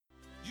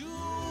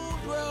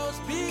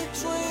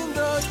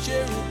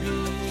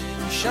cherubim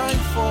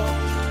shine forth.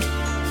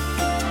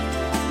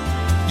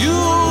 You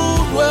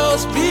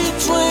dwells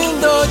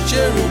between the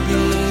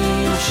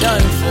cherubim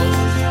shine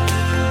forth.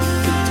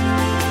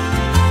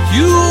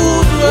 You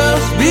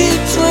dwells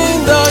between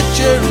the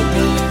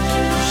cherubim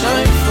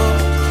shine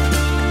forth.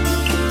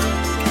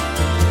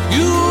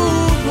 You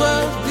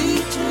dwells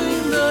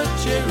between the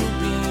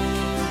cherubim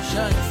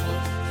shine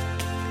forth.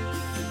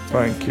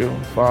 Thank you,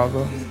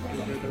 Father.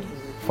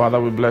 Father,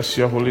 we bless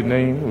your holy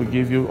name. We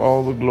give you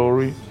all the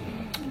glory.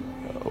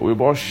 We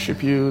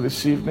worship you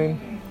this evening.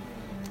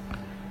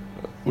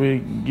 We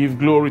give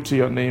glory to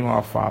your name,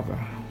 our Father.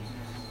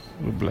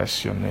 We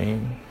bless your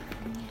name.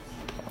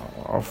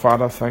 Our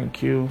Father,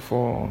 thank you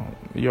for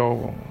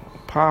your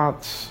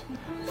paths.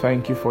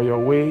 Thank you for your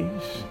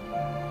ways.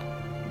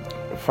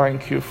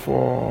 Thank you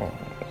for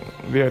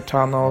the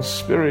eternal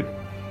Spirit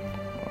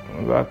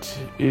that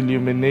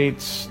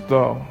illuminates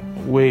the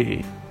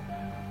way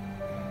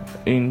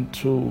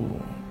into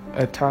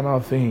eternal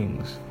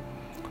things.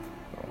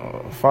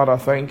 Father,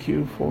 thank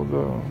you for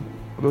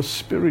the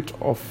spirit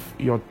of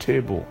your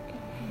table,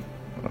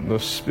 the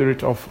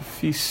spirit of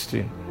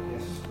feasting,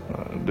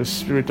 the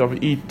spirit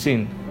of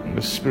eating,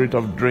 the spirit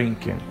of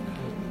drinking.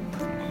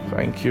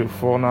 Thank you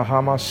for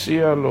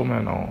Nahamasia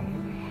Lumeno.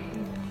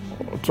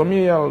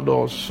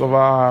 Tomieldo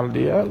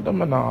Sovaldi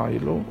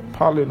Eldamanailo,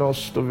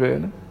 Palinos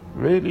Tovene,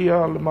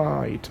 Velial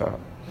Maita,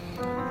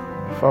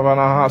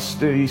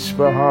 Favanahaste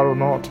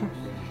Ispaharonota.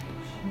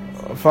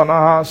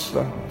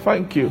 Fanahasta,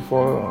 thank you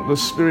for the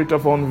spirit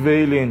of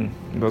unveiling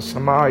the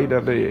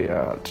Samaida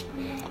Deyat.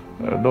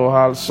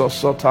 Dohal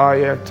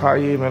Sosotaya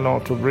Taimeno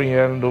to bring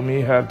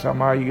Endomiha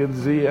Tamayid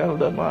Ziel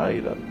the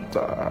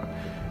Maidanta.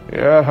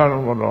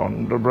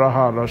 Yaharmon, the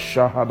Brahada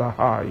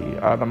Shahadahai,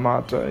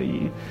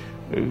 Adamata,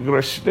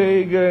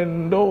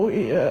 Grestegen,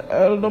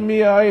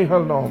 Eldomia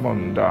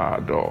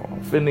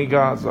Helnomondado,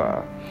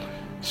 Finigaza,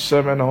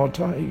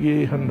 Semenota,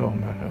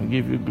 Yehandoman.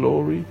 Give you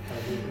glory.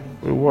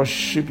 We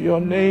worship your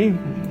name.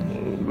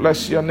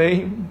 Bless your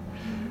name.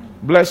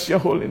 Bless your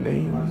holy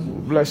name.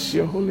 Bless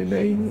your holy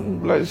name.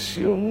 Bless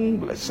you.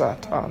 Bless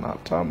Atana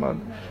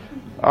Taman.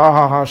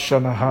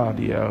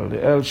 Shanahadi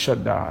El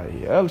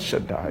Shaddai. El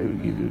Shaddai. We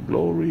give you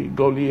glory.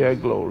 Golia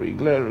glory.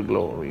 Glory,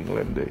 glory.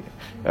 Glende.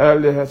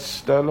 El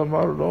Stella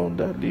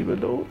Maronda.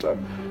 Libedota.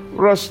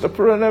 Rasta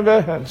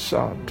Pereneve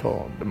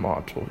Santo. The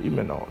Marto.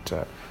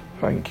 Imenota.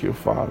 Thank you,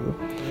 Father.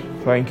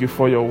 Thank you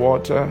for your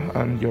water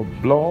and your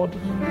blood,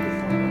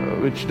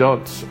 which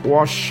doth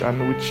wash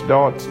and which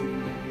doth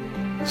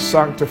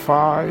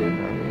sanctify.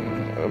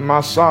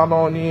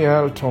 Masano ni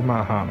el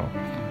tomahano.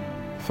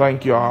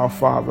 Thank you, our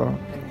Father.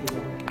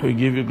 We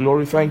give you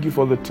glory. Thank you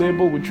for the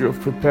table which you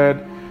have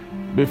prepared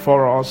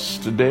before us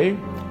today.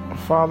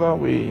 Father,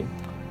 we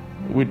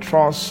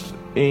trust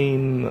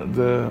in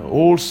the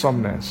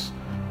wholesomeness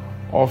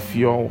of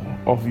your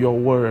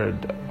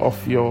word,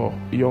 of your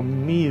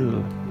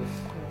meal.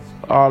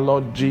 Our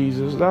Lord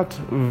Jesus, that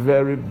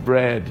very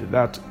bread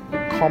that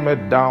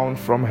cometh down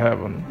from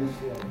heaven,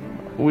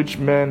 which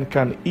men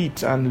can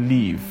eat and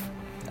live.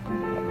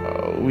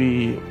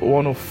 We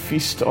want to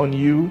feast on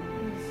you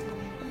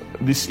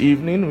this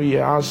evening. We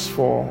ask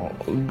for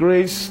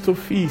grace to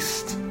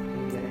feast,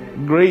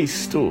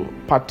 grace to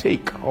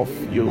partake of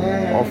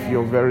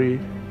your very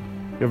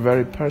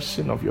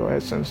person, of your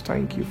essence.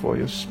 Thank you for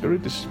your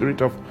spirit, the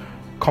spirit of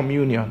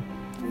communion,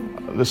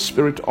 the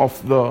spirit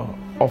of the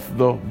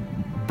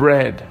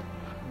bread,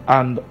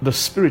 and the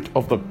spirit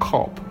of the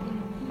cup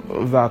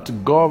that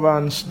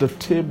governs the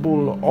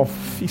table of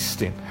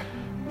feasting.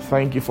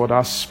 Thank you for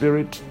that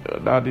spirit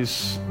that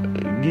is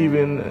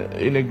given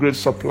in a great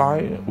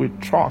supply. We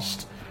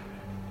trust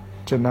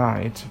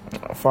tonight.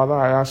 Father,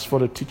 I ask for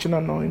the teaching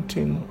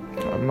anointing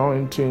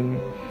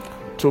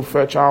to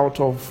fetch out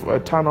of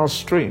eternal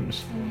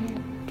streams,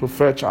 to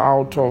fetch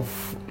out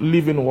of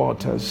living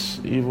waters,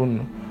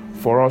 even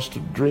for us to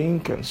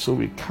drink, and so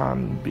we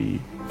can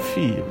be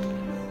filled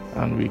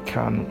and we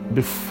can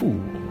be full.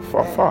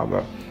 For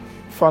Father,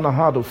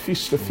 how to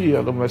feast the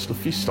field, the must to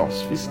feast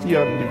us, feast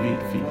here and the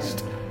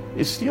feast.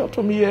 It's here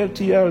to me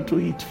LTL to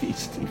eat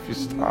feast,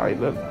 feast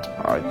island.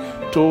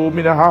 To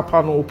me the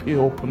happen open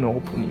your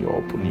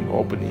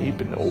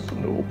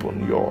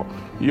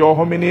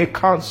how many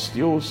canst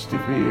use to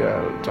be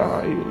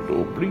tile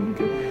to bring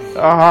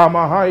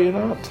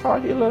Ahamahaina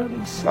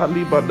Thailand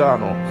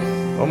Salibadano.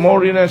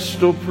 Morines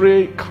to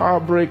pray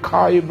Cabre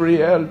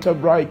Caibriel to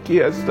bright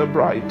yes the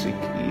bright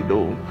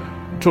kido.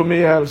 To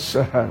me else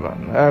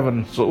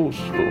heaven so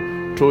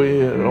to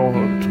hear all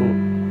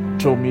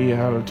to me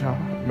altar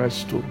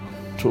must to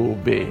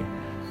obey,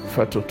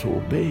 for to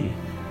obey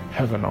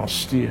heaven or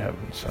still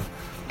heavens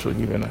to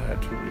give an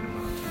head to read.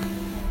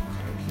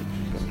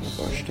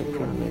 Basta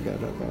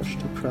pranagada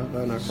basta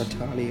pravana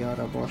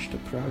kataliara basta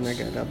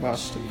pranagada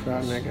basta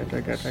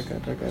pranagada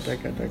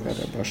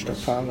gada basta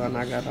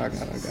pavana gada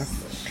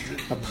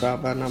a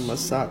pravana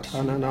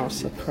masatana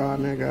nasa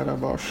pranagada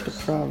basta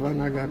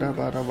pravana gada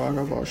bara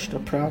basta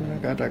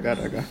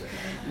pranagada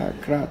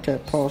Grate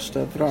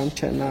posta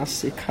vrante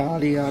nasi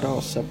kalia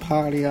rosa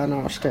palia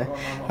noste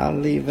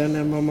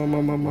alivene mama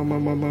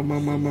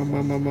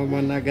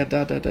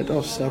nagadada de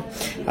dosa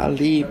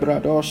alibra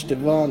doste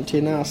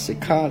vanti nasi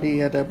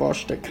kalia de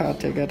boste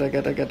kate gada.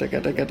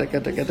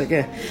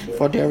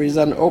 For there is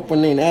an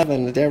opening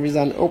heaven, there is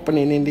an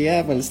opening in the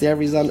heavens,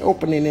 there is an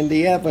opening in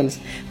the heavens,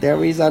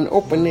 there is an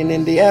opening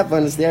in the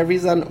heavens, there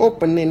is an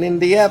opening in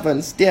the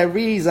heavens, there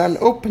is an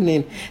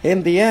opening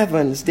in the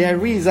heavens,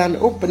 there is an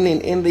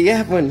opening in the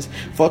heavens,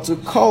 for to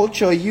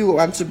culture you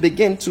and to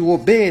begin to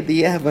obey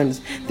the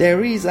heavens.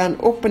 There is an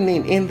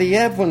opening in the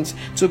heavens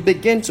to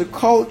begin to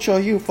culture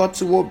you, for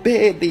to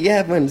obey the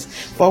heavens.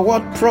 For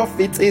what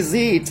profit is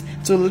it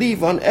to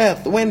live on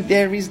earth when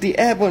there is the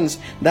heavens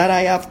that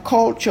I have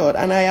cultured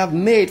and I have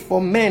made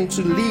for men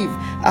to live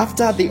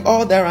after the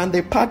order and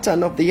the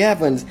pattern of the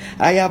heavens?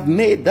 I have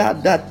made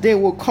that they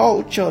will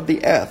culture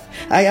the earth.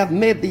 I have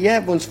made the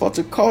heavens for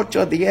to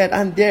culture the earth,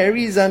 and there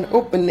is an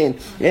opening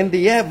in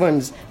the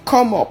heavens.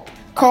 Come up,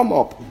 come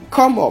up,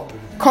 come up,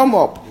 come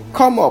up,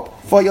 come up.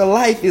 For your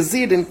life is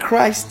hid in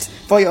Christ.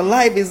 For your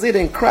life is hid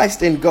in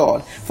Christ in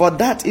God. For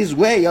that is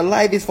where your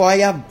life is. For I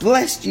have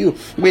blessed you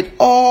with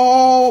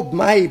all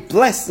my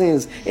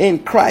blessings in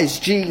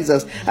Christ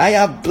Jesus. I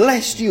have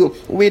blessed you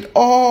with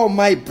all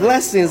my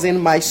blessings in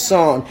my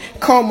Son.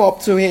 Come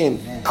up to Him.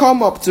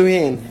 Come up to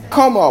Him.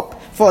 Come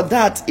up. For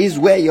that is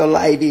where your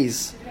life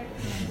is.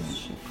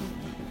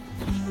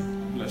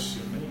 Bless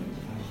your name.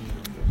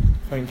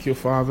 Thank you,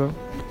 Father.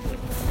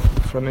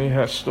 Fanny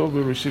has still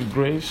we receive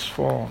grace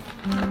for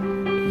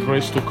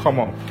grace to come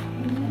up.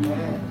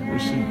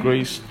 Receive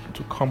grace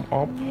to come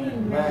up.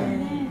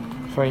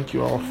 Thank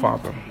you, our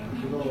Father.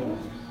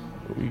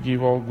 We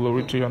give all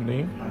glory to your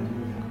name.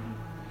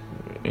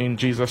 In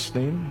Jesus'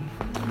 name.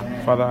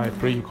 Father, I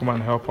pray you come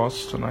and help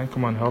us tonight.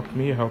 Come and help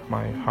me, help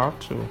my heart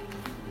to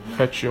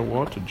fetch your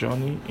word, to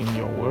journey in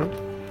your word,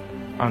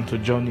 and to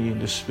journey in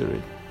the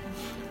Spirit.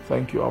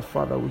 Thank you, our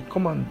Father. We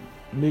come and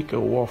make a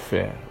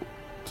warfare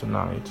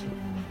tonight.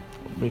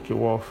 Make a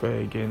warfare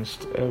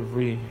against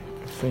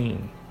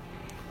everything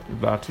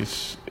that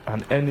is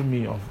an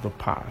enemy of the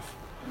path,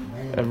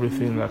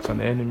 everything that's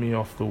an enemy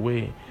of the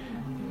way.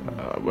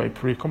 I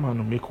pray, come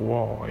and make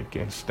war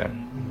against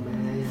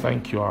them.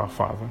 Thank you, our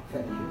Father.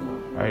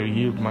 I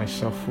yield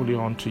myself fully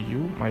unto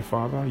you, my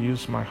Father.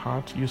 Use my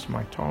heart, use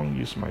my tongue,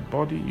 use my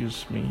body,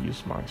 use me,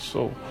 use my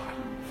soul,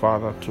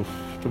 Father,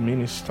 to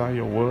minister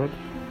your word.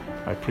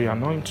 I pray,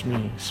 anoint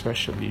me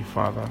especially,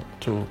 Father,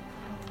 to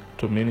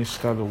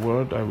minister the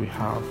word that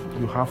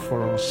you have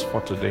for us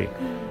for today.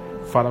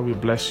 Father, we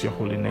bless your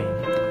holy name.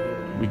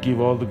 We give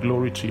all the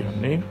glory to your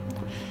name.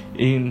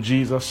 In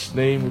Jesus'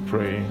 name we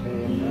pray.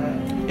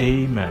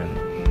 Amen.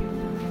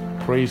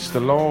 Praise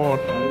the Lord.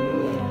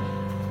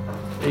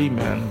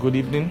 Amen. Good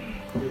evening.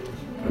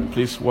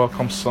 Please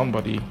welcome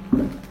somebody.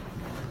 And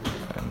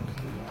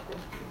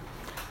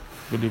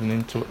good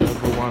evening to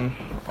everyone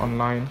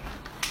online.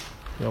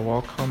 You're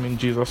welcome in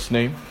Jesus'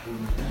 name.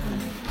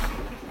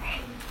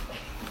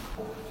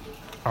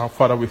 Our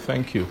Father, we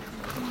thank you.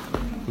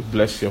 We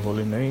bless your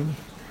holy name.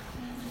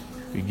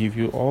 We give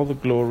you all the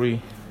glory.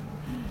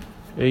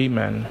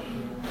 Amen.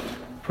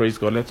 Praise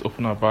God. Let's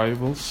open our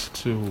Bibles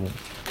to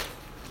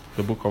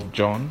the book of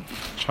John,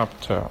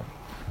 chapter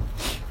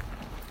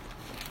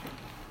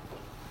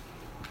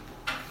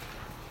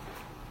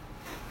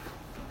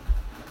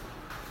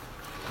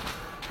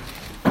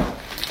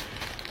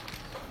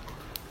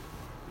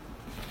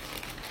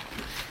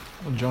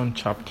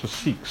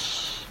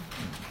 6.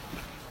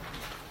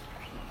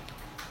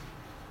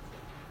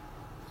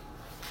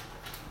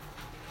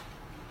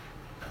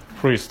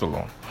 Praise the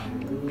Lord.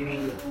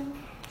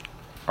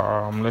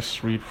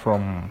 Let's read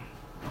from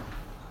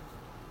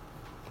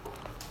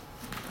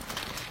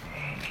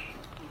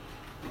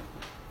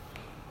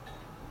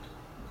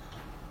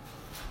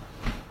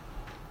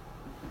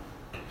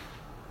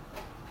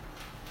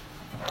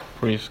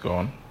praise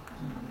God.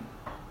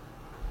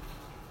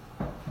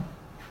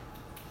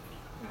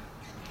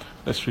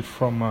 Let's read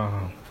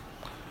from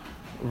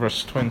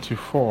verse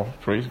 24.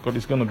 Praise God.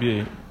 It's going to be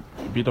a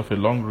bit of a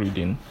long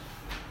reading.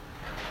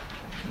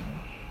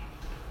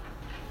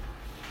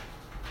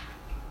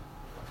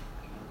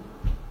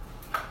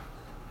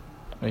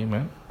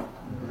 Amen.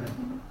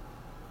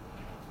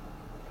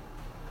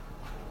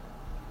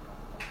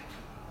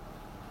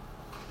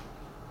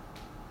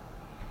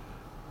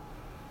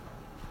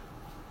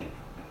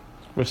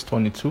 Verse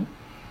 22.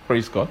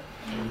 Praise God.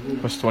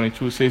 Verse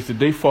 22 says, the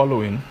day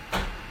following,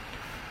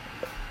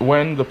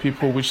 when the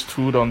people which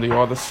stood on the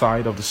other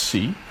side of the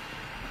sea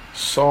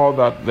saw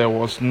that there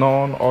was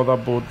none other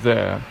boat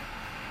there,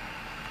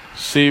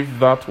 save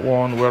that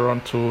one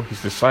whereunto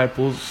his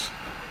disciples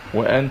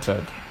were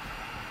entered,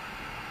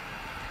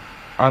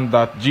 and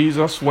that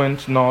Jesus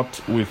went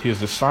not with his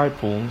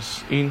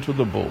disciples into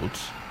the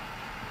boat,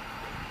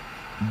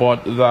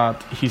 but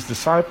that his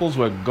disciples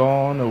were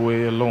gone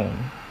away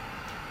alone.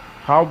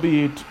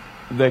 Howbeit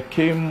there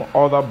came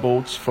other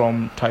boats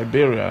from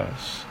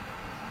Tiberias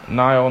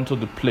nigh unto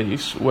the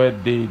place where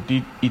they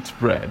did eat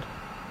bread.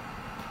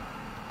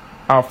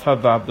 after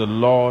that the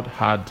Lord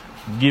had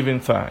given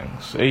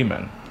thanks.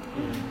 Amen.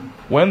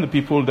 When the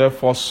people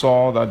therefore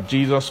saw that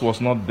Jesus was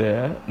not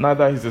there,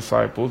 neither his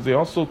disciples, they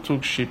also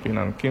took shipping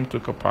and came to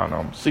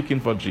Capernaum, seeking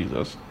for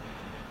Jesus.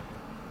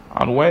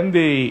 And when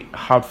they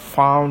had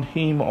found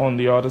him on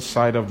the other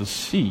side of the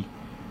sea,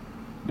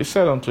 they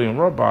said unto him,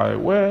 Rabbi,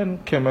 when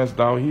camest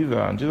thou hither?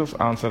 And Jesus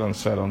answered and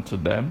said unto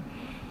them,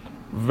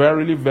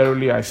 Verily,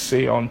 verily, I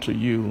say unto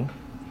you,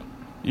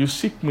 you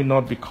seek me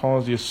not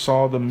because you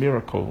saw the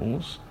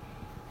miracles,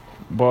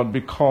 but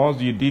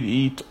because you did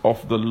eat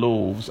of the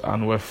loaves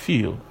and were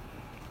filled.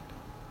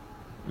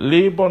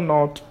 Labor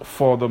not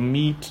for the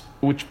meat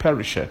which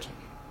perisheth,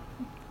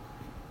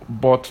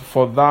 but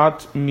for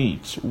that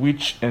meat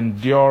which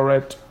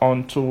endureth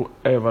unto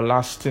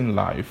everlasting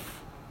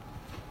life,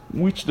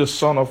 which the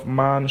Son of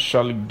Man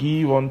shall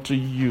give unto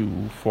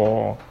you,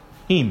 for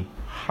him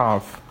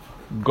hath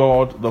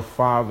God the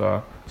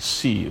Father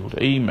sealed.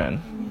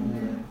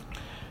 Amen.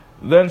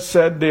 Then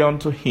said they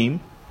unto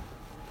him,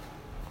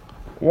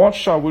 What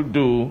shall we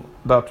do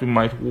that we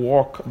might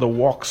walk the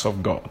works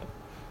of God?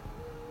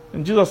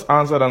 And Jesus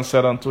answered and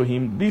said unto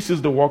him, This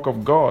is the work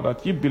of God,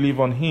 that ye believe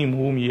on him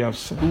whom he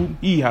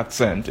hath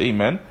sent.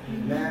 Amen.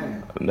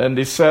 Amen. And then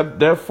they said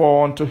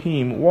therefore unto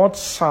him, What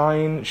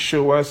sign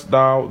showest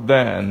thou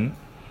then,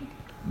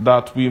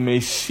 that we may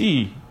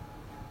see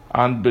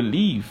and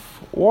believe?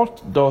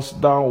 What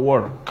dost thou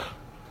work?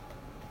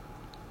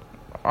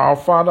 Our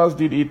fathers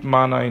did eat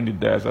manna in the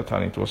desert,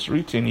 and it was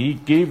written, He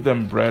gave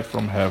them bread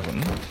from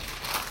heaven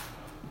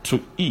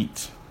to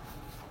eat.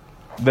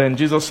 Then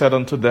Jesus said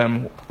unto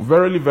them,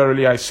 Verily,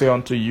 verily, I say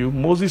unto you,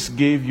 Moses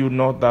gave you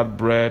not that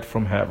bread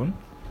from heaven,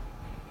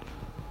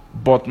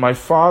 but my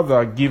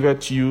Father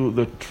giveth you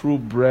the true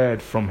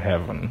bread from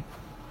heaven.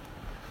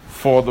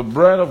 For the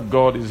bread of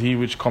God is he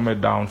which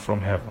cometh down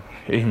from heaven.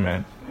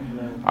 Amen.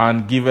 Amen.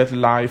 And giveth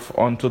life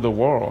unto the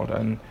world.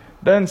 And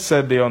then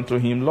said they unto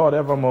him, Lord,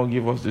 evermore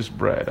give us this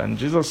bread. And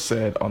Jesus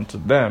said unto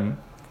them,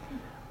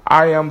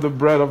 I am the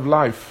bread of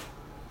life.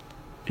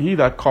 He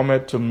that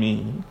cometh to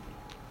me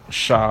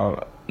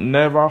shall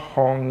never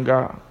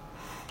hunger,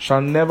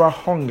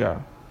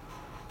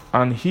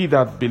 and he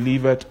that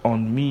believeth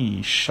on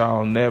me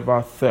shall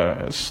never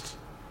thirst.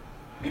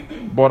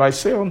 But I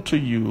say unto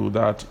you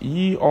that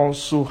ye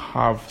also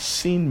have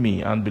seen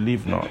me and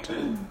believe not.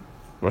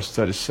 Verse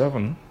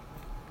 37,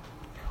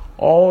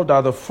 All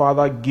that the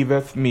Father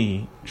giveth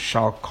me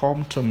shall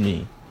come to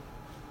me,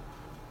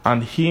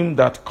 and him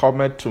that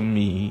cometh to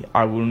me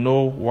I will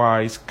no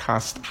wise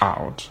cast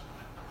out.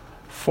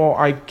 For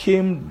I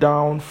came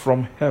down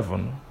from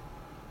heaven,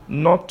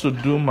 not to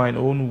do mine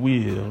own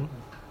will,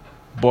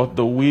 but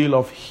the will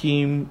of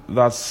him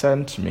that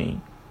sent me.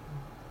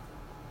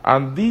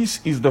 And this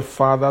is the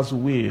Father's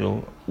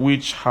will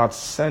which hath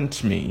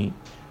sent me,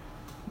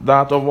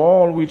 that of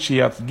all which he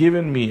hath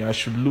given me I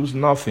should lose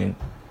nothing,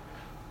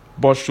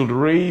 but should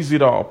raise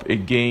it up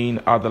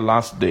again at the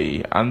last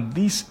day. And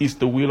this is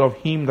the will of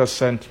him that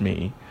sent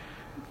me,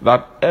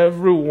 that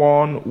every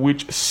one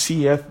which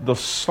seeth the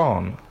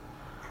Son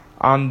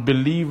and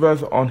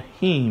believeth on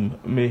him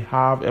may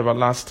have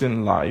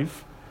everlasting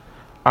life,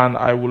 and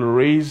I will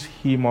raise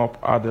him up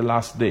at the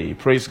last day.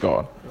 Praise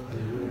God.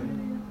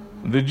 Amen.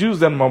 The Jews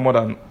then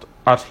murmured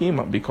at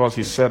him, because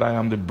he said, I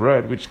am the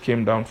bread which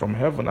came down from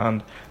heaven.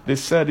 And they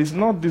said, Is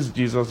not this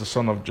Jesus the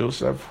son of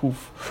Joseph,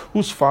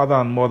 whose father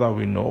and mother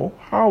we know?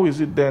 How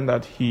is it then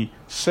that he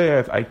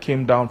saith, I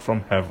came down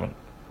from heaven?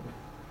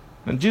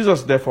 And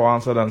Jesus therefore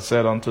answered and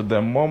said unto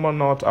them, Murmur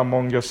not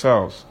among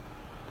yourselves.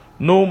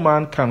 No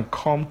man can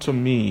come to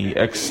me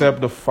except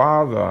the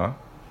Father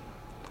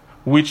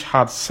which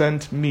hath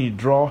sent me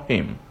draw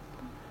him,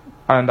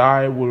 and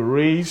I will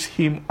raise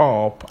him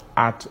up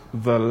at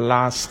the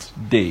last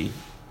day.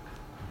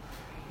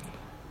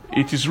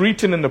 It is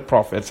written in the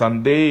prophets,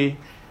 and they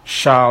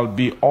shall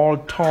be all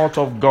taught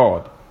of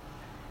God.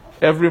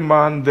 Every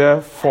man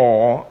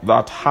therefore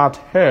that hath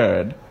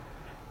heard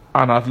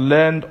and hath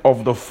learned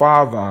of the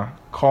Father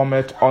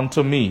cometh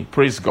unto me.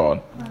 Praise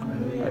God.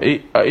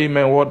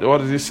 Amen. What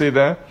does he say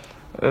there?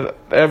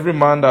 Every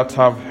man that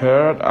have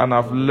heard and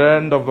have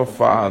learned of the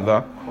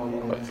Father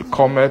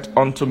cometh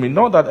unto me.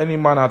 Not that any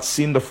man hath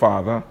seen the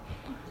Father,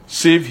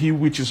 save he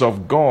which is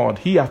of God.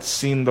 He hath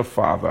seen the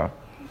Father.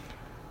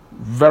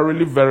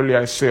 Verily, verily,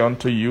 I say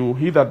unto you,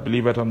 he that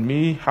believeth on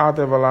me hath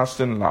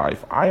everlasting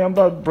life. I am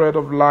the bread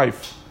of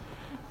life.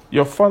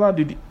 Your father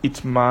did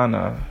eat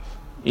manna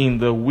in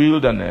the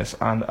wilderness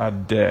and are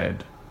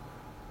dead.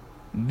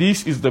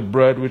 This is the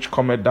bread which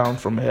cometh down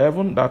from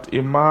heaven, that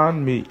a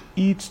man may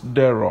eat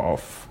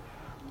thereof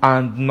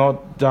and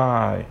not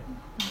die.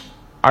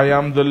 I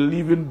am the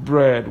living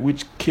bread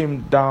which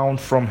came down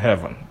from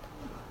heaven.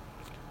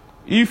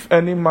 If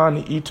any man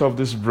eat of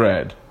this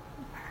bread,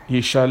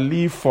 he shall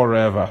live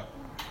forever.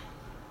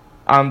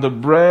 And the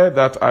bread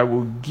that I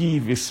will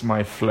give is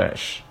my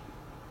flesh,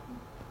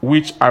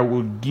 which I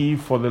will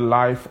give for the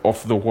life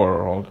of the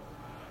world.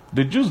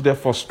 The Jews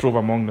therefore strove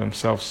among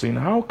themselves, saying,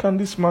 How can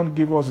this man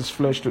give us his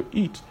flesh to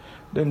eat?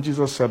 Then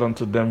Jesus said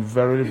unto them,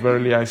 Verily,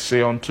 verily, I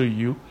say unto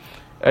you,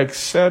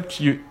 except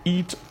you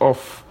eat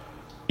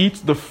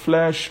the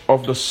flesh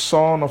of the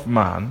Son of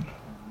Man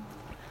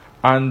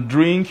and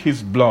drink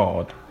his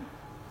blood,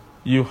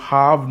 you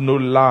have no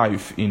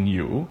life in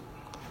you.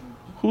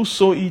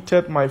 Whoso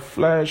eateth my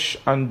flesh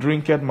and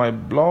drinketh my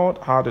blood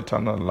hath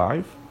eternal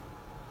life,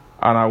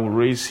 and I will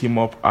raise him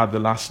up at the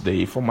last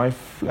day. For my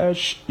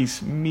flesh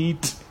is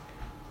meat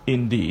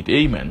indeed.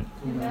 Amen.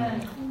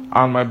 Amen.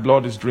 And my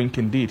blood is drink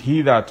indeed.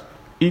 He that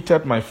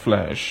eateth my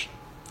flesh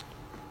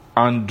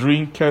and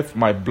drinketh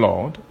my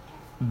blood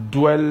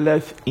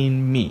dwelleth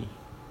in me,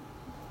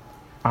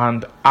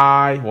 and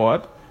I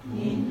what?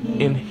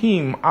 In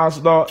him,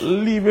 as the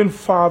living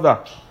Father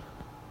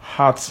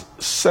hath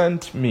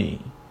sent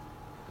me,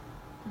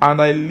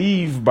 and I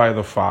live by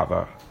the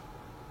Father.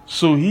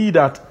 So he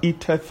that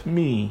eateth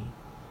me,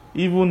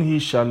 even he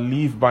shall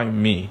live by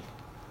me.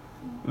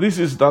 This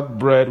is that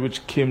bread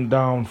which came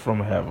down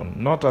from heaven,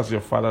 not as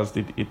your fathers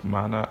did eat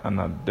manna and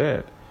are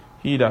dead.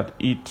 He that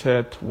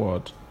eateth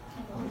what?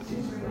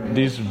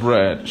 This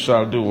bread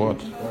shall do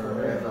what?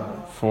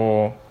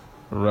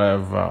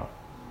 Forever.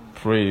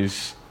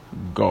 Praise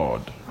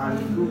God.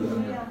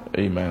 Hallelujah.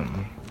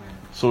 Amen.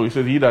 So he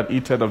said, he that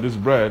eateth of this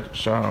bread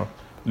shall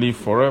live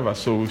forever.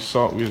 So we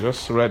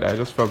just read, I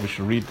just felt we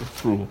should read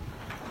through,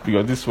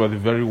 because these were the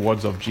very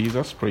words of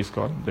Jesus. Praise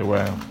God. They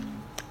were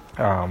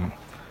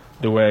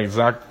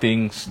exact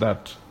things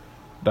that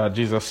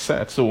Jesus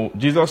said. So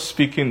Jesus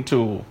speaking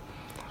to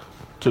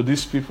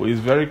these people is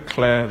very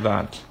clear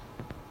that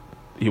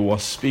he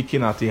was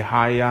speaking at a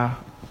higher,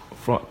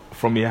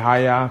 from a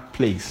higher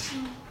place,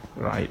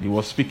 right? He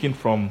was speaking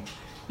from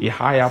a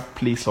higher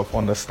place of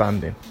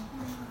understanding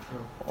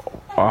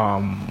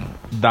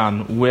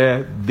than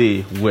where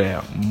they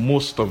were,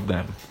 most of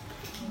them.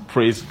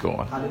 Praise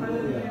God.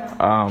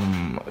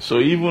 So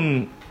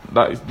even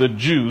that the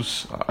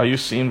Jews, are you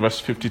seeing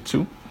verse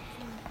 52?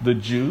 The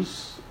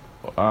Jews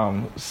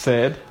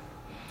said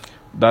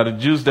that the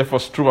Jews therefore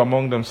strove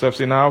among themselves,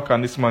 saying, how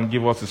can this man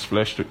give us his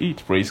flesh to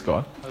eat? Praise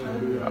God.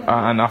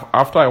 And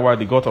after a while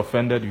they got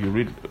offended. If you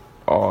read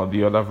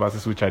the other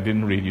verses which I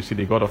didn't read, you see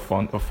they got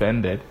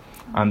offended,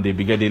 and they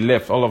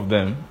left. All of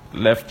them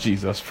left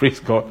Jesus. Praise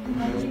God.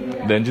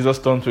 Then Jesus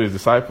turned to his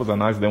disciples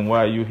and asked them,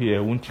 why are you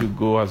here? Won't you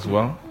go as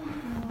well?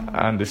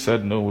 And they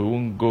said, no, we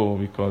won't go,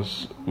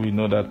 because we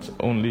know that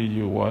only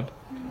you what?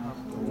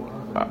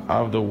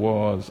 Have the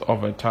words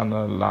of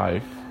eternal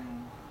life.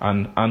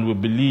 And we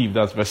believe,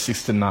 that's verse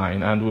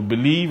 69, and we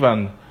believe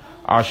and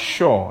are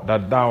sure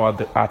that thou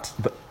art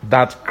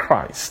that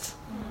Christ,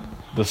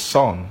 the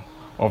Son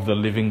of the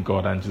living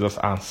God. And Jesus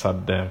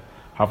answered them,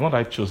 have not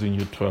I chosen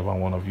you 12,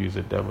 and one of you is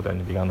a devil? Then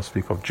he began to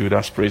speak of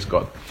Judas. Praise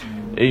God.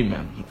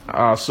 Amen.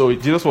 So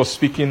Jesus was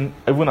speaking,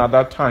 even at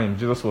that time,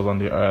 Jesus was on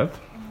the earth,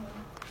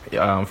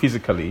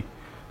 physically.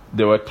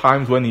 There were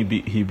times when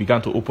he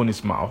began to open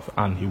his mouth,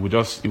 and he would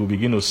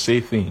begin to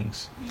say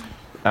things.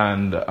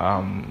 And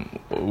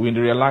we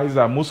realized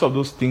that most of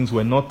those things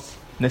were not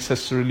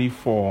necessarily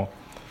for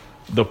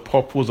the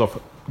purpose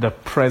of the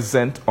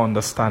present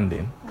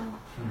understanding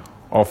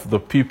of the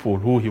people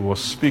who he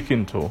was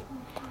speaking to,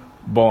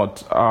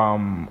 but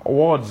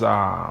words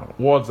are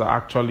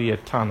actually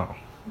eternal.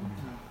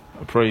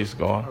 Praise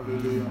God.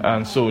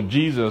 And so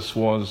Jesus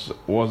was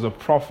a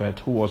prophet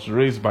who was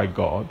raised by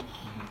God.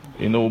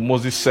 You know,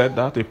 Moses said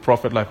that, a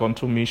prophet like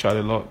unto me shall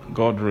the Lord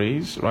God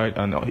raise, right?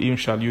 And him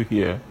shall you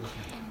hear.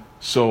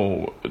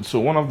 So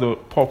one of the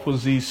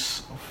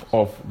purposes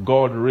of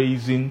God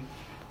raising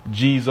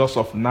Jesus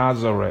of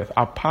Nazareth,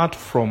 apart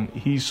from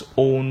his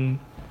own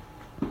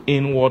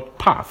inward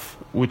path,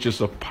 which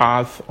is a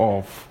path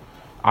of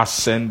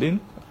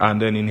ascending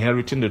and then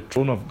inheriting the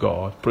throne of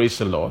God, praise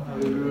the Lord,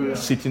 hallelujah,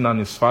 sitting on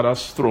his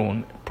Father's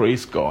throne,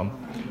 praise God,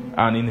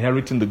 and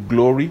inheriting the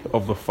glory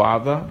of the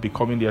Father,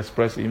 becoming the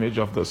express image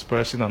of this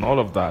person and all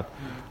of that.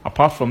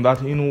 Apart from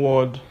that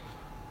inward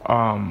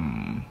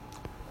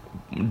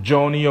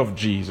journey of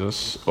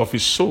Jesus, of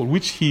his soul,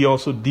 which he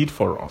also did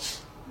for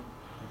us.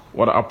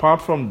 But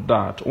apart from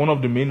that, one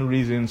of the main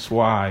reasons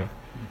why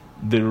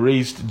they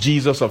raised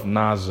Jesus of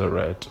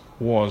Nazareth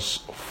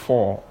was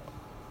for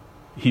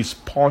his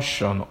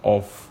portion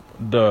of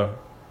the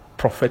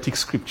prophetic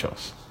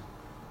scriptures.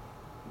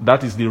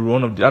 That is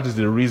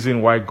the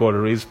reason why God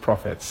raised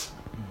prophets.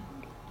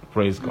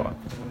 Praise God.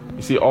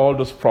 You see, all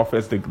those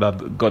prophets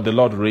that God the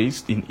Lord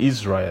raised in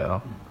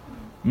Israel,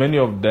 many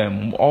of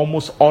them,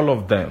 almost all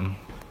of them,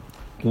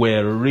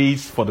 were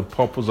raised for the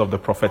purpose of the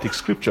prophetic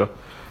scripture,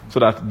 so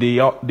that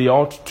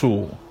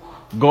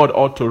God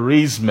ought to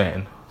raise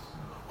men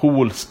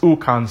who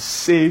can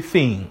say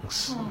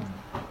things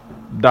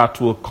that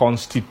will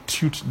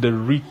constitute the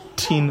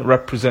written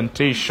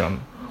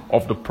representation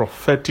of the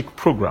prophetic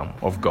program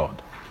of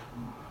God.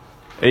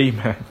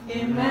 Amen.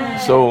 Amen.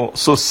 So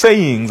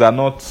sayings are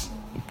not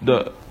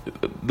the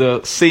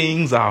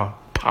sayings are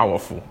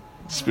powerful,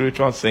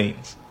 spiritual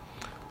sayings.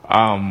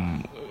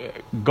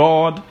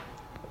 God,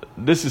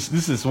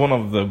 this is one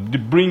of the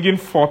bringing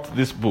forth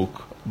this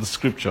book, the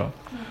scripture,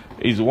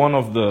 is one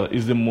of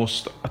the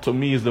most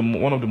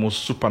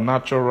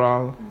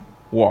supernatural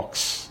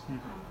works.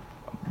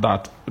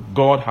 that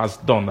God has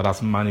done, that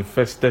has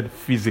manifested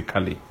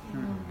physically.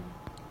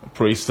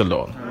 Praise the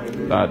Lord.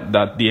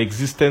 That the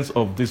existence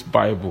of this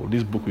Bible,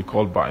 this book we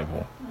call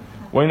Bible,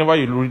 whenever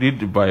you read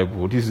the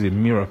Bible, this is a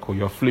miracle.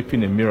 You're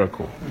flipping a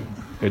miracle.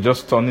 You're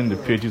just turning the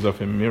pages of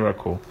a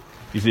miracle.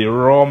 It's a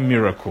raw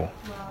miracle.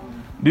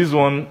 This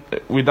one,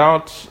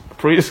 without,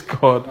 praise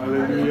God,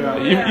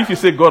 if you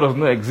say God does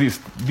not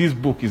exist, this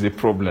book is a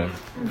problem.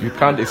 You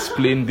can't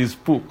explain this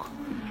book.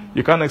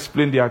 You can't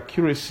explain the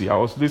accuracy. I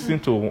was listening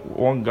to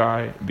one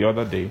guy the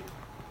other day.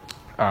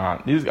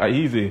 This guy,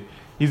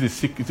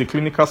 he's a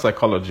clinical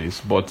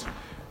psychologist, but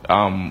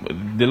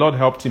the Lord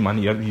helped him,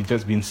 and he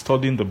just been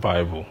studying the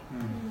Bible.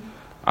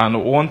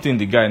 And one thing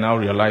the guy now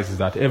realizes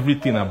that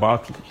everything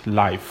about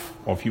life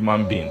of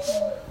human beings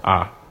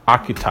are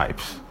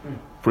archetypes.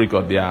 Pray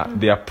God,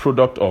 they are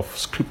product of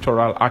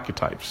scriptural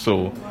archetypes.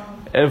 So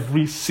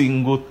every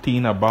single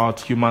thing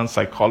about human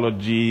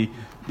psychology,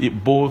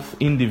 both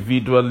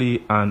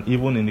individually and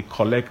even in the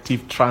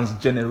collective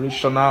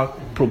transgenerational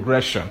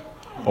progression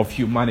of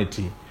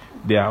humanity,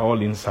 they are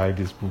all inside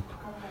this book.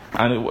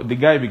 And the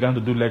guy began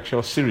to do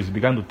lecture series,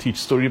 began to teach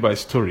story by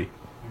story,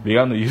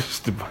 began to use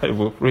the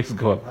Bible, praise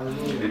God.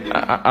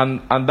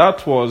 And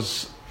that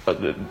was,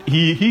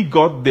 he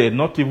got there,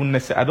 not even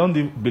necessarily, I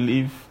don't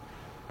believe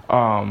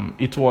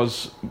it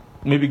was,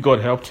 maybe God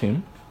helped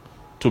him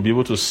to be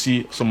able to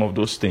see some of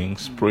those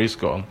things, praise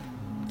God.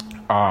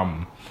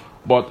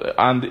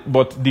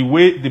 But the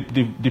way,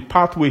 the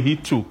pathway he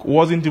took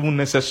wasn't even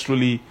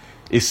necessarily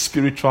a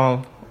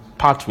spiritual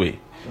pathway.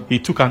 He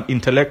took an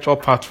intellectual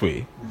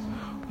pathway,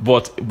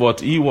 but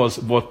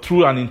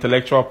through an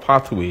intellectual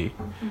pathway,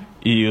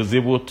 he was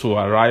able to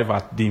arrive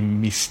at the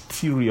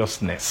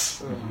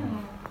mysteriousness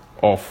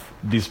of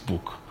this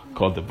book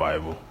called the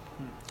Bible.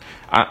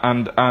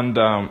 And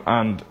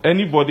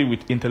anybody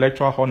with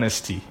intellectual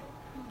honesty,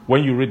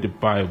 when you read the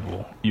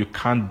Bible, you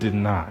can't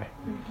deny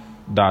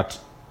that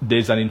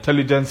there's an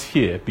intelligence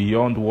here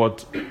beyond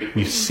what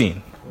we've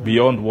seen,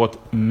 beyond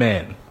what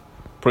men,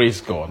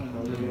 praise God,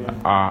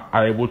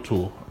 are able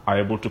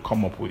to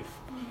come up with.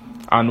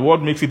 And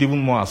what makes it even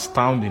more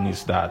astounding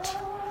is that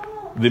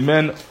the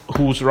men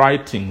whose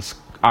writings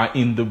are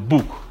in the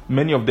book,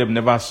 many of them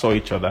never saw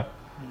each other.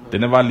 They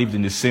never lived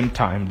in the same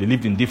time. They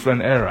lived in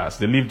different eras.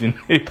 They lived in,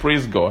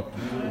 praise God.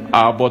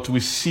 But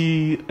we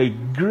see a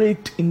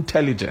great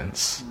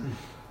intelligence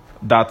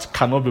that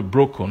cannot be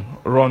broken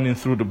running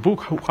through the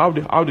book. How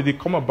did it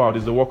come about?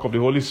 It's the work of the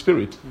Holy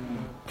Spirit.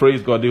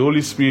 Praise God. The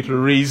Holy Spirit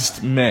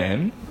raised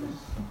men,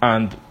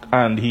 and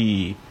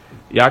he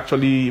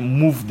actually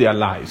moved their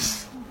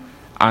lives.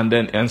 And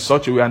then in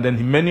such a way, and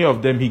then many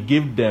of them, he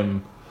gave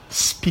them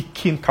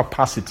speaking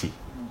capacity.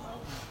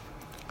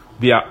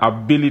 Their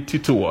ability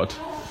to what?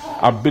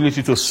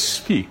 Ability to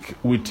speak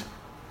with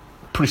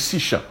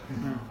precision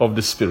of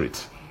the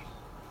Spirit.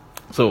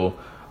 So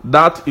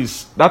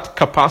that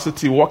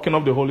capacity, working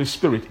of the Holy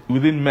Spirit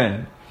within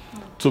men,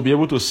 to be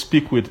able to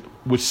speak with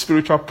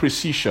spiritual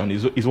precision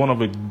is one of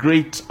the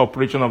great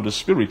operation of the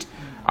Spirit,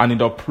 and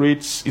it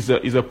operates is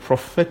a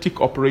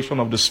prophetic operation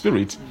of the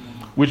Spirit,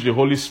 which the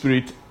Holy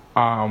Spirit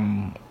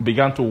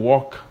began to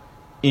work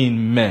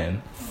in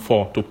men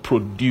to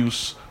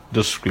produce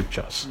the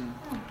scriptures.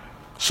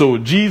 So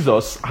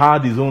Jesus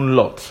had his own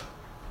lot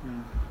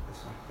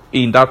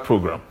in that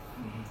program.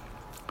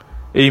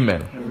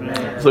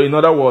 Amen. So in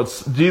other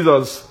words,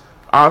 Jesus,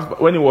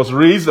 when he was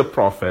raised a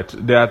prophet,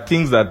 there are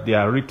things that they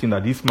are written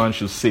that this man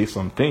should say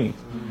some things.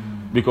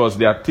 Because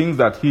there are things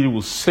that he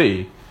will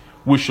say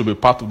which should be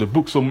part of the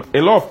book. So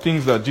a lot of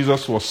things that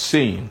Jesus was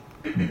saying,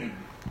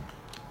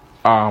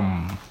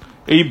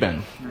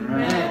 amen.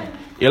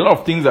 A lot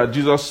of things that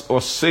Jesus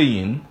was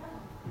saying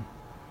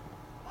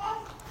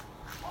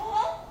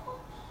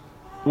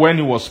when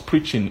he was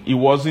preaching, it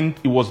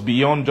was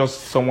beyond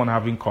just someone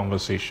having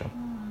conversation.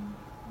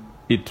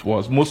 It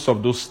was, most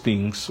of those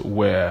things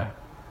were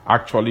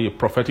actually a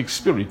prophetic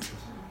spirit,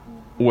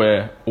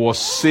 was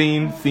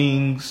saying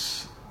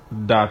things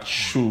that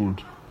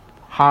should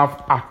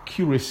have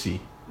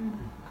accuracy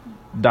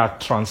that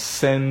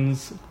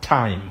transcends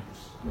time,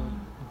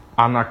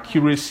 an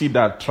accuracy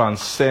that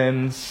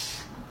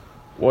transcends,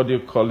 what do you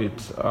call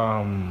it?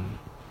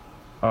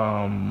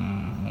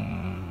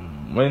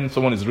 When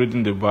someone is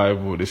reading the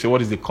Bible, they say,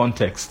 what is the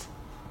context?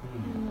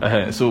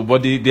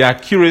 But the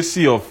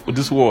accuracy of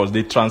these words,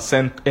 they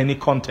transcend any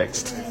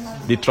context.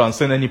 They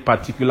transcend any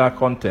particular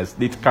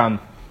context. It can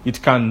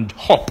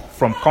hop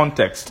from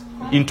context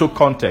into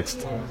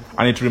context,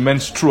 and it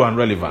remains true and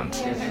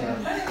relevant.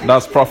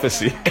 That's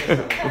prophecy.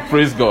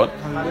 Praise God.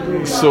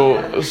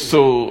 So that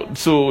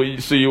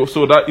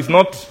is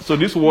not. So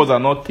these words are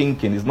not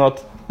thinking. It's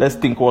not, let's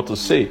think what to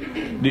say.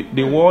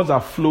 The words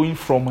are flowing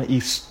from a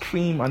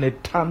stream, an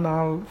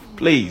eternal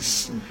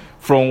place,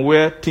 from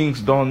where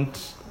things don't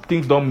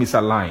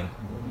misalign,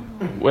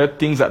 where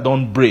things that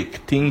don't break,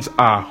 things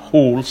are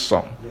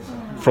wholesome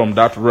from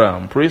that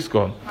realm. Praise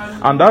God.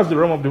 And that's the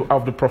realm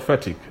of the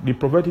prophetic. The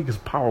prophetic is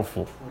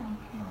powerful.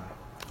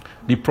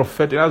 The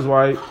prophetic, that's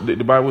why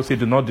the Bible says,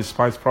 do not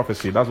despise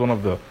prophecy. That's one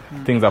of the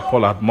things that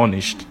Paul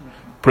admonished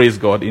Praise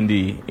God, in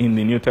the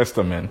New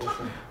Testament.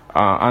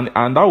 And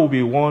that will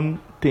be one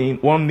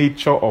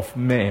nature of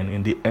men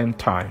in the end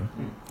time,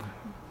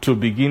 to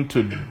begin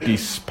to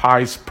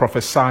despise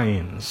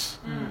prophesyings,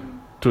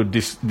 to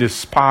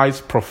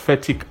despise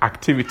prophetic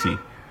activity,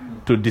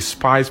 to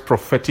despise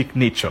prophetic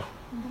nature,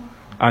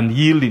 and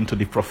yielding to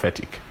the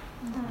prophetic.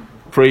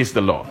 Praise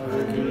the Lord.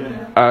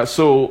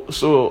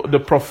 So the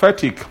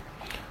prophetic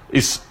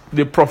is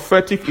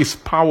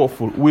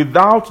powerful.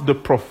 Without the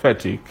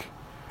prophetic,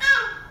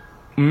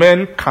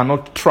 men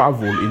cannot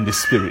travel in the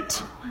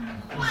spirit.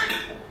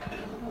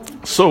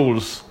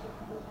 Souls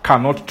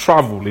cannot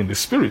travel in the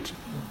spirit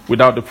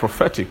without the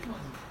prophetic.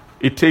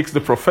 It takes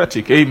the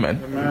prophetic,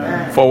 amen.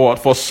 For what?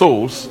 For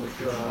souls.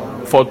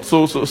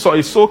 So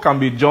a soul can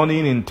be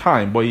journeying in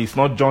time, but it's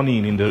not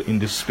journeying in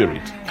the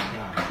spirit.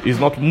 It's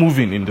not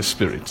moving in the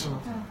spirit.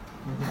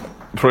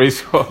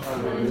 Praise God.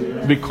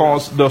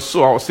 Because the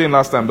soul, I was saying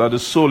last time that the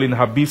soul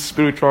inhabits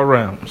spiritual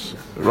realms,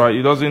 right?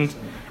 It doesn't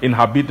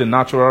inhabit the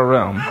natural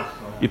realm.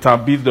 It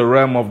inhabits the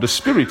realm of the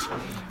spirit.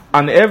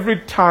 And every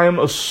time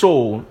a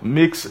soul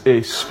makes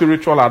a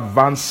spiritual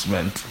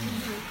advancement,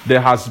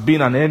 there has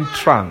been an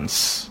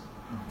entrance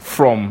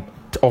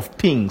of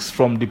things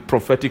from the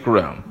prophetic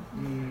realm.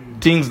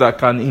 Things that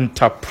can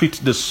interpret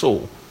the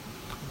soul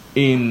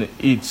in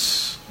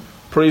its,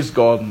 praise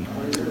God,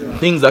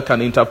 things that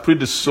can interpret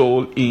the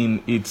soul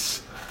in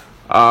its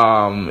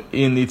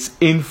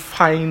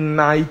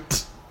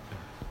infinite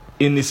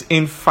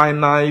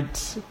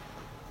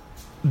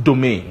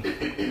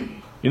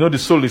domain. You know, the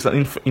soul is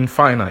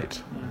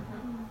infinite.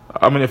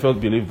 How many of you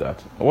believe that?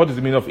 What does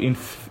it mean of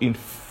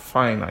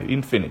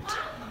infinite?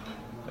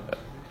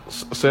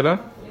 Say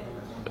that?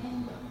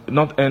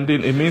 Not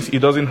ending. It means it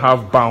doesn't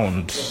have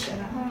bounds.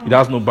 It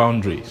has no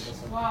boundaries.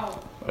 Wow.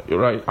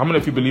 Right? How many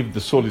of you believe the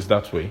soul is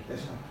that way?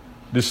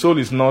 The soul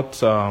is not.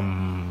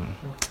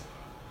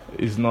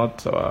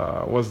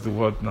 What's the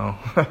word now?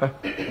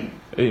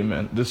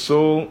 Amen. The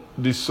soul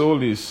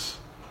is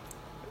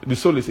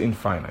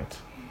infinite.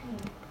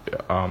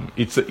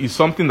 It's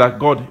something that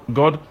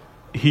God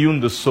hewn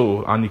the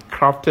soul, and He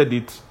crafted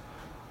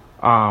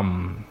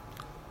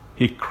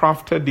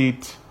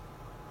it.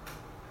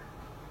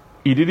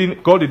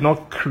 God did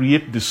not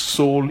create the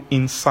soul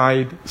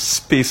inside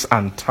space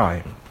and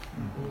time.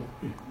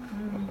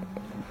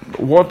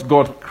 What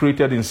God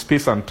created in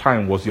space and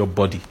time was your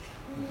body.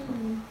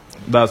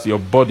 That's your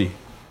body.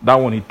 That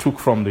one He took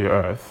from the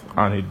earth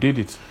and He did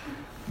it.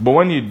 But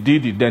when He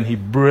did it, then He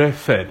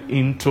breathed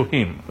into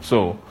him.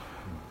 So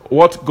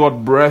what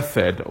God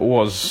breathed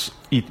was,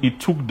 He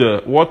took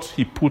what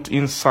He put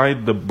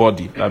inside the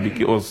body that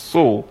became a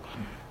soul.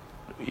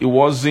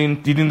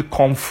 Didn't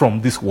come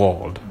from this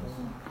world.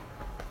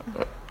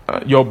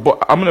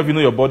 How many of you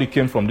know your body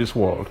came from this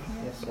world,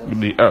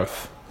 the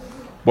earth?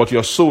 But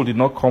your soul did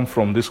not come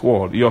from this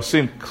world. Your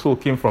soul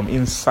came from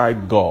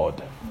inside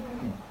God.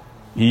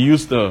 He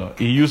used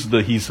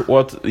his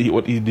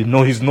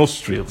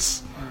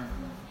nostrils,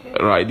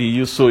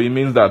 right? So it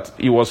means that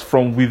it was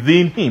from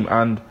within Him,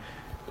 and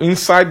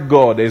inside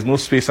God there is no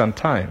space and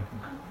time.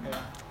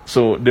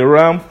 So the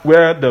realm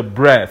where the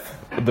breath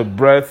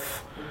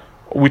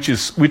which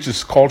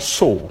is called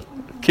soul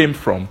came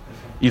from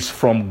is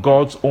from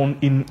God's own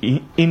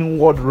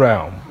inward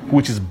realm,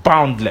 which is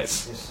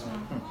boundless.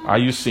 Are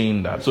you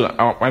seeing that? So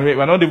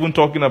we're not even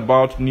talking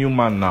about new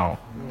man now,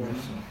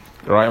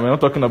 right? We're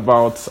not talking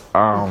about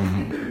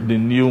the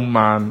new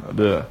man,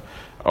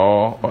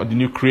 or the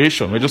new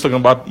creation. We're just talking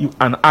about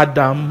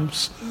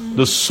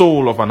the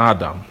soul of an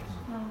Adam.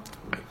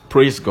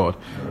 Praise God.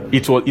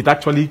 It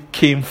actually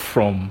came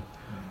from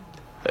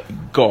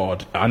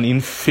God, an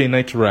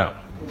infinite realm.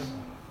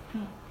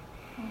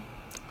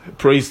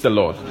 Praise the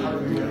Lord.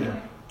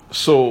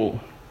 So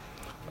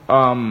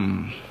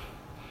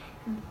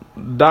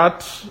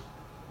that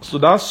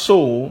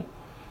soul,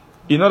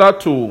 in order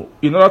to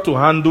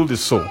handle the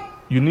soul,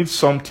 you need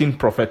something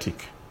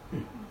prophetic.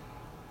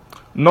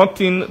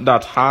 Nothing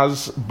that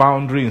has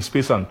boundary in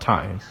space and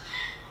time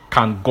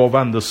can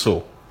govern the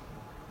soul,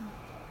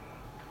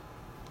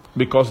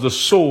 because the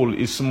soul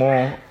is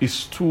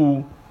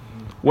too.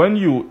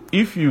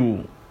 If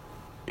you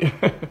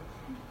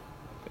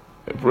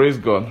praise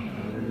God,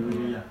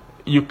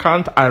 you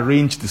can't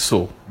arrange the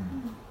soul.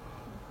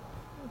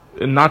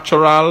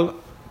 Natural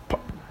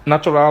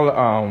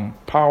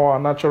power,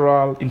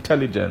 natural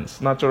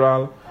intelligence,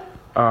 natural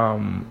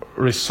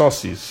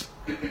resources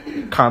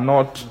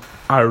cannot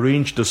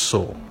arrange the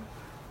soul.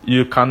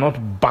 You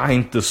cannot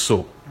bind the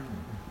soul.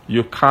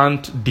 You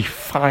can't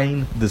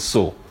define the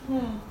soul.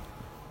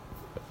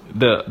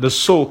 The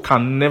soul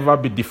can never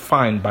be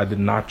defined by the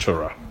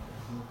natural.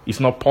 It's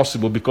not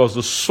possible, because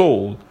the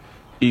soul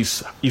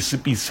is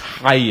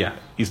higher,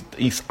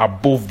 is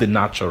above the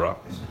natural.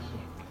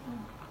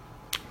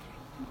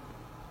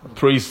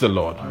 Praise the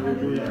Lord.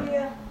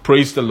 Hallelujah.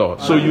 Praise the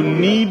Lord. So you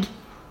need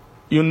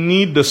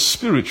the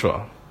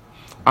spiritual.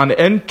 An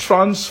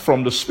entrance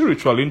from the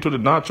spiritual into the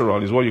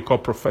natural is what you call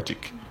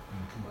prophetic.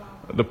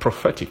 The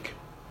prophetic.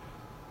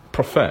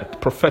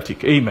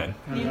 prophetic. Amen.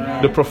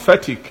 The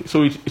prophetic.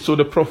 So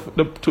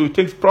it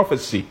takes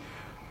prophecy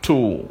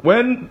to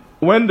when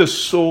the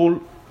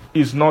soul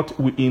is not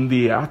in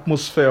the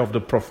atmosphere of the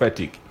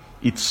prophetic,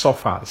 it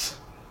suffers.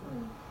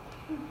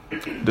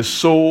 The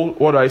soul,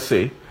 what do I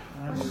say?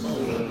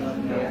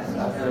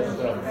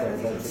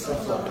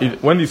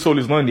 When the soul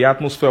is not in the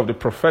atmosphere of the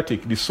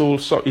prophetic, the soul,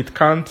 it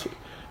can't.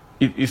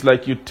 It's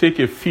like you take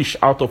a fish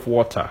out of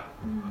water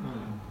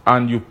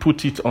and you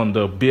put it on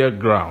the bare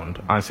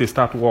ground and say,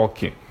 start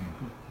walking.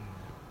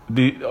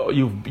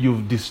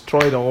 You've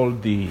destroyed all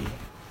the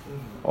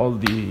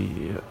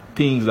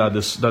things that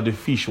the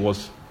fish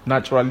was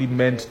naturally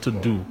meant to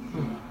do.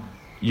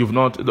 You've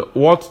not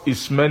what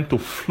is meant to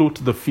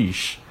float the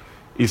fish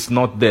is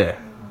not there.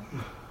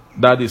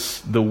 That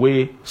is the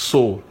way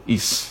soul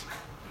is.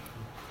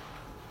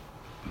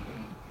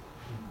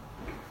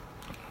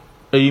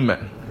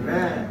 Amen.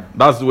 Amen.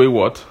 That's the way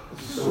what?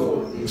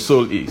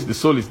 Soul is. The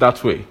soul is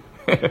that way.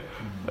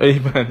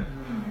 Amen.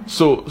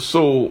 So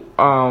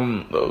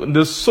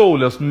the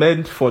soul is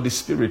meant for the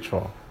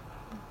spiritual.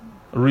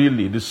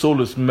 Really, the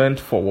soul is meant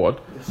for what?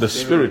 The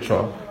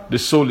spiritual. The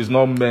soul is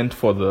not meant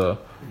for the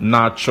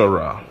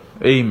natural.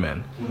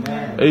 Amen.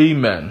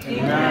 Amen.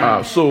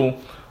 Amen.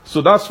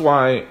 So that's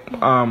why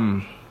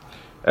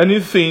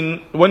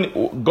anything,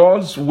 when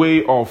God's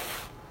way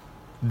of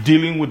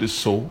dealing with the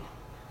soul,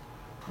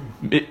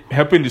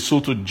 helping the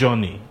soul to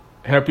journey,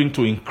 helping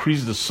to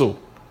increase the soul,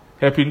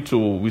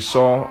 we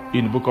saw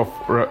in the book of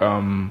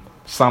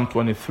Psalm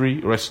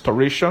 23,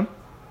 restoration,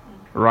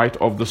 right,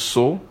 of the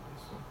soul,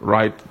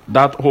 right,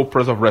 that whole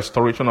process of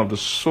restoration of the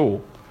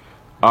soul,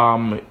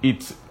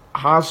 it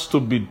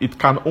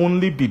can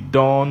only be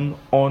done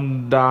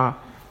under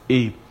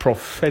a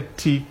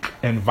prophetic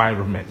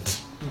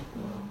environment.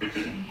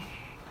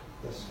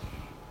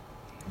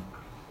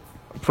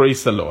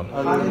 Praise the Lord.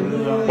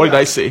 Hallelujah. What did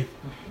I say?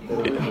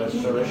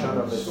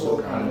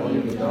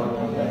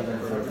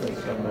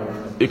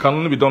 It can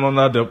only be done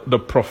under the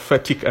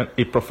prophetic and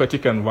a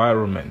prophetic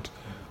environment.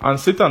 And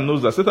Satan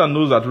knows that. Satan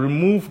knows that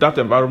remove that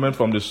environment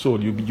from the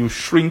soul, you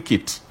shrink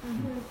it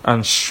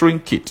and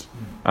shrink it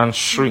and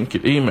shrink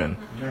it. Amen.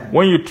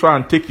 When you try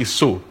and take his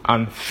soul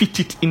and fit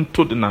it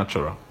into the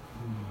natural,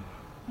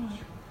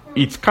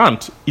 it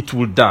can't, it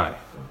will die.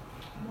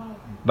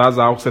 That's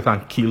how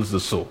Satan kills the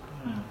soul.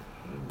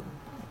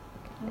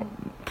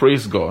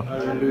 Praise God.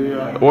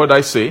 Hallelujah. What did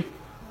I say?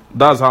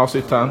 That's how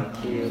Satan.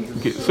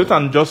 Okay,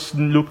 Satan just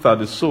looked at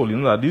the soul. You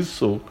know that this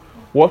soul,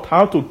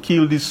 how to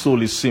kill this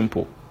soul is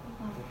simple.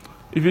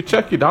 If you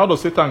check it, how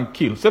does Satan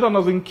kill? Satan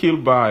doesn't kill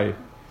by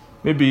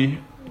maybe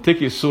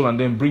take a soul and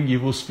then bring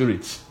evil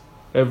spirits.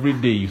 Every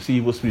day you see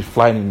evil spirits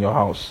flying in your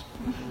house.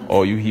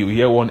 Or you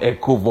hear one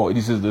echo voice.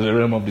 This is the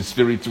realm of the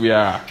spirit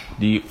where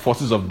the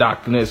forces of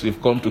darkness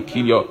have come to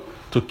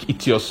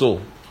eat your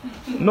soul.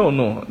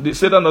 No.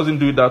 Satan doesn't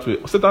do it that way.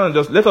 Satan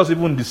just let us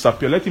even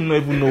disappear. Let him not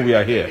even know we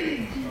are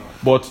here.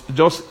 But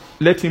just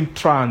let him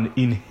try and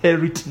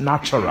inherit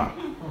natural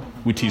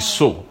with his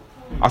soul.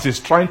 As he's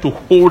trying to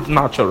hold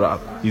natural,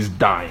 he's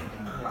dying.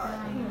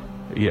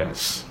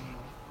 Yes.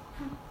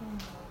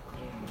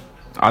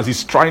 As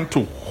he's trying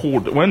to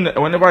hold.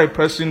 Whenever a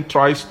person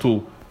tries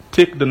to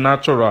take the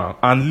natural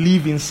and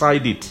live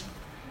inside it,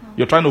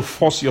 you're trying to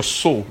force your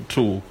soul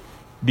to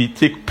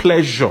take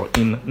pleasure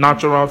in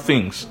natural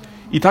things.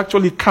 It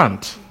actually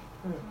can't.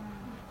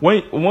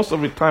 Most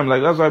of the time,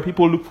 like that's why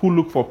people who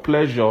look for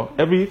pleasure,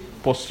 every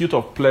pursuit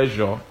of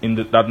pleasure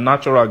that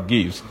natural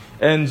gives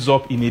ends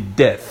up in a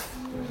death.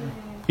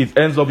 It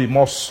ends up in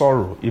more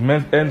sorrow. It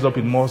ends up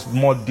in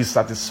more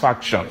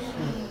dissatisfaction,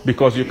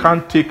 because you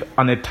can't take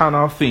an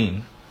eternal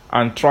thing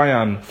and try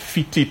and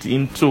fit it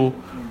into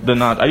the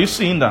natural. Are you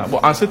seeing that?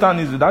 But and Satan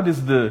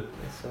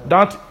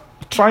that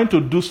trying to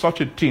do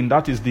such a thing,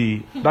 that is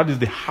the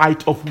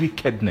height of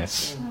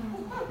wickedness.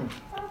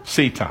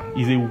 Satan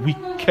is a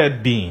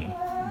wicked being.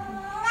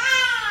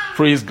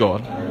 Praise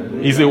God.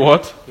 He's a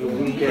what?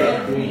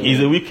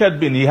 He's a wicked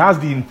being. He has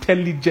the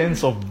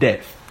intelligence of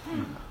death.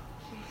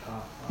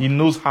 He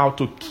knows how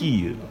to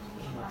kill.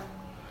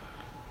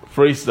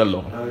 Praise the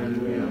Lord.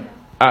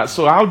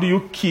 So how do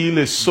you kill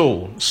a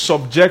soul?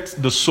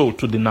 Subject the soul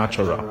to the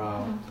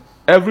natural.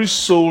 Every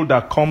soul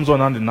that comes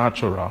on the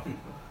natural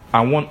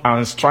and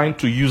is trying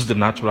to use the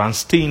natural and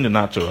stay in the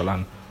natural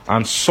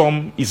and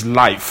some is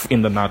life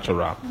in the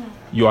natural,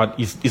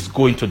 is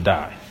going to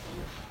die.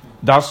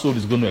 That soul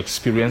is going to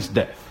experience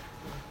death.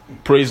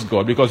 Praise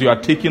God, because you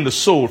are taking the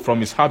soul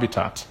from its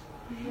habitat.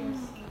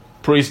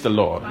 Praise the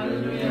Lord.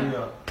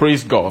 Hallelujah.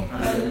 Praise God.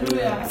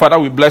 Hallelujah. Father,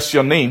 we bless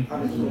your name.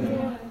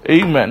 Hallelujah.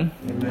 Amen.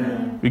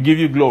 Amen. We give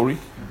you glory.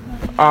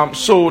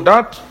 So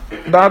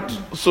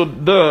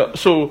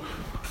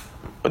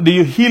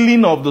the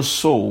healing of the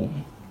soul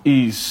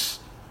is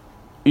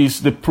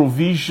the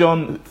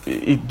provision.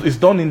 It is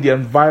done in the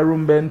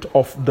environment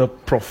of the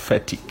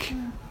prophetic.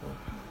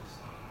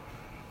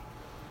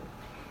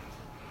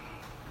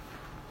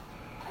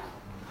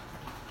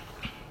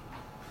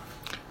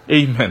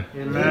 Amen.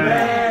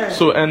 Amen.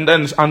 So and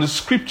the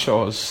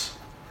scripture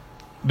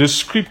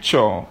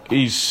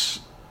is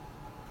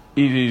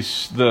it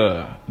is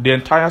the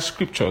entire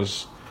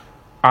scriptures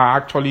are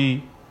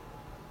actually,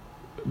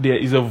 there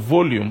is a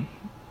volume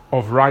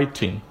of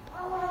writing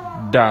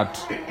that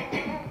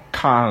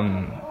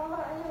can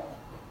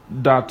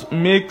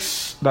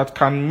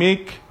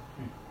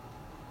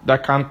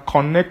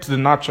connect the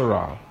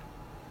natural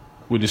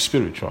with the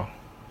spiritual.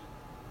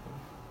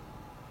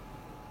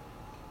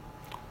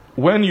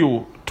 When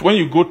you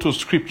go to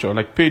scripture,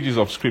 like pages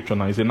of scripture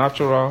now, it's a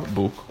natural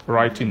book,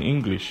 writing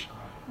English,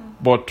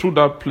 but through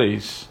that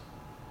place,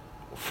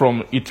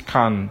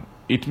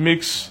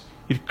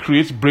 it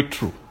creates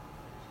breakthrough.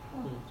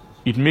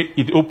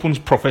 It opens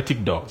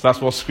prophetic doors.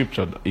 That's what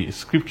scripture is.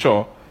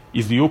 Scripture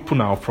is the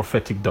opener of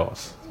prophetic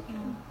doors.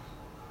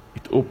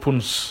 It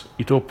opens.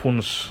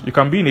 You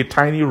can be in a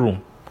tiny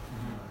room,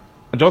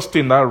 and just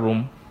stay in that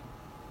room,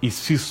 it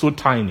feels so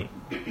tiny.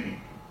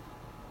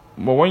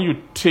 But when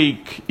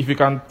if you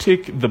can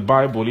take the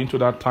Bible into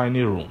that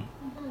tiny room,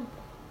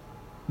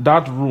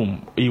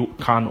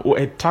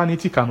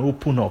 eternity can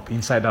open up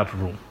inside that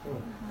room.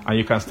 And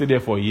you can stay there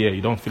for a year.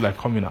 You don't feel like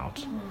coming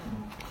out.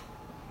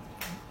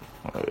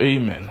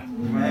 Amen.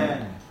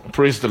 Amen.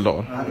 Praise the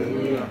Lord.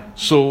 Hallelujah.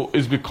 So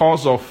it's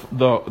because of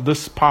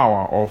this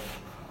power of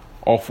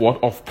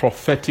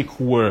prophetic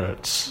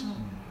words.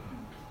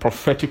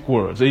 Prophetic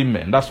words.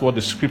 Amen. That's what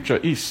the scripture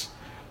is.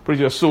 Praise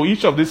God. So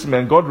each of these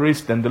men, God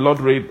raised them. The Lord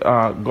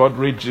God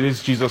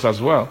raised Jesus as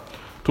well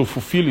to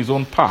fulfill his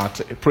own part.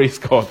 Praise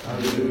God.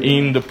 Hallelujah.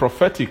 In the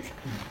prophetic.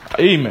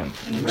 Amen.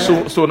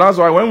 So that's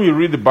why when we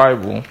read the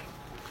Bible,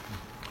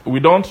 we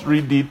don't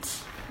read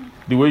it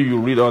the way you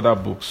read other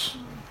books.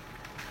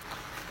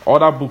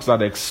 Other books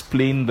that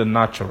explain the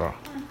natural.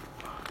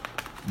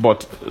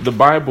 But the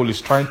Bible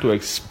is trying to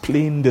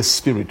explain the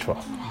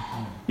spiritual.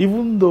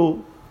 Even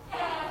though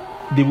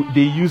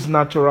they use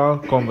natural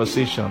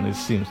conversation, it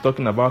seems,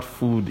 talking about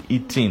food,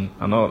 eating,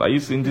 and all that. You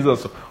see,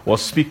 Jesus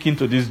was speaking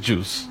to these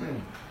Jews,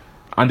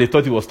 and they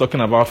thought he was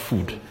talking about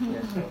food.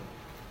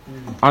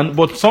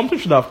 But something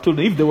should have told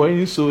them, if they were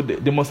in so,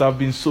 they must have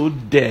been so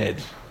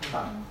dead.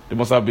 They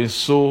must have been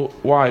so,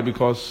 why?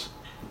 Because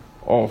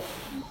of,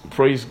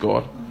 praise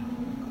God,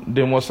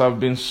 they must have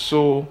been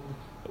so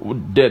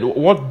dead.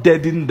 What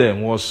deadened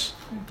them was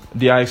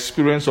their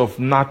experience of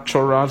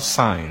natural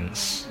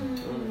signs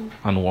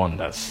and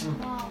wonders.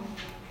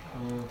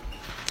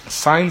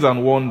 Signs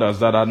and wonders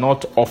that are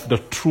not of the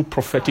true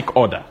prophetic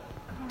order.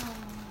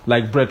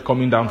 Like bread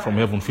coming down from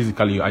heaven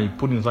physically, and you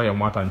put it inside your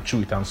mouth and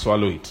chew it and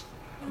swallow it.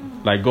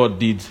 Like God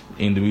did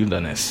in the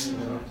wilderness.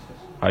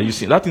 Are you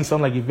seeing? That thing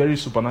sounds like a very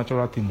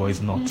supernatural thing, but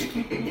it's not.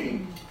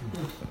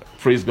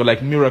 Praise God,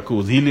 like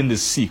miracles, healing the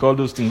sick, all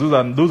those things.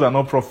 Those are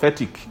not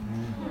prophetic.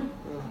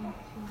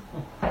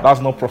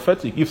 That's not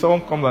prophetic. If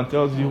someone comes and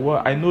tells you,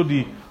 well, I know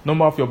the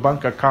number of your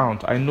bank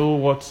account, I know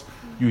what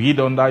you hid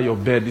under your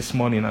bed this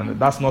morning, and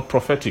that's not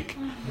prophetic.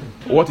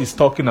 What he's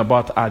talking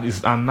about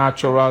is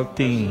unnatural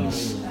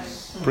things.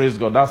 Praise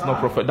God, that's not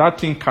prophetic. That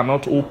thing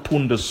cannot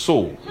open the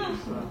soul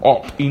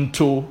up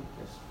into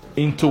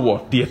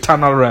what? The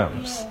eternal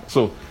realms.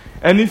 So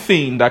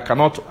anything that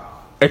cannot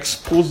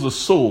expose the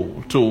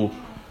soul to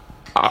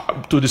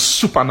the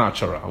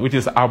supernatural, which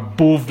is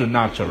above the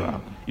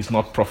natural, is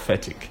not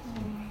prophetic.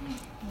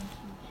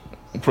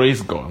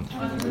 Praise God.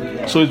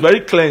 So it's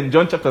very clear in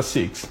John chapter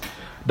 6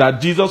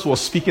 that Jesus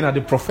was speaking at the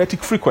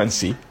prophetic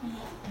frequency,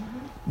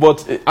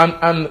 but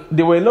and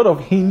there were a lot of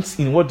hints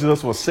in what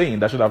Jesus was saying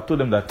that should have told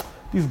them that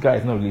this guy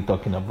is not really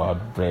talking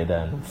about bread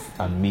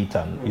and meat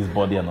and his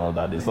body and all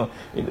that. It's not.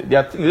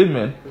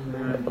 Amen.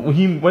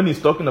 When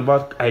he's talking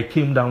about, I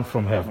came down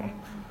from heaven.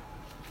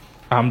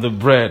 I'm the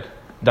bread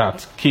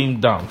that came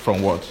down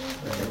from what?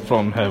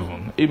 From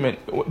heaven. Amen.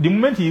 The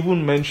moment he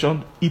even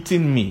mentioned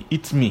eating me,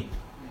 eat me,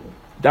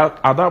 that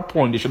at that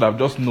point they should have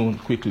just known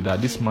quickly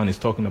that this man is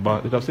talking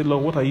about. They would have said,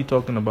 Lord, what are you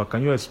talking about?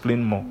 Can you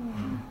explain more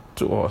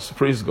to us?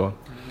 Praise God.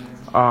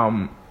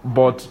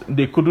 But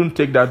they couldn't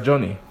take that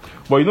journey.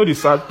 But you know the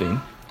sad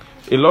thing?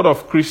 A lot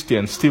of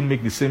Christians still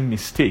make the same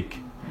mistake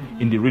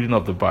in the reading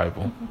of the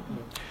Bible.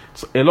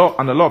 So a lot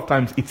of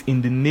times it's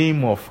in the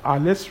name of,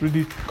 let's read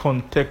it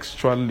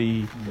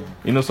contextually.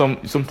 You know,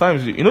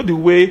 sometimes, you know the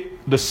way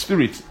the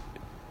Spirit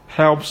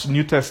helps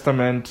New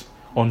Testament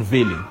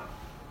unveiling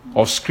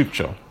of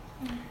Scripture.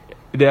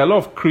 There are a lot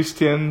of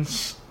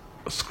Christians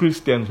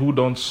who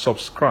don't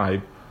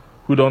subscribe,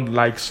 who don't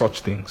like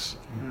such things.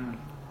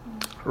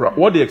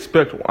 What they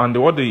expect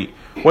and what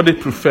they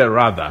prefer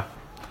rather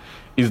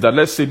is that,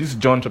 let's say this is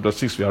John chapter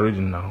 6 we are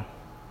reading now.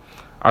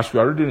 As we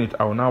are reading it,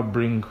 I will now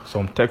bring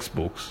some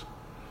textbooks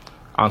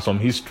and some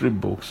history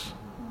books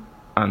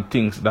and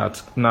things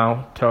that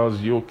now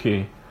tells you,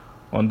 okay,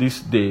 on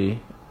this day,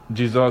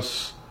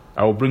 Jesus,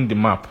 I will bring the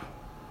map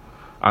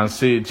and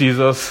say,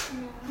 Jesus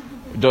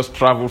just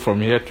traveled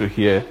from here to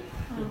here.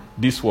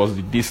 This was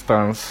the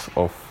distance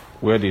of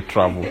where they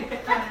traveled.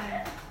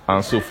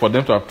 And so for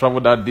them to have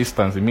traveled that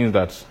distance, it means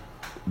that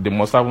they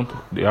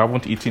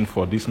haven't eaten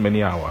for this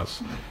many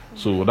hours.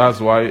 So that's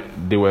why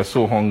they were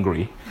so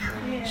hungry.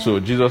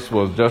 So Jesus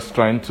was just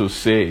trying to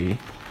say,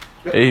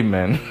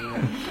 amen.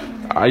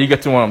 Are you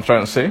getting what I'm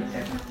trying to say?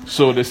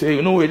 So they say,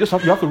 you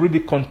have to read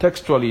it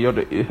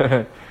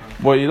contextually.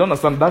 But you don't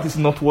understand, that is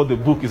not what the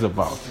book is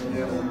about.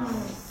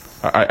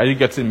 Are you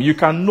getting me? You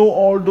can know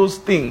all those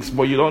things,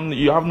 but you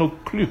have no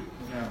clue.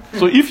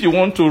 So if you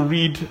want to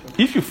read,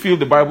 if you feel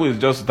the Bible is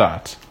just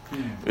that,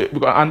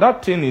 and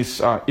that thing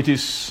is,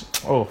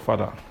 oh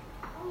Father,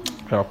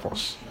 help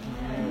us.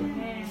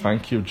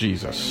 Thank you,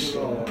 Jesus.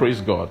 Praise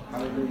God.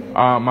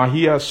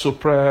 Mahia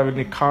supra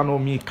nikano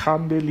mi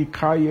kandeli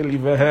kaye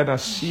livehena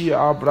si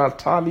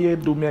abratalie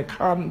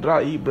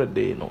dumekandra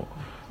ibredeno.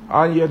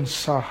 Ayen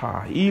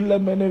saha ile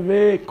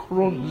meneve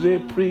kronze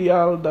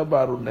prial da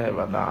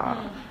barunevana.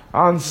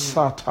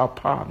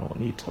 Ansatapano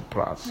nita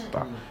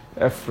prasta.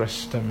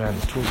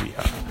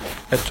 Efrestementuria.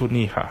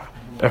 Etuniha.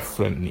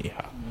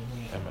 Efreniha.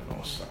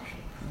 Emenosa.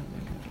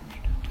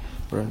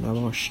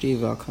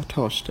 Branoshtiva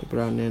katoste,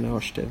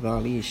 branenoste,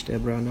 valiste,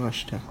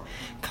 branosta,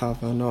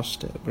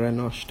 kavanoste,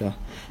 branosta,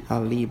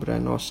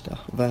 alibranosta,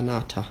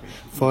 vanata.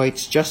 For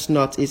it's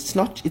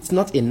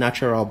not a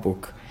natural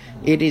book.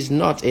 It is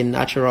not a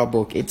natural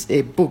book. It's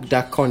a book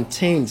that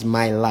contains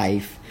my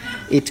life.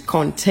 It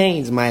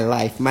contains my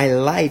life. My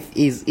life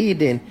is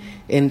hidden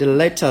in the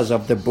letters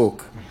of the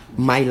book.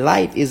 My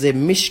life is a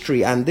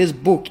mystery, and this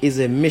book is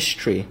a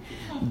mystery.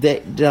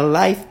 The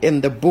life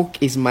in the book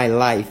is my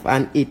life,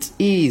 and it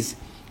is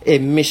a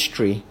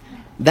mystery.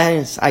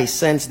 Thence I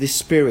sense the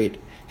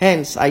Spirit.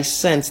 Hence I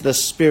sense the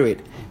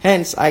Spirit.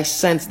 Hence I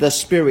sense the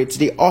Spirit,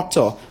 the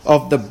author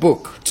of the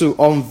book, to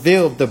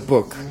unveil the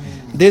book.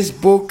 This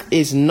book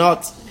is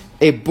not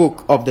a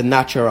book of the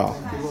natural.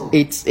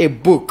 It's a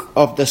book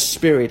of the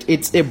Spirit.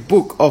 It's a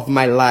book of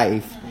my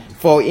life.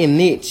 For in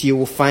it you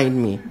will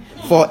find me.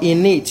 For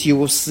in it you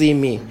will see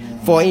me.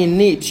 For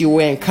in it you will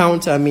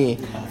encounter me.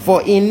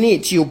 For in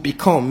it you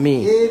become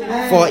me.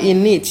 For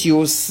in it you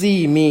will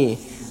see me.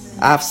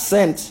 I've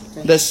sent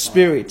the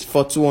Spirit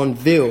to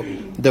unveil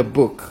the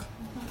book.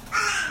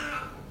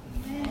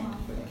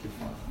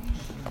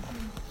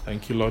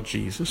 Thank you, Lord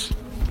Jesus.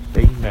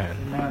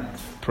 Amen.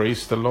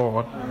 Praise the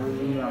Lord.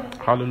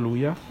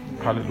 Hallelujah.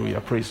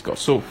 Hallelujah. Praise God.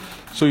 So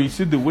you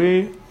see the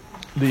way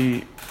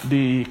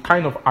the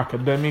kind of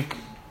academic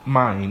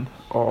mind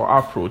or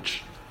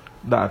approach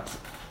that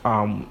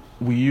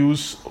we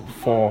use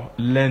for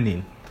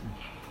learning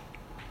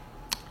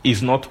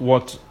is not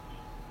what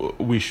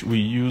we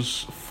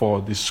use for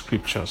the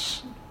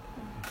scriptures.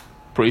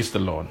 Praise the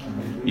Lord.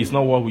 It's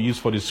not what we use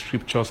for the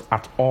scriptures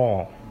at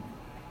all.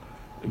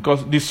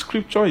 Because the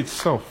scripture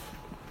itself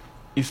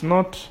is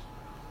not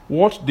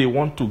what they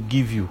want to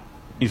give you.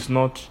 Is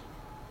not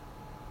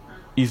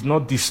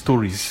these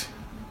stories.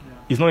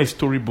 It's not a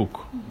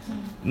storybook.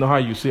 You know how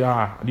you say,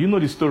 do you know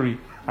the story?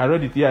 I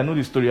read it. Yeah, I know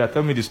the story.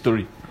 Tell me the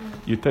story.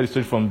 You tell the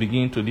story from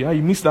beginning to the end.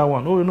 You missed that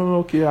one. Oh, no,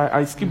 okay.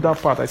 I skipped that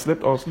part. I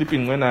was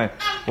sleeping when I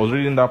was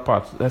reading that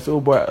part. I said, oh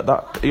boy,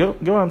 you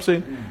get what I'm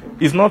saying?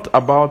 It's not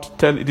about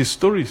telling the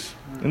stories.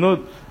 You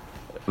know,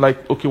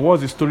 like, okay,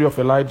 what's the story of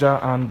Elijah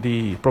and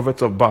the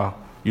prophet of Baal?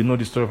 You know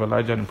the story of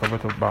Elijah and the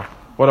prophet of Baal.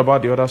 What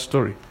about the other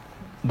story?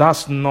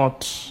 That's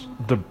not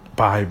the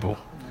Bible.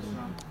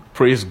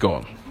 Praise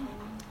God.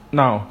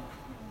 Now,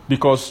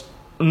 because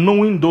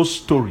knowing those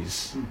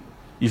stories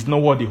is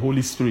not what the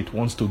Holy Spirit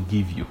wants to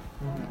give you.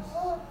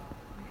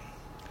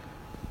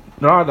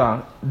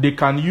 Rather, they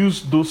can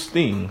use those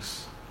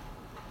things.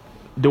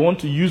 They want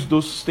to use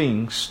those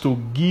things to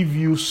give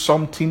you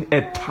something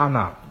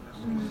eternal.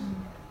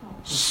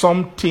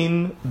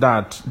 Something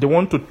that they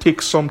want to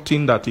take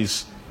something that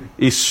is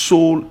a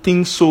soul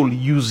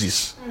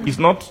uses. It's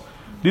not,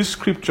 this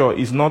scripture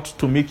is not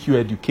to make you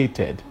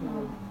educated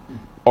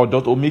or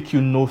to make you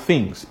know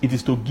things. It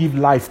is to give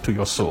life to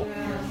your soul.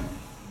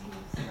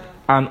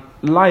 And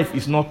life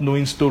is not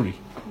knowing story.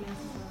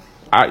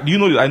 I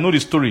know the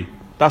story.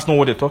 That's not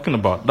what they're talking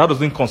about. That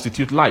doesn't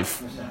constitute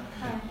life.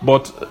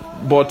 But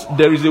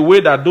there is a way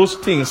that those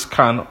things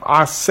can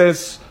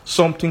access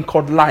something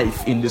called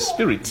life in the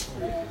spirit.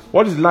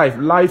 What is life?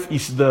 Life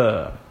is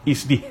the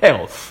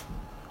health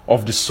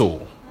of the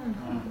soul.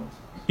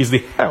 Is the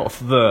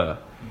health, life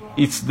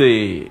is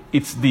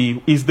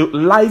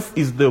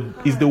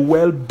the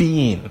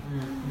well-being.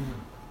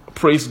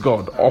 Praise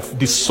God, of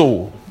the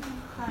soul.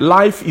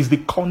 Life is the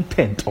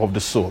content of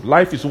the soul.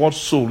 Life is what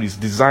soul is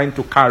designed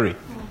to carry.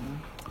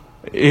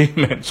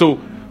 Amen. So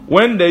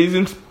when there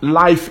isn't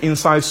life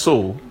inside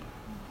soul,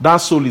 that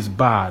soul is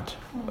bad.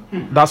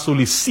 That soul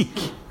is sick.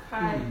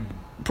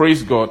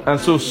 Praise God. And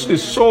so a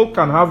soul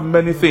can have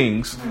many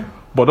things,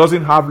 but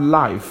doesn't have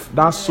life.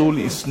 That soul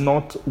is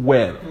not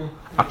well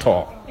at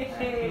all.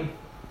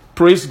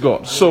 Praise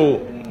God. So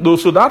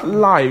that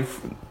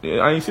life,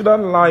 and you see that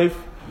life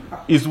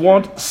is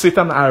what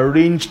Satan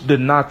arranged the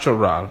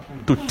natural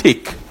to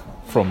take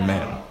from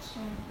men.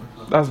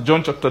 That's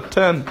John chapter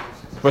 10,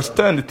 verse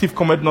 10. The thief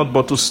cometh not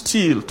but to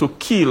steal, to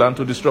kill, and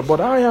to destroy. But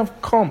I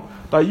have come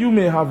that you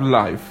may have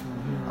life,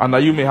 and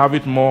that you may have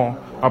it more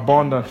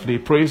abundantly.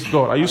 Praise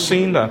God. Are you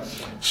seeing that?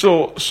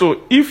 So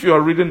if you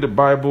are reading the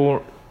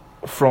Bible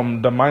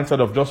from the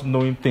mindset of just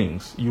knowing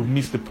things, you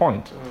miss the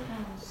point.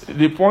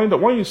 The point that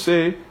when you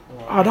say,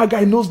 that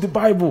guy knows the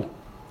Bible.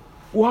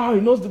 wow,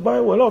 he knows the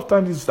Bible. A lot of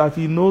times it's that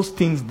he knows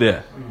things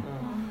there.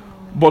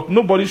 But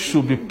nobody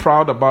should be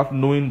proud about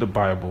knowing the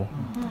Bible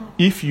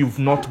if you've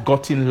not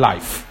gotten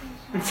life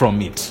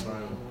from it.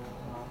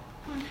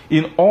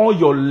 In all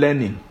your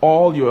learning,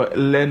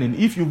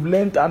 if you've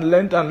learned and you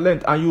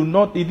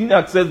didn't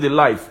access the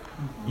life,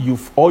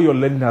 all your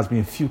learning has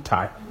been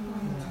futile.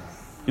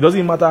 It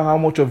doesn't matter how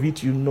much of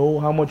it you know,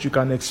 how much you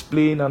can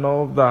explain and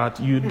all that.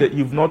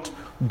 You've not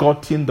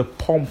gotten the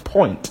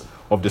point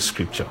of the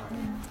scripture.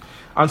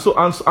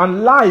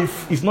 And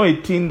life is not a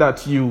thing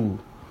that you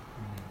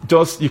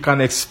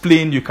can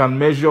explain, you can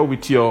measure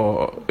with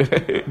your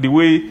the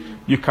way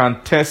you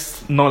can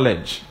test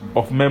knowledge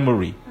of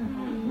memory.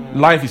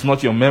 Life is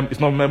not it's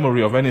not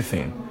memory of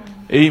anything.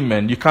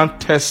 Amen. You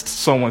can't test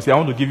someone. Say, I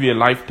want to give you a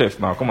life test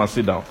now. Come and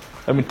sit down.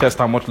 Let me test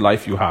how much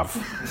life you have.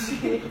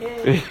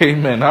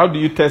 Amen. How do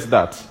you test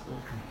that?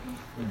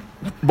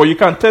 But you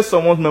can test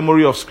someone's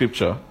memory of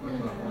scripture.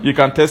 You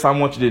can test how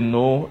much they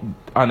know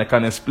and they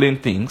can explain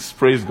things.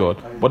 Praise God.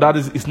 But that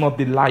is not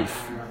the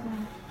life.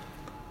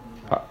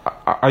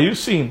 Are you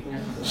seeing?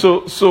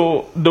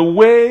 So the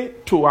way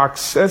to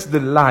access the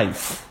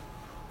life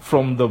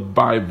from the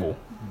Bible,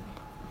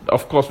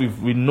 of course,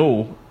 we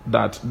know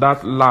that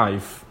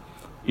life,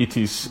 it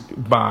is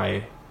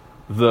by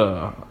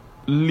the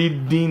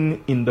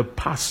leading in the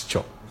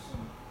pasture.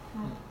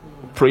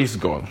 Praise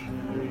God.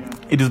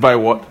 It is by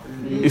what?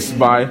 It's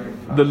by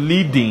the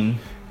leading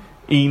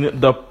in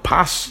the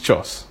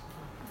pastures.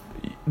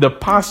 The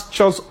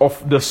pastures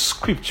of the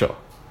scripture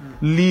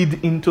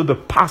lead into the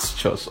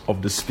pastures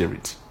of the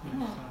spirit.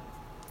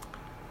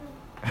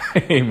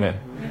 Amen.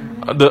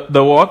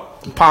 The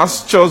what?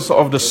 Pastures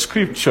of the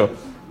scripture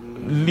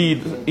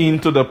lead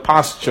into the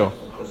pasture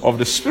of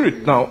the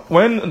spirit. Now,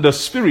 when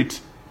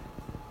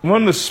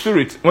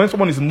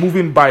someone is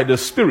moving by the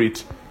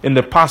spirit in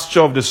the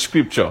pasture of the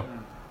scripture,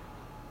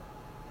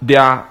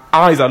 their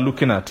eyes are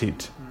looking at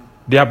it.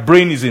 Their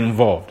brain is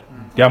involved.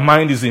 Their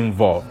mind is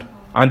involved.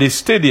 And they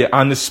stay there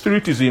and the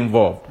spirit is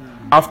involved.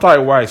 After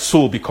a while,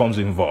 soul becomes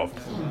involved.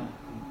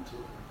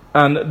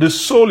 And the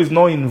soul is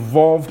not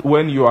involved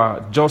when you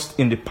are just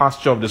in the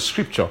pasture of the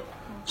scripture.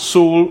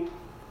 Soul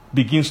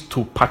begins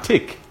to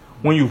partake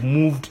when you've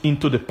moved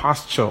into the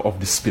pasture of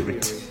the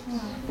spirit,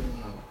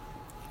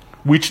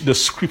 which the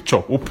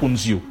scripture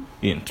opens you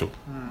into.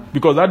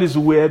 Because that is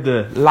where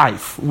the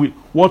life,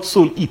 what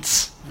soul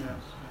eats,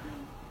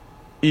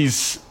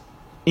 is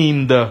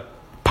in the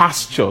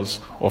pastures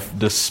of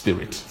the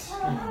spirit.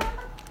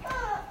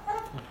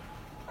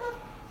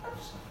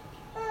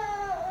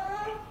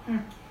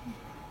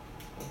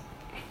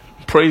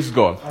 Praise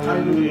God.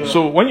 Hallelujah.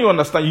 So when you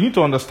need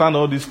to understand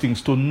all these things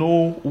to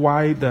know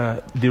why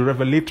the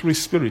revelatory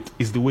spirit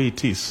is the way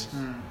it is.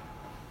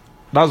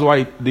 That's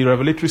why the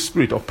revelatory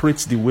spirit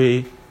operates the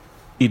way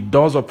it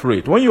does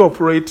operate. When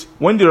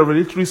the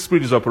revelatory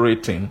spirit is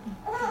operating,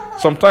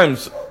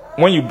 sometimes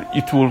when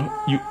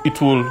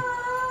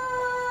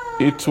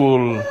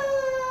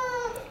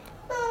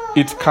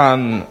it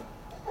can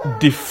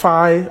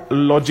defy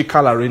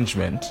logical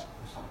arrangement,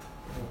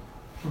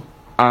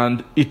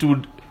 and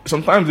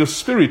sometimes the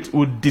spirit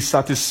would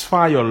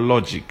dissatisfy your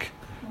logic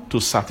to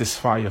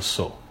satisfy your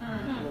soul.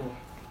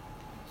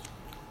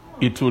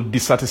 It will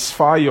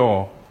dissatisfy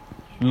your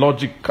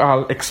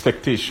logical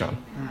expectation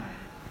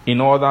in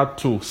order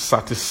to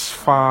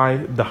satisfy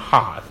the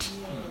heart.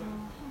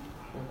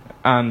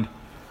 And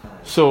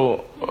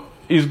so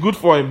it's good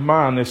for a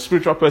man, a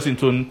spiritual person,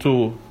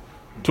 to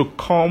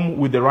come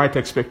with the right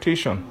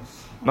expectation.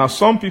 Now,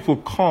 some people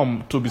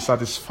come to be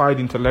satisfied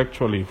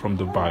intellectually from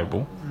the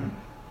Bible.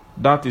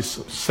 That is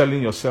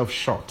selling yourself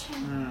short.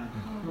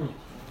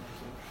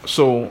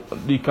 So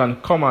you can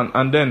come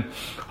and then,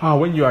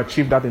 when you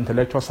achieve that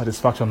intellectual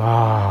satisfaction,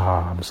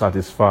 I'm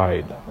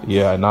satisfied.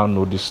 Yeah, I now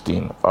know this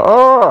thing.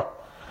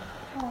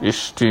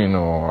 This thing,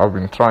 I've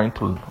been trying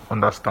to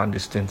understand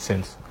this thing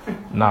since.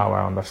 Now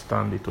I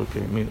understand it. Okay,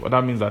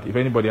 that means that if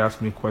anybody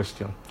asks me a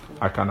question,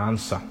 I can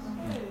answer.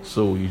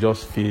 So you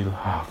just feel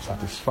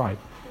satisfied.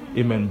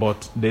 Amen.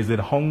 But there's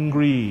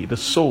the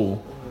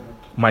soul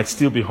might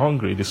still be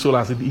hungry. The soul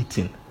hasn't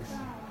eaten,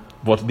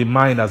 but the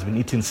mind has been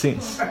eating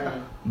since.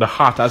 The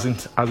heart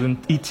hasn't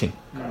eaten,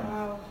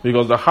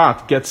 because the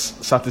heart gets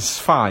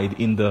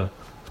satisfied in the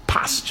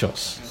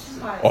pastures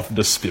of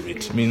the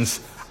spirit. It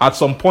means at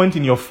some point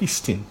in your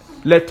feasting,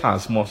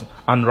 letters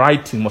and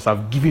writing must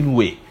have given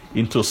way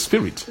into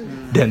spirit.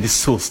 Then the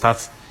soul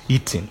starts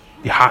eating.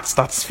 The heart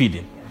starts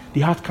feeding.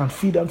 The heart can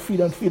feed and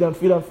feed and feed and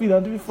feed and feed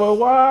and feed for a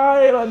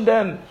while, and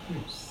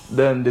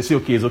then they say,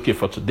 okay, it's okay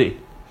for today.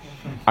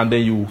 And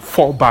then you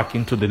fall back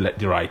into the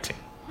writing.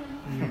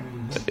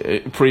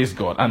 Praise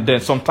God. And then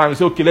sometimes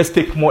say, okay, let's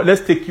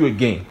take you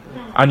again.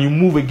 And you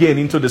move again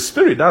into the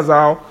spirit. That's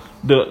how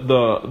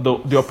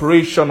the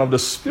operation of the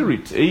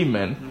spirit,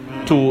 amen,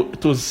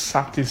 to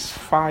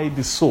satisfy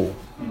the soul.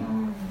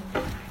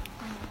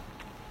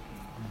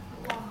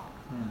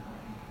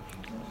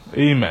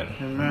 Amen.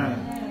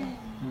 Amen.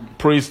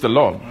 Praise the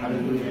Lord.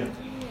 Hallelujah.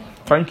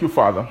 Thank you,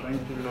 Father.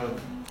 Thank you, Lord.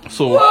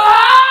 So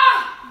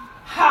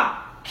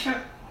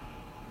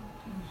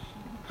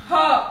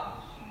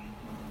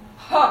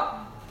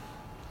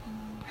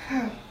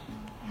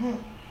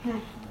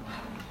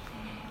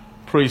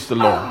Praise the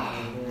Lord.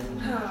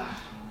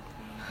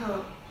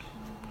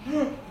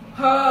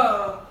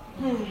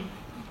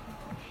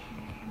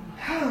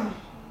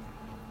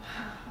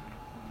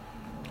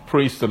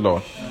 Praise the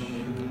Lord.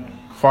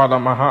 Father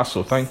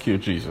Mahaso, thank you,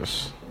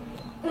 Jesus.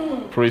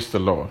 Praise the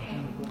Lord.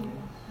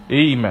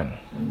 Amen.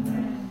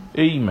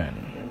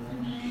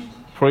 Amen.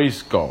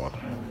 Praise God.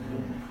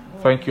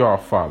 Thank you, our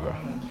Father.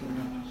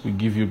 We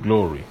give you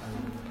glory.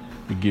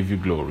 We give you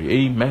glory.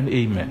 Amen.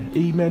 Amen.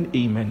 Amen.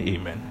 Amen.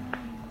 Amen.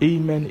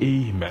 Amen.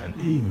 Amen.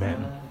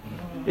 Amen.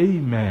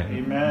 Amen.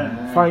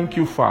 Amen. Thank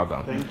you,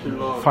 Father. Thank you,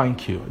 Lord.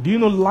 Thank you. Do you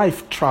know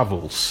life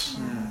travels?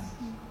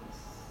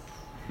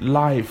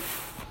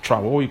 Life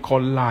travel, what we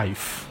call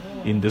life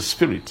in the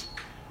spirit.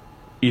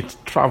 It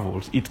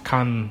travels. It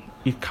can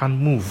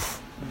move.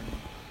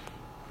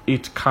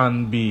 It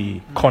can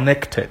be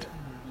connected.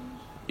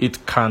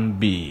 It can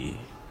be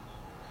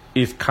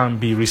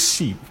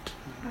received.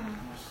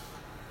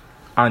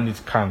 And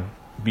it can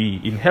be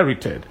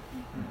inherited.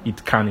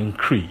 It can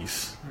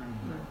increase.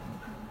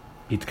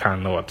 It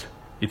cannot.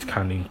 It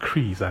can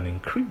increase and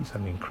increase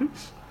and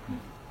increase.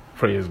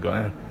 Praise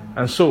God.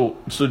 And so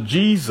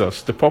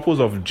Jesus, the purpose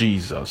of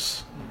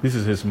Jesus, this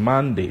is his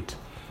mandate,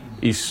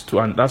 is to,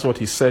 and that's what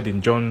he said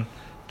in John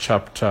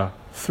chapter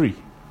 3.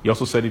 He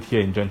also said it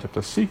here in John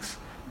chapter 6,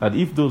 that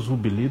if those who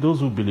believe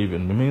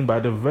in me, mean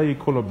by the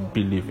vehicle of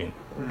believing,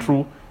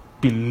 through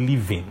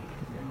believing.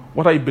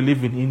 What are you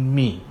believing in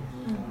me?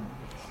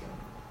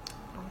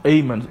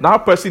 Amen.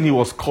 That person he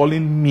was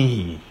calling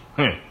me.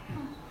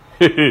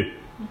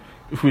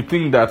 If we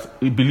think that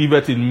he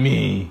believeth in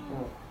me,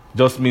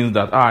 just means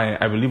that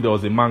I believe there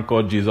was a man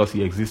called Jesus.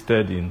 He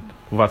existed in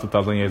over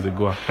 2,000 years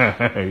ago.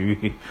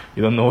 You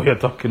don't know what you're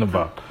talking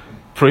about.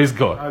 Praise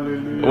God.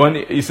 Hallelujah. When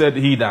he said,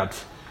 he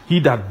that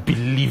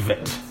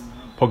believeth,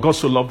 for God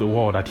so loved the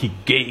world that he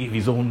gave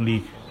his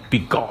only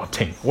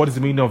begotten. What is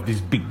the meaning of this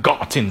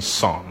begotten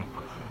son?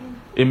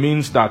 It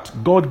means that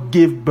God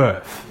gave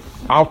birth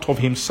out of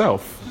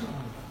himself.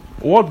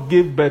 What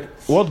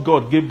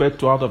God gave birth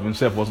to out of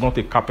himself was not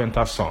a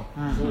carpenter's son.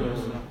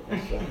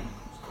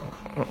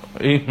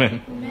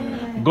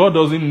 Amen. God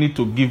doesn't need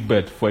to give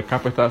birth for a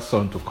carpenter's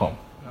son to come.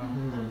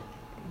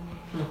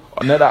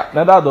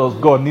 Neither does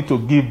God need to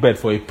give birth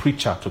for a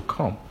preacher to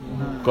come.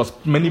 Because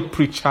many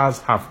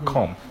preachers have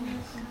come.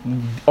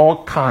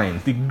 All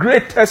kinds. The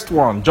greatest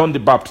one, John the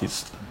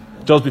Baptist,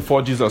 just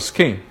before Jesus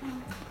came,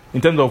 in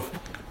terms of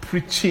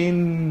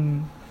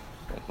preaching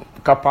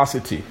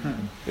capacity.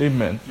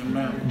 Amen.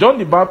 John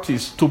the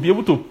Baptist, to be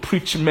able to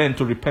preach men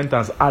to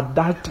repentance at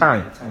that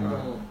time,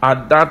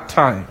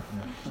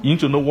 you need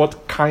to know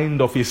what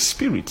kind of a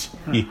spirit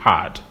he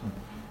had.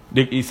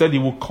 He said he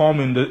would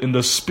come in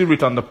the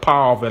spirit and the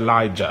power of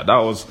Elijah.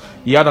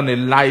 He had an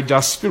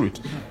Elijah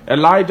spirit.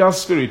 Elijah's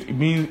spirit, it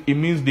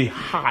means the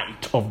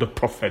height of the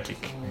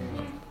prophetic.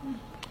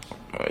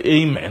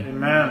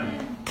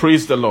 Amen.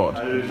 Praise the Lord.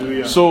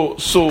 Hallelujah. So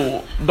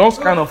those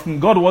kind of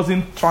things, God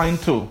wasn't trying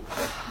to.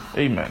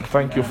 Amen.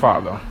 Thank you,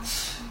 Father.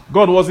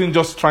 God wasn't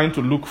just trying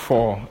to look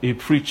for a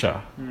preacher.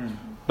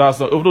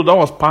 Although that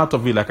was part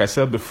of it, like I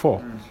said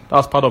before. That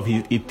was part of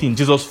his thing.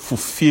 Jesus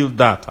fulfilled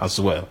that as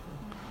well.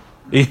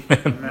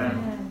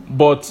 Amen.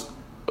 But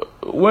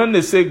when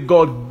they say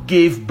God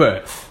gave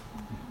birth,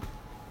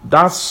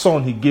 that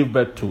son he gave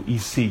birth to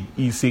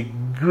is a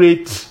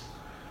great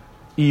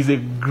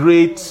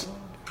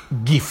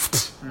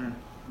gift.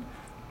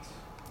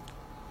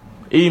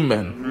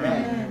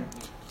 Amen.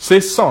 Say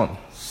son.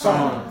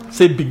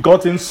 Say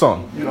begotten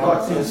son.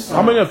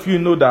 How many of you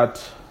know that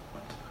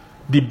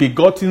the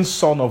begotten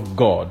son of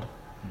God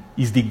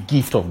is the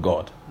gift of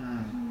God?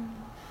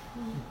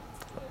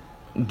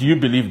 Do you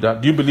believe that?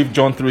 Do you believe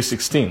John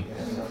 3:16?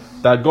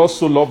 That God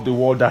so loved the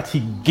world that he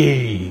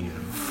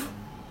gave.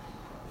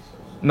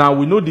 Now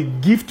we know the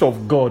gift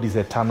of God is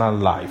eternal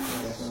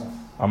life.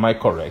 Am I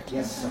correct?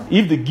 Yes, sir.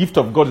 If the gift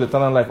of God is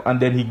eternal life and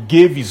then he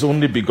gave his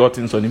only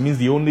begotten son, it means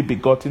the only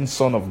begotten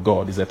son of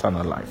God is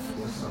eternal life.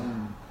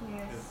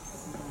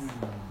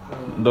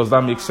 Does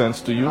that make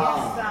sense to you?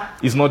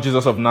 It's not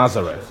Jesus of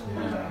Nazareth.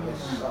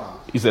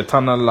 It's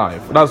eternal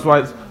life. That's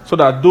why, so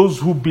that those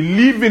who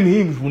believe in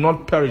him will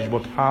not perish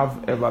but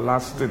have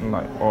everlasting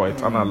life or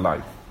eternal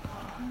life.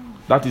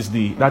 That is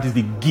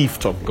the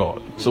gift of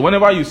God. So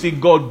whenever you see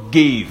God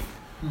gave,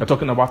 you're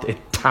talking about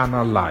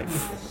eternal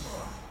life,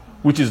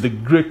 which is the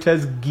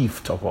greatest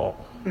gift of all.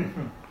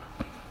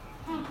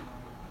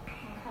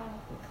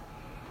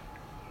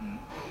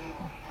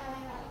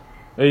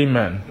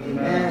 Amen.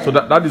 So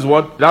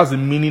that's the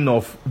meaning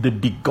of the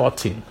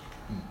begotten,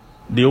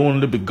 the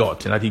only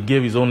begotten, that he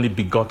gave his only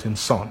begotten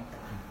son.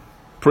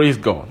 Praise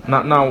God.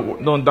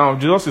 Now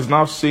Jesus is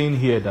now saying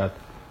here that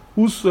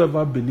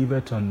whosoever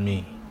believeth on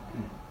me,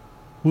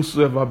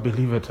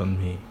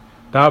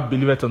 that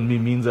believeth on me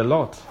means a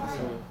lot.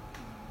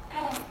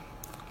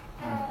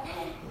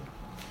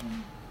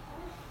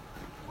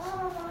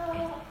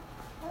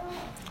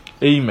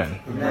 Amen.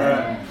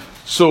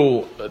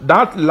 So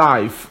that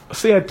life,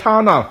 say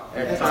eternal.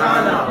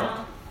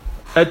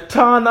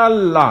 Eternal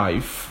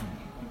life.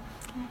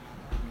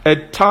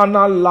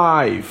 Eternal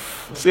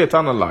life. Say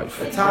eternal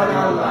life.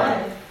 Eternal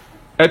life.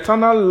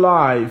 Eternal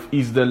life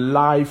is the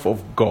life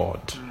of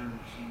God.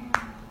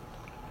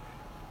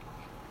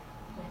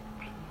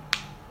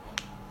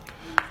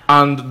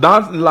 And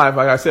that life,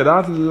 like I said,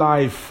 that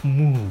life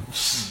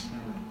moves.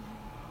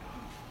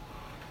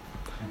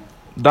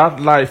 That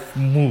life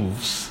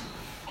moves.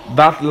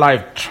 That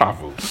life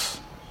travels.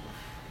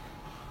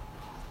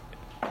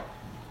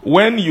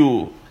 When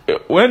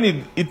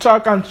it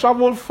can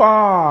travel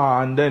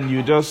far, and then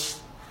you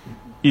just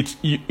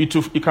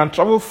it can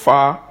travel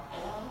far,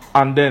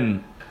 and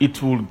then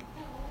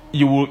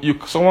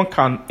someone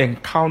can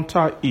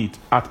encounter it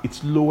at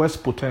its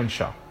lowest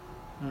potential.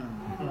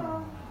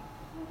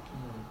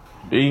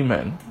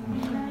 Amen.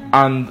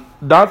 And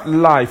that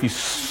life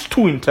is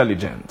too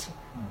intelligent.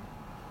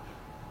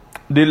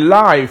 The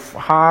life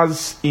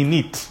has in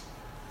it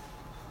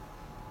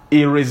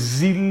a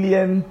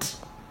resilient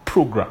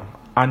program,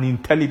 and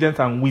intelligence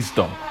and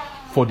wisdom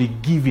for the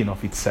giving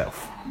of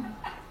itself.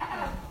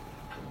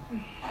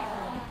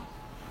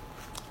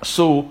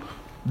 So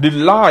the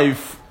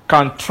life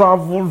can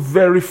travel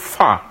very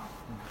far,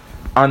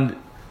 and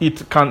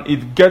it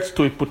gets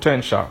to a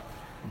potential.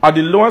 At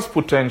the lowest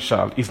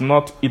potential, it's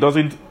not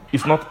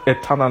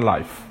eternal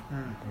life.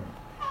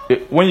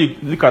 When you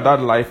look at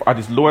that life at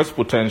its lowest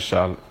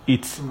potential,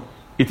 it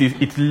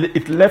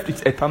left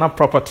its eternal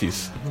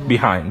properties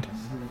behind,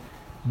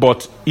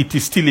 but it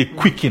is still a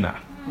quickener.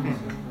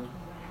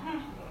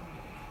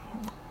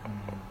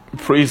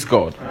 Praise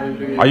God.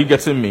 Are you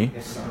getting me?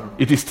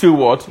 It is still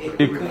what?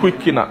 A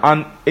quickener,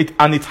 and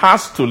it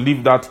has to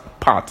leave that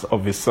part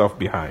of itself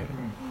behind,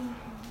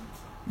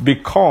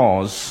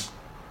 because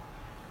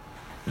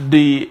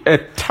the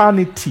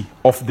eternity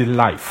of the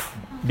life,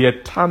 the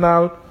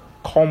eternal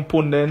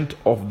component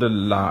of the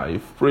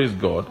life, praise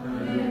God,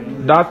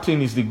 that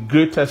thing is the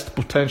greatest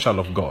potential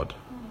of God.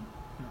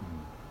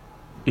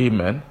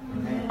 Amen.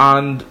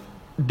 And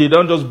they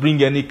don't just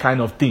bring any kind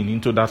of thing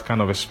into that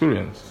kind of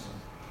experience.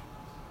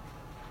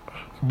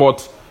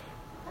 But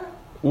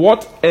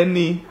what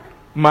any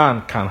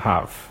man can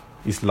have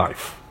is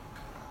life.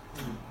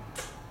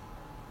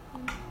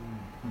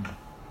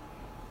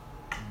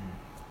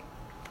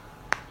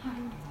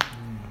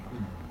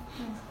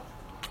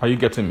 Are you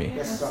getting me?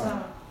 Yes,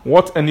 sir.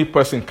 What any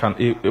person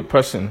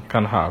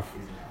can have.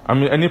 I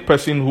mean, any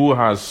person who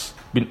has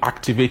been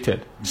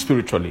activated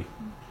spiritually,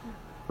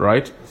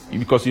 right?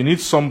 Because you need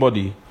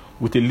somebody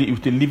with a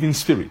living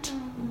spirit,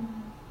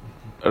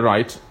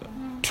 right,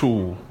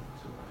 to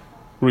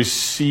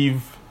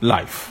receive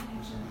life.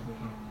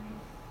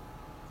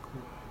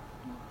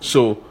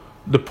 So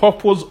the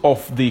purpose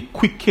of the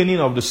quickening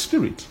of the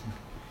spirit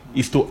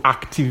is to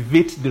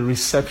activate the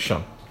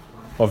reception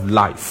of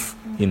life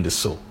in the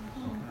soul.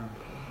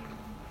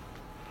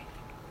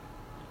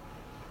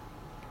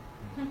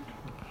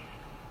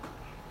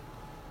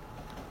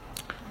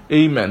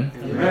 Amen.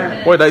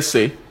 Amen. What did I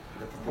say? The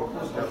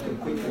purpose of the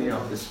quickening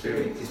of the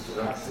spirit is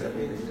to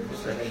activate the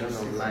reception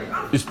of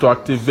life. Is to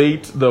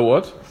activate the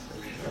what?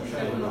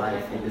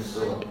 Life in the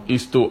soul.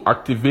 Is to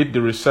activate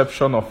the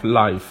reception of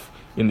life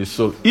in the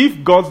soul.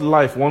 If God's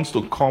life wants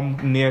to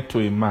come near to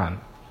a man,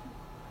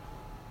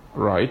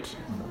 right?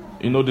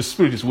 You know, the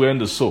spirit is where in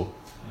the soul.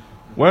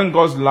 When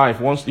God's life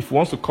wants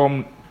to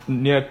come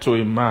near to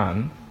a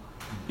man,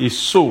 a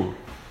soul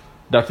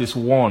that is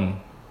won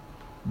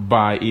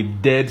by a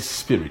dead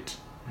spirit,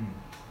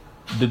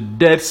 the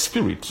dead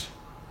spirit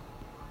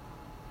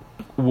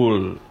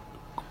will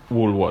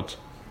what?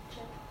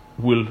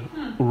 Will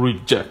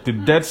reject. The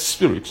dead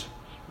spirit.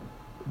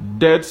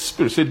 Dead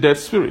spirit. Say dead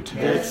spirit.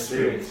 Dead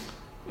spirit.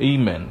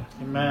 Amen.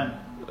 Amen.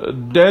 A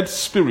dead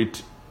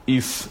spirit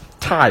is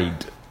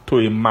tied to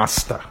a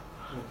master.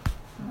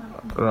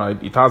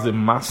 Right? It has a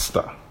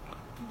master.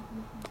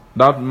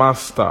 That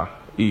master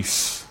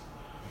is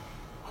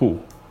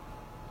who?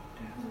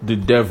 The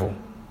devil.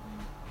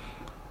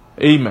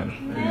 Amen.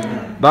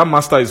 Amen. That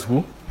master is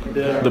who?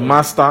 The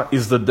master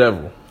is the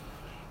devil.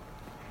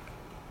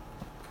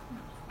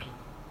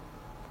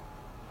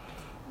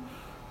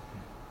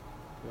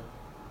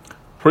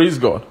 Praise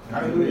God.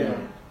 Hallelujah.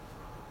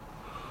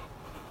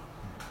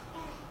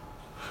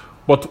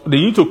 But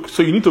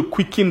you need to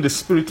quicken the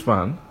spirit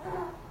man.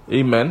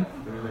 Amen.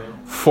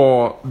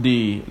 For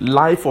the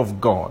life of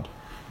God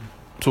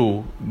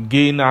to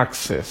gain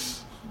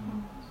access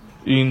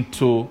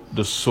into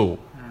the soul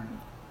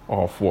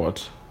of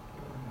what?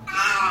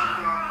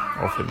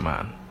 Of a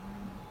man.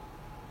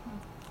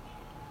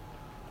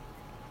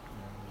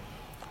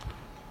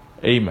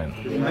 Amen.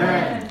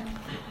 Amen.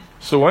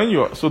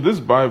 So this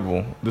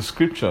Bible, the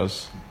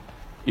scriptures,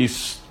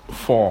 is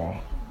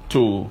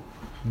to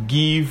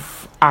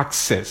give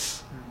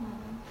access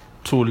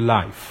to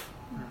life.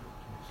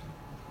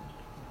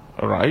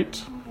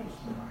 Alright?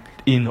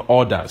 In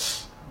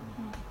orders.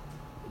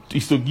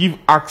 Is to give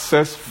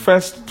access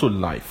first to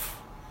life.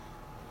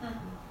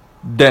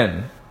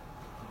 Then,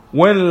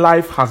 when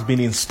life has been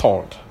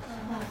installed,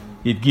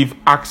 It gives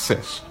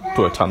access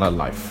to eternal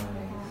life.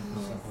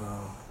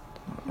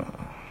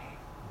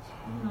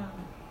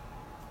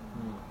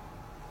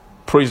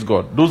 Praise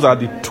God. Those are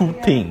the two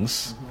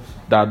things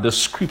that the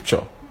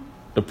scripture,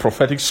 the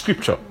prophetic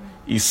scripture,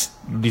 is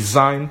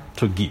designed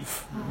to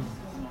give.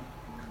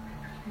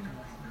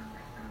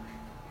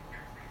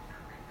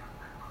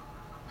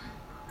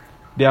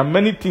 There are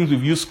many things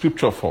we've used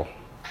scripture for.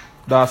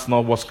 That's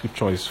not what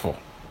scripture is for.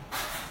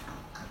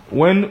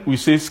 When we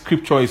say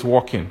scripture is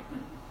working,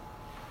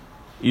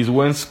 is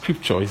when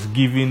scripture is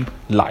giving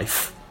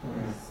life.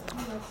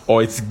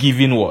 Or it's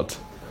giving what?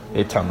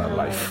 Eternal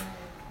life.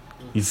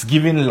 It's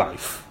giving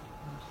life.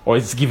 Or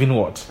it's giving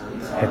what?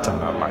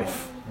 Eternal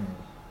life.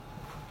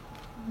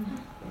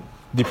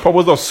 The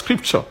purpose of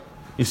scripture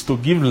is to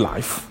give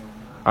life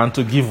and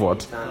to give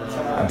what?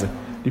 And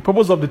the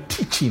purpose of the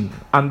teaching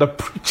and the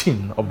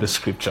preaching of the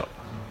scripture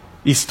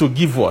is to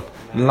give what?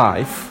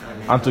 Life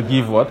and to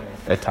give what?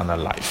 Eternal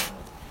life.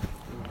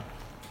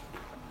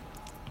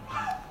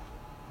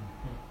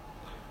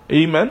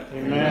 Amen?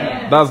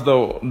 Amen. That's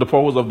the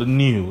purpose of the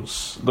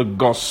news, the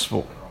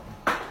gospel.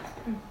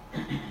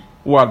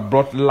 Who had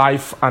brought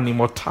life and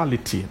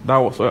immortality. That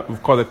was,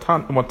 of course,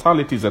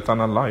 immortality is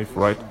eternal life,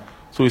 right?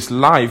 So it's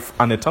life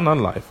and eternal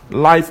life.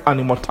 Life and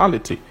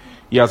immortality.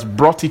 He has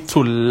brought it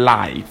to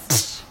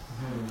light.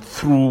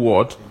 Through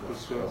what?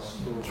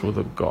 Through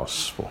the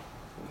gospel.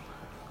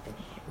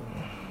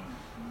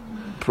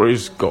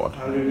 Praise God.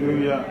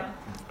 Hallelujah.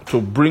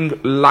 To bring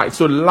light.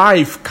 So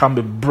life can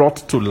be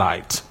brought to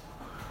light.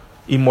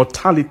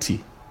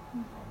 Immortality.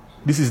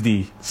 This is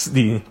the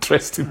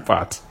interesting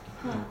part.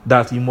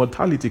 That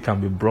immortality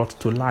can be brought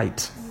to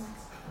light.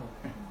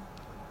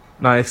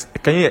 Now,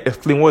 can you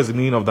explain what is the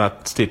meaning of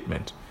that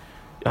statement?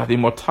 That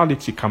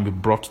immortality can be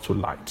brought to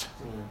light.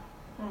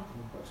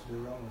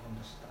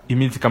 It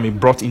means it can be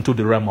brought into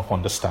the realm of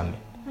understanding.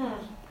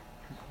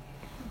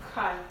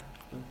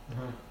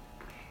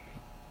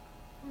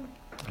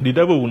 The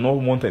devil will not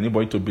want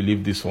anybody to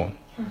believe this one,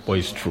 but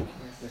it's true.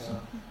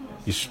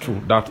 It's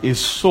true that a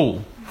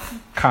soul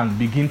can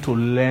begin to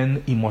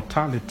learn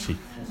immortality,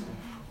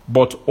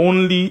 but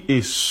only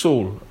a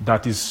soul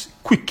that is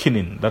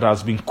quickening, that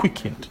has been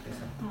quickened,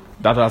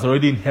 that has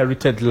already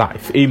inherited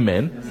life,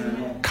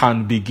 amen,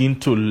 can begin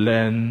to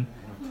learn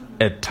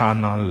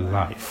eternal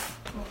life.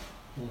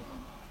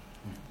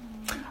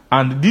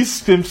 And this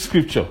same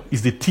scripture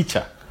is the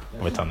teacher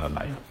of eternal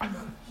life.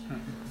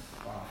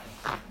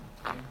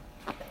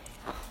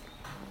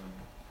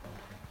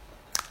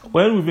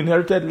 When we've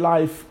inherited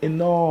life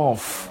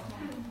enough,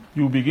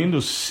 you begin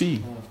to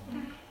see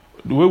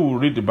the way we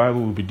read the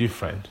Bible will be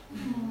different.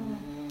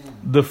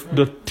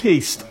 The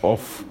taste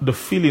of the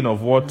feeling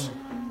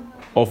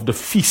of the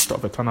feast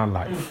of eternal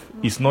life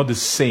is not the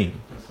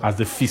same as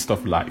the feast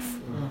of life.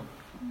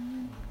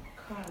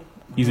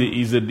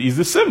 It's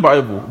the same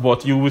Bible,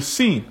 but you will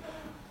see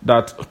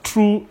that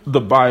through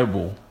the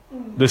Bible,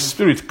 the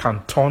Spirit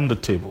can turn the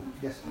table.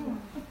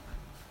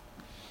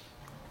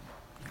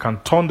 Can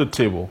turn the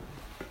table.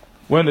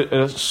 When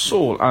a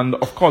soul, and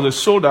of course a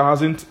soul that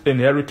hasn't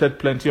inherited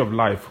plenty of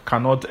life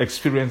cannot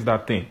experience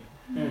that thing.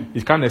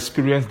 It can't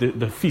experience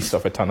the feast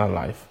of eternal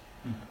life.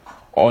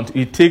 And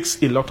it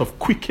takes a lot of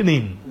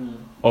quickening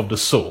of the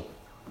soul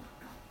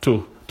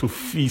to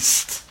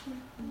feast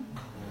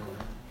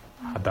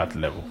at that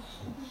level.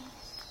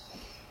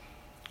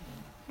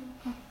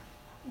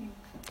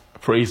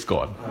 Praise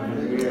God.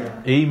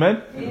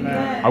 Amen.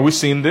 Amen. Are we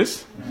seeing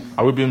this?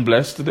 Are we being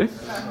blessed today?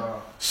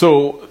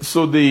 So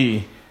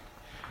the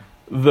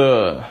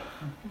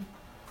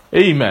Amen.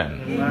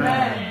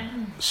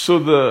 Amen. So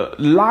the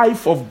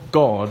life of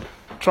God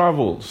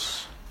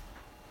travels.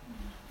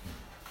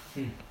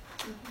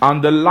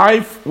 And the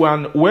life,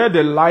 where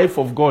the life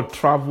of God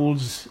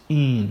travels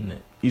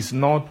in is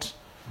not,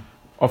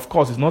 of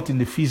course, it's not in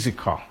the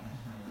physical,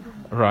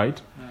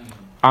 right?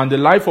 And the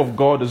life of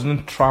God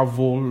doesn't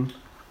travel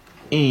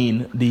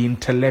in the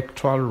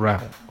intellectual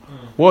realm.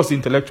 What's the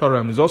intellectual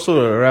realm? It's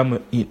also a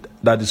realm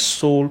that the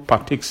soul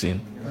partakes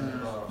in,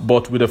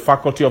 but with the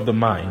faculty of the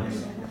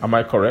mind. Am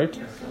I correct?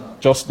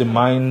 Just the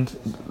mind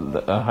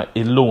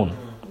alone.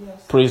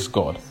 Praise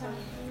God.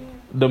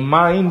 The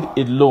mind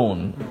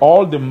alone,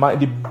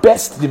 the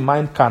best the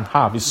mind can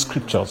have is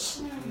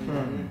scriptures.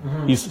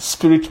 Is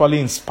spiritually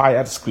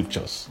inspired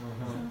scriptures.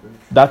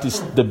 That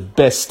is the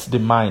best the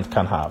mind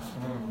can have.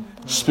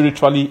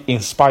 Spiritually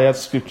inspired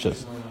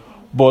scriptures.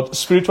 But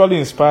spiritually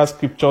inspired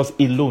scriptures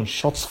alone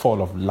shuts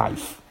fall of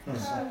life.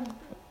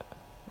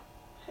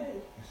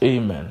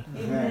 Amen.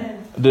 Amen.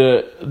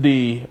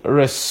 The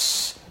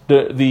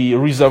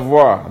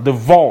reservoir, the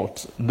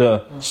vault,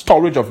 the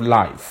storage of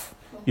life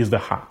is the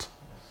heart.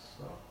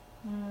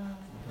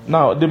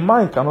 Now, the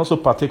mind can also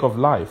partake of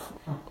life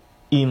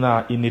in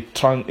a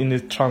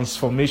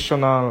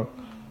transformational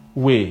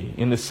way,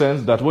 in the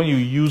sense that when you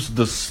use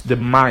the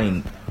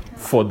mind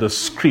for the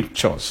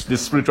scriptures, the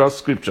spiritual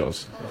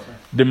scriptures,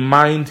 the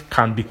mind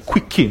can be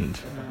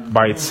quickened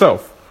by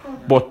itself.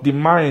 But the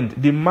mind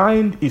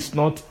is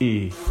not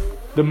a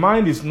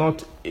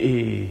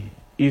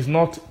is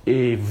not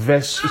a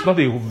vessel. It's not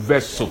a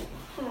vessel.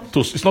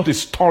 It's not a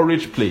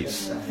storage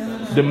place.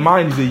 The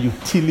mind is a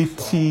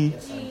utility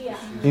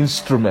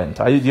instrument.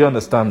 Do you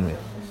understand me?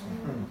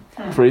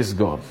 Praise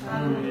God.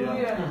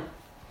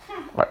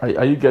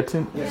 Are you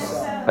getting?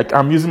 Like,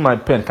 I'm using my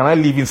pen. Can I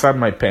live inside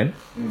my pen?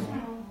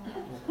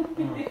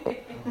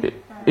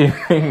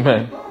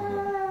 Amen.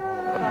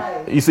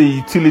 It's a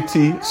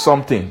utility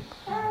something.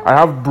 I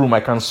have broom. I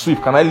can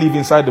sweep. Can I live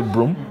inside the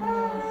broom?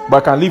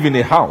 But I can live in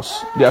a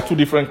house. There are two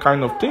different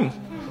kind of things.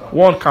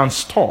 One can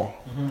store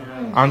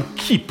and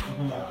keep.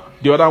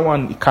 The other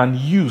one can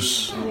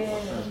use.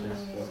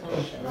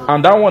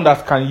 And that one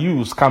that can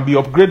use can be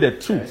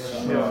upgraded too.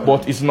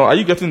 But it's not. Are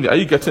you getting it? Are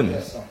you getting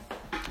it?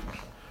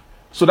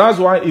 So that's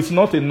why it's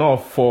not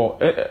enough for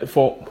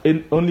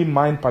only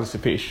mind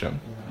participation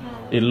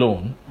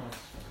alone.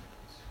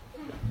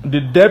 The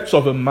depths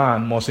of a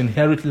man must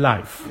inherit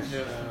life.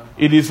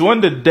 It is when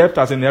the depth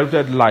has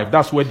inherited life,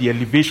 that's where the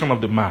elevation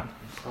of the man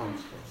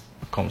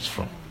comes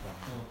from.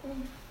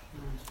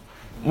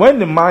 When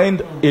the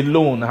mind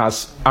alone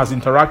has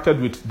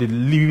interacted with the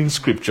living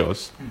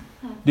scriptures,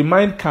 the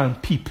mind can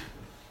peep.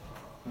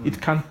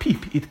 It can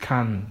peep. It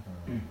can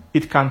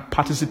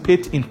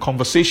participate in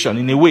conversation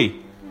in a way.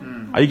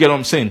 Are you getting what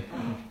I'm saying?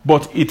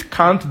 But it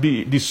can't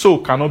be, the soul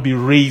cannot be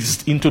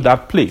raised into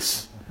that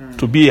place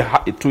to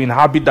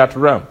inhabit that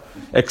realm,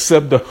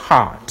 except the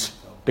heart,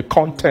 the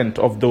content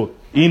of the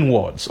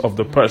inwards of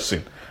the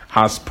person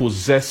has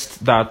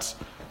possessed that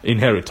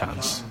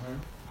inheritance.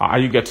 Are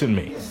you getting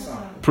me?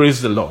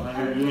 Praise the Lord.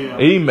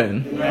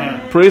 Amen.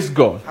 Praise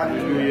God.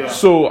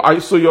 So are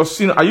you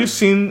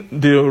seeing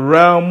the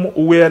realm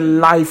where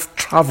life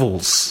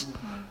travels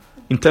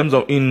in terms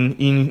of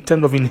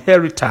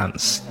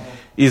inheritance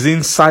is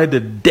inside the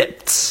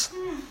depths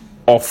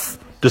of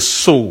the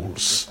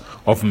souls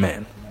of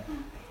men.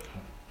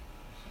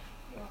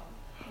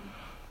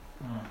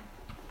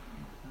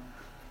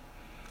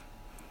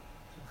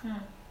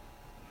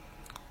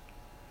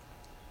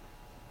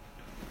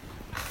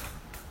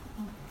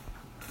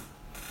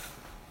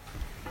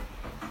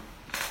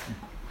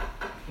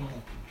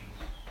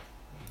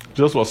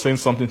 Jesus was saying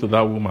something to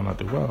that woman at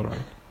the well, right?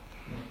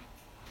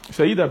 He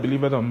said, "He that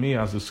believeth on me,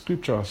 as the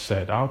scripture has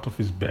said, out of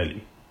his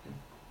belly."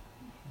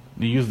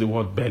 They use the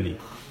word belly.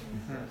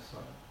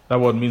 That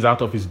word means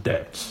out of his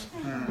depths.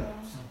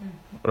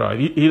 Right?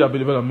 He that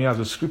believeth on me, as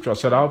the scripture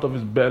said, out of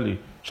his belly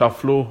shall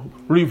flow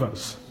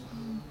rivers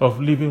of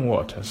living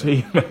waters.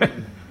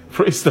 Amen.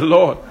 Praise the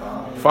Lord.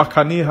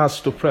 Fakani has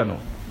to preno.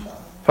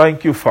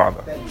 Thank you,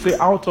 Father. Say,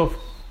 out of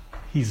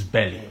his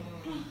belly.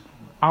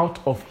 Out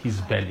of his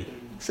belly.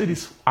 Say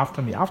this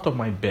after me. Out of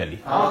my belly.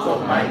 Out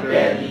of my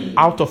belly.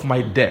 Out of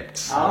my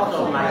depths. Out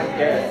of my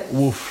depths.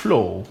 Will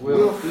flow.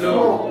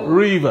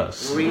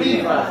 Rivers.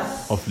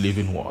 Of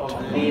living water.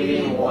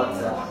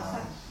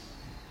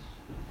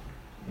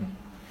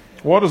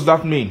 What does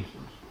that mean?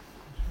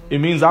 It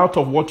means out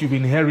of what you've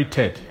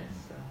inherited.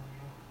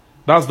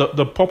 That's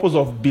the purpose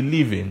of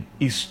believing,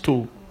 is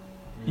for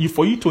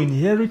you to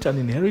inherit and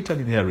inherit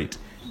and inherit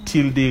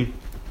till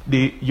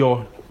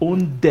your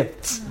own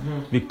depths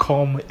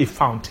become a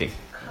fountain.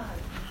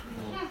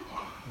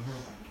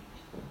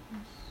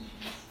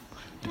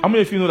 How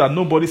many of you know that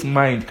nobody's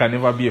mind can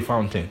ever be a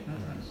fountain?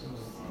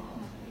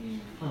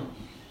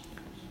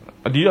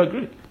 Do you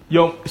agree?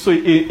 So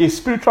a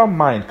spiritual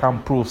mind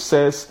can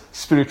process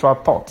spiritual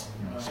thought.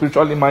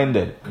 Spiritually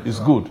minded is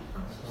good.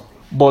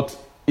 But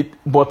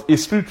a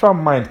spiritual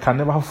mind can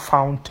never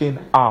fountain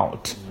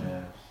out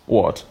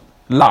what?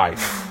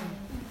 Life.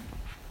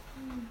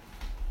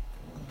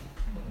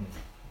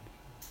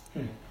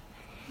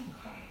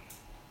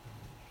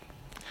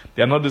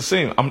 They are not the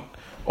same.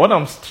 What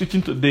I'm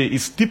teaching today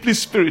is deeply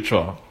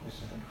spiritual,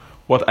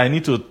 but I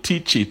need to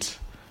teach it,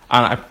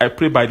 and I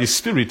pray by the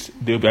Spirit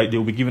they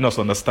will be giving us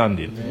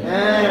understanding.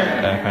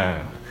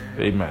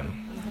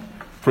 Amen.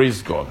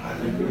 Praise God.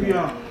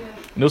 Hallelujah.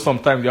 You know,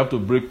 sometimes you have to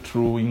break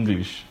through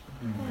English,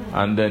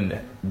 and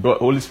then the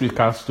Holy Spirit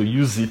has to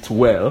use it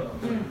well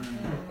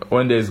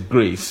when there's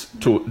grace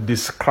to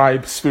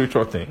describe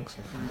spiritual things.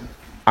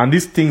 And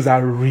these things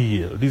are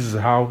real. This is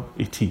how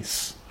it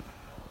is.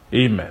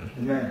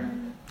 Amen.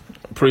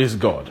 Praise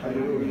God.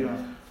 Hallelujah.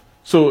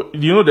 So,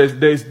 you know,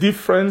 there's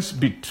difference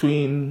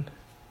between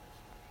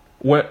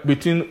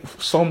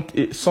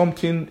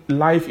something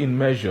life in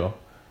measure,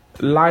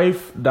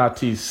 life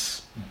that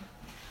is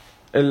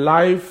a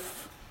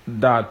life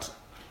that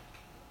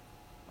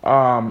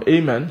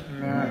amen.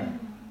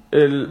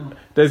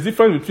 There's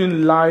difference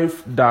between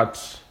life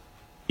that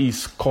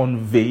is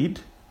conveyed,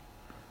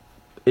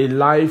 a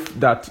life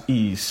that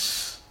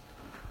is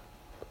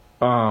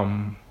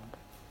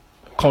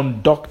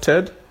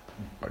conducted.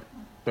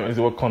 Is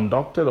the word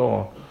conducted,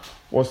 or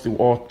what's the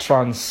word?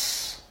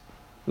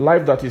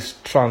 Life that is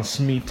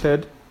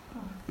transmitted,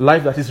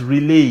 life that is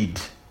relayed.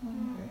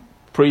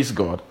 Praise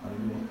God.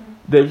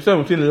 There's a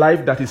difference between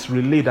life that is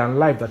relayed and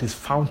life that is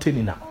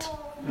fountaining out.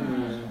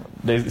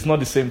 It's not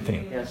the same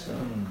thing. Yes, sir.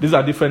 These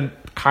are different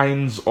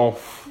kinds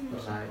of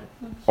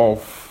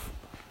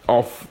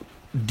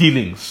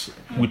dealings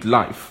with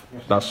life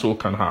that soul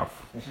can have.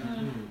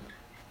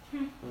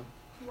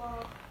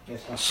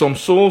 Some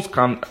souls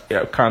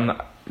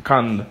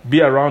can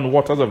be around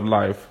waters of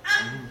life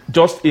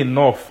just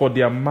enough for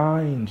their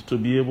mind to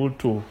be able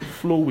to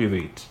flow with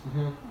it.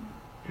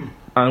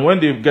 And when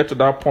they get to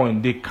that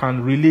point, they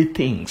can relate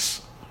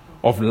things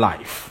of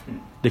life.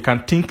 They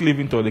can think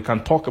living to it. They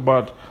can talk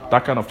about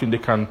that kind of thing. They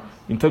can,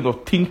 in terms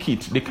of think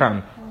it, they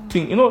can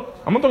think. You know,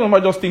 I'm not talking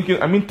about just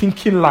thinking. I mean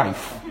thinking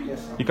life.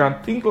 You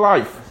can think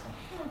life,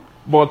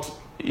 but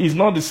it's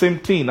not the same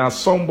thing as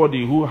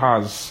somebody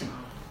whose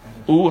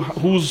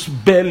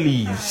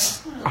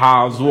bellies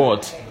has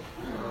what?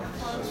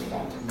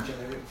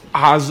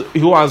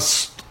 Who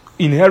has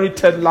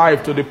inherited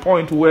life to the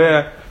point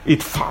where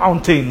it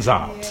fountains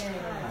out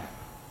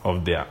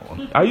of their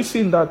own. Are you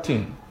seeing that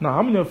thing? Now,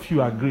 how many of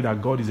you agree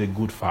that God is a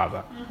good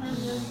father?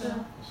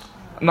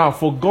 Now,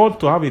 for God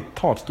to have a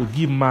thought to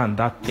give man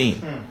that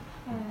thing.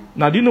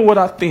 Now, do you know what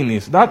that thing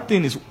is? That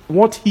thing is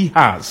what he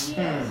has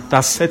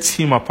that sets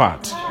him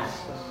apart.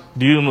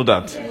 Do you know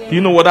that? Do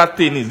you know what that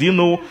thing is? Do you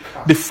know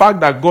the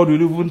fact that God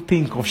will even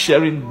think of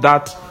sharing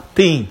that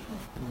thing?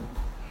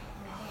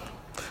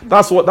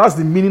 That's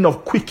the meaning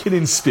of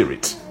quickening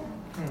spirit.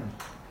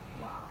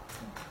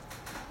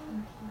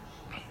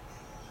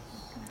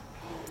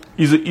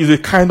 Is a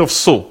kind of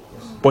soul,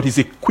 but it's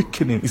a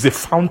quickening, it's a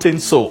fountain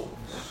soul.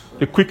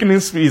 The quickening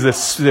spirit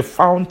is a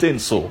fountain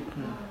soul.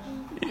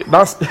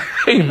 That's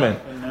amen.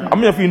 How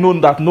many of you know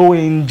that no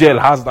angel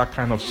has that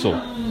kind of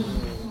soul?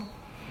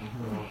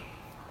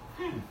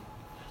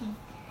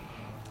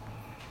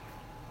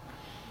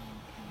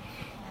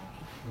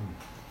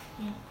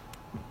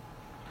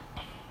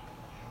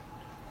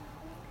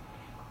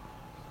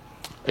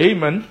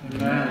 Amen.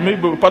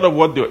 Maybe part of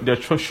what they're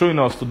showing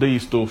us today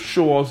is to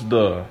show us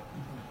the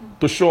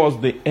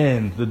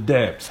end, the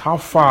depths, how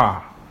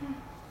far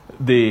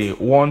they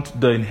want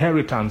the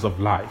inheritance of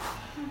life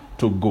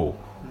to go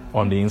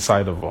on the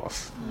inside of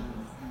us.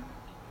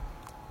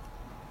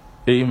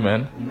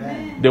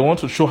 Amen. They want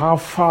to show how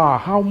far,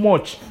 how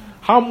much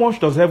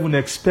does heaven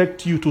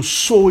expect you to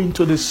sow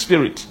into the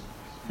spirit?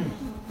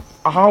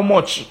 How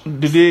much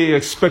do they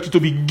expect you to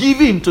be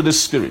giving to the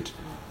spirit?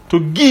 To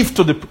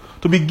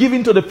be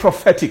given to the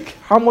prophetic.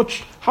 How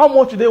much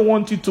do they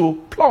want you to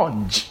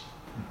plunge?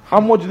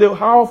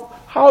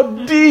 How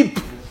deep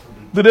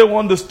do they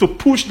want us to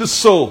push the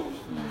soul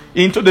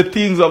into the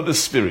things of the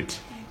spirit?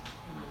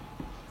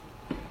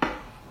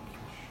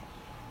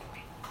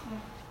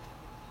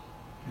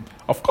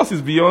 Of course,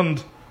 it's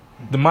beyond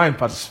the mind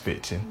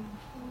participating.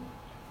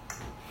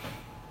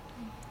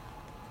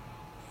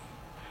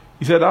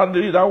 He said, I'll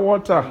drink that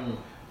water.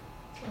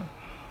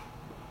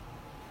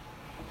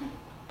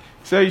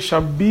 He said, it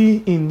shall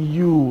be in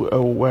you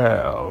a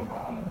well.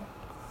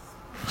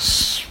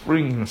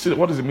 Spring. See,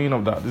 what does it mean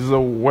of that? This is a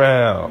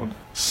well.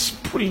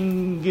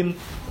 Springing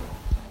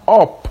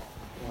up.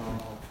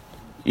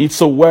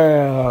 It's a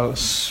well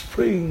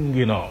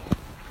springing up.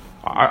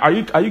 Are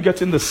you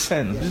getting the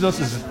sense?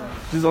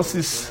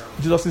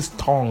 Jesus'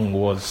 tongue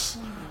was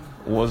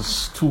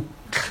too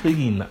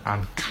clean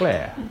and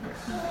clear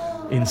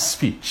in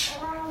speech.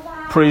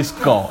 Praise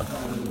God.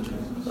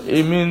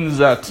 It means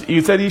that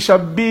he said he shall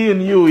be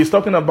in you. He's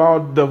talking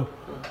about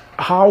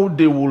how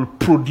they will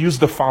produce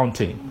the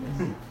fountain.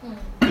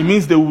 It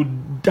means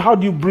how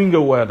do you bring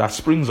a well that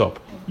springs up?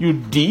 You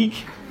dig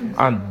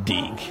and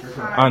dig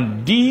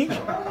and dig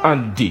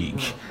and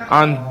dig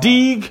and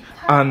dig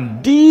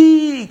and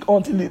dig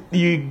until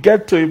you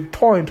get to a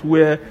point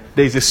where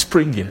there is a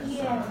springing.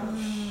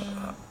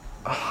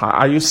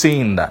 Are you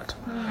seeing that?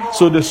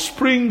 So the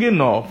springing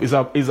up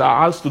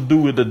has to do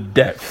with the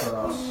depth.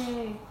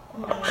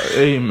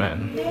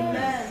 Amen.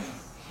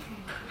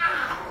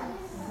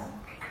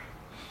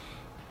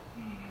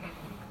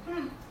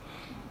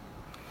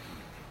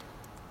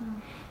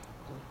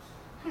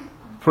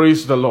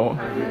 Praise the Lord.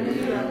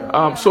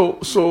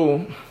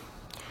 So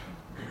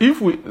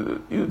if we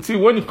see,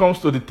 when it comes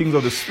to the things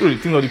of the spirit,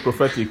 things of the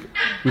prophetic,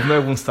 we've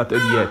not even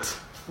started yet.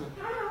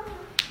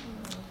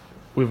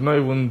 We've not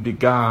even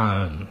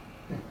begun.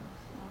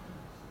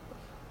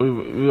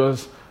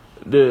 Because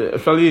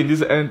especially in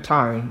this end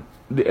time,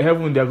 the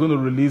heaven, they are going to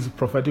release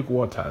prophetic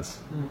waters.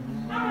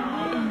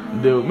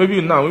 Maybe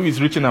it's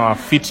reaching our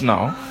feet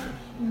now.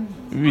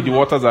 Maybe the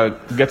waters are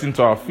getting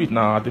to our feet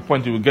now. At the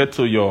point it will get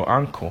to your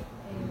ankle.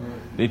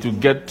 It will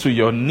get to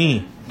your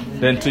knee,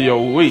 then to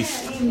your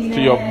waist, to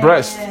your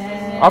breast.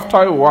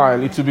 After a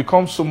while, it will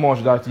become so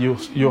much that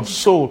your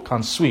soul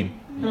can swim.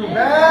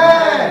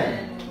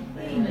 Amen.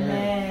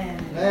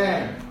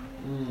 Amen.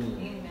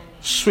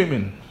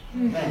 Swimming.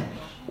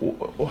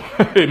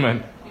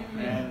 Amen.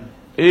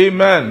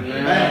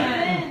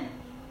 Amen.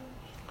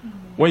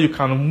 When you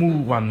can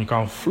move and you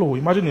can flow.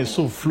 Imagine a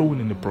soul flowing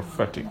in the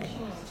prophetic.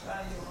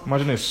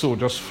 Imagine a soul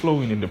just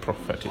flowing in the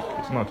prophetic.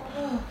 It's not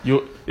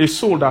a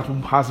soul that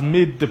has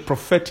made the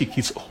prophetic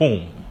his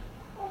home.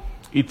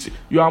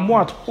 You are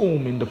more at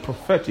home in the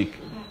prophetic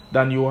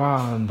than you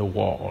are in the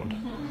world.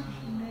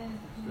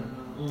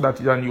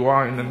 Than you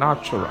are in the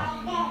natural.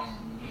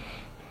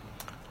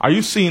 Are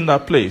you seeing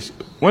that place?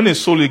 When a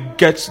soul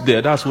gets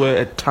there, that's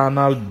where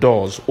eternal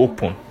doors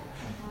open.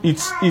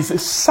 It's a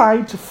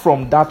sight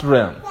from that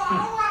realm.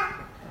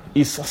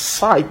 It's a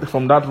sight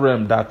from that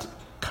realm that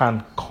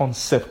can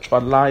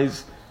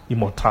conceptualize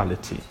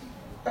immortality.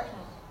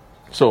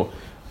 So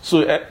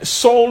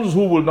souls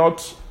who will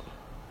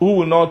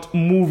not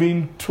move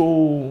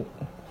into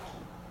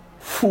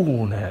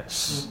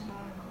fullness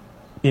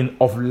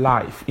of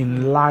life,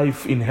 in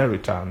life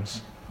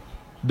inheritance,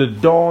 the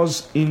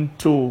doors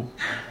into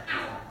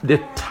the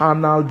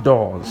eternal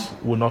doors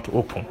will not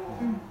open.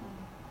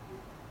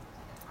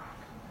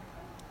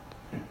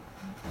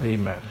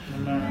 Amen.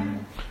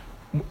 Amen.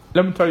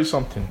 Let me tell you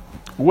something.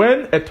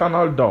 When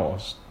eternal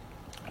doors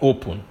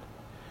open,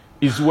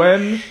 is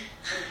when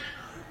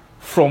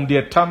from the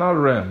eternal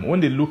realm, when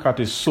they look at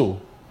a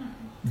soul,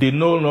 they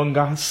no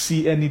longer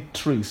see any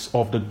trace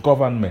of the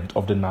government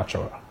of the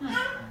natural.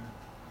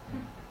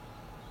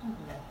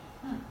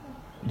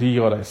 Do you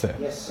hear what I said?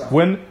 Yes, sir.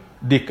 When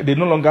they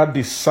no longer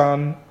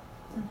discern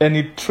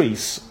any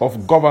trace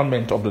of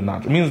government of the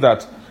natural. It means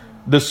that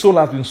the soul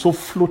has been so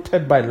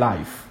floated by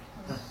life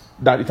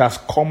that it has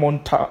come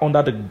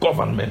under the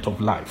government of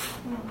life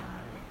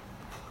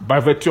by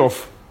virtue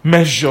of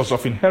measures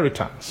of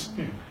inheritance.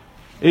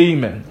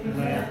 Amen.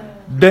 Amen.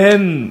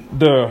 Then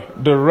the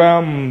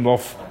realm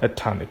of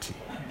eternity.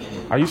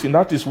 Are you seeing?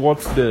 That is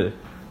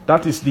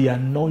the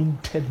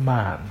anointed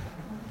man.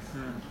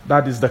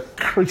 That is the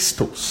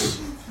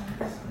Christos.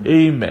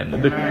 Amen.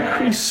 The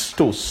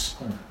Christos.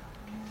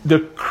 The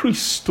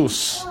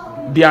Christos.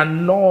 The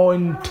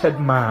anointed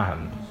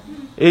man.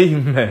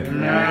 Amen.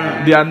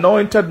 Amen. The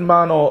anointed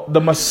man, or the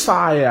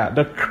Messiah,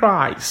 the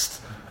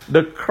Christ.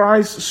 The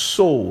Christ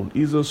soul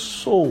is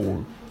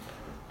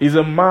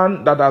a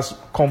man that has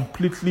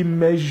completely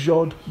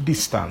measured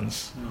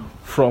distance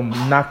from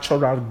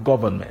natural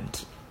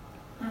government.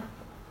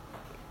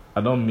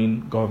 I don't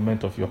mean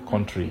government of your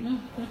country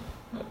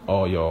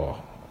or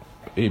your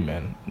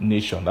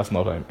nation. That's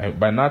not what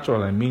by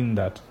natural I mean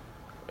that,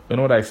 you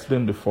know what I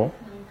explained before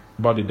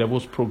about the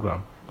devil's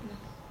program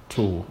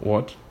to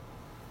what?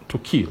 To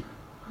kill.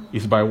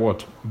 Is by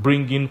what?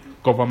 Bringing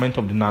government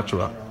of the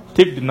natural.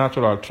 Take the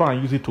natural, try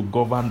and use it to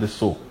govern the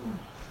soul.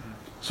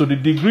 So the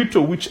degree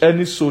to which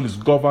any soul is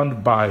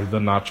governed by the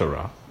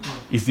natural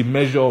is the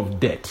measure of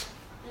death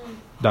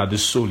that the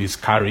soul is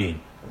carrying.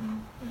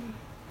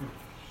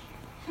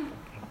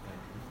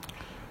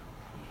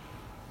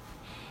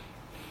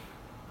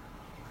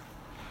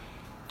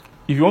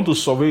 If you want to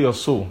survey your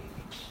soul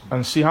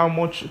and see how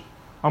much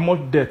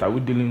death are we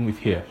dealing with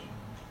here,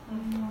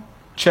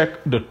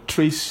 check the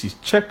traces,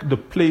 check the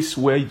place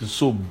where the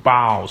soul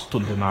bows to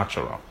the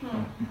natural.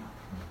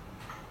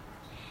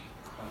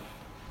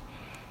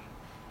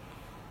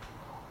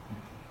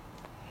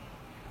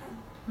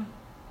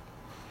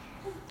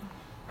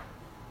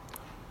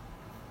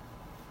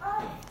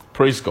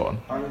 Praise God.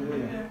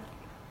 Hallelujah.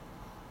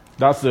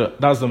 That's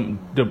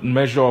the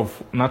measure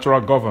of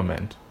natural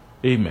government.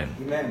 Amen.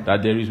 Amen.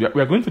 That there is. We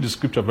are going to the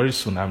scripture very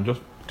soon. I'm just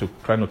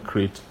trying to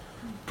create,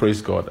 praise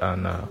God,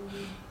 and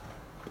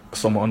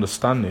some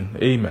understanding.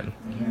 Amen.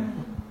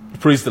 Amen.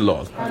 Praise the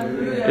Lord.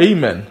 Hallelujah.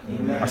 Amen.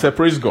 Amen. I said,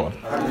 praise God.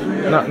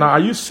 Now, are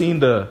you seeing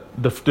the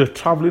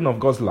traveling of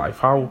God's life?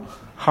 How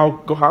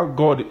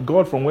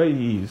God from where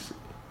He is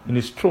in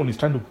His throne is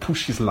trying to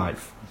push His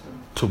life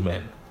to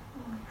men.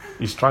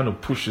 He's trying to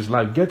push His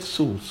life, get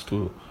souls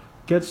to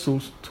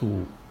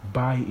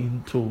buy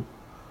into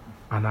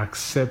and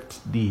accept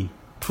the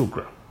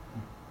program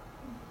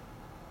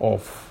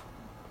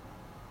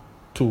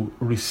to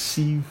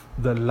receive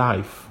the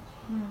life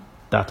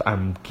that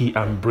I'm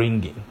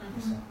bringing.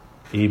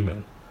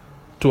 Amen.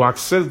 To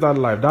access that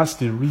life, that's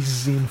the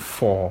reason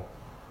for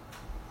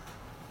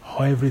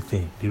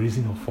everything. The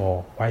reason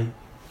for why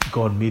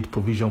God made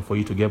provision for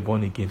you to get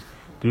born again.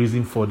 The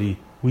reason for the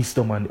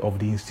wisdom and of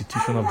the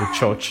institution of the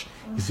church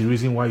is the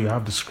reason why you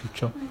have the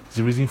scripture. It's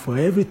the reason for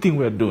everything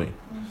we're doing.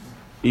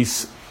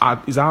 Is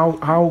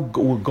how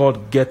will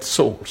God get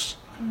souls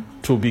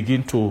to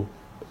begin to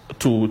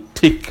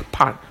take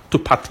part, to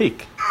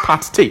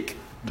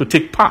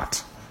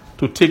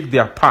take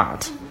their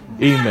part,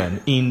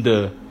 amen, in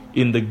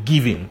the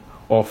giving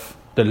of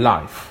the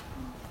life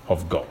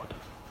of God.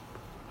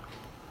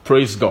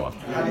 Praise God.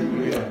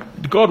 Hallelujah.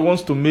 God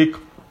wants to make,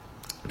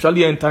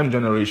 especially end time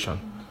generation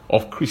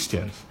of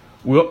Christians,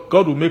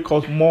 God will make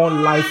us more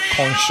life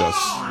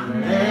conscious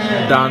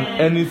than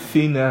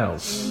anything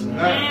else.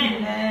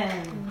 Amen.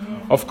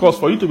 Of course,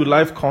 for you to be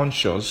life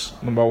conscious,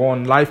 number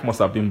one, life must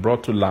have been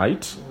brought to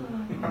light.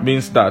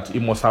 Means that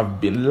it must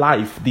have been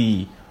life,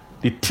 the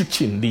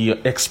teaching, the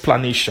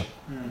explanation,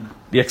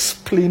 the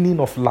explaining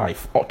of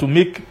life. Or to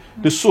make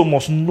the soul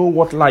must know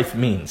what life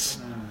means.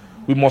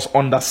 We must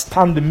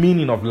understand the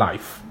meaning of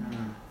life.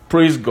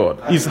 Praise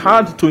God. It's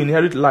hard to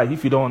inherit life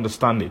if you don't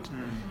understand it.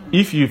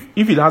 If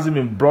it hasn't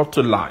been brought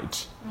to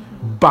light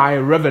by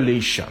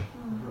revelation.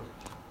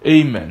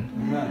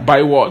 Amen.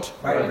 By what?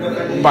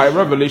 By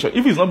revelation.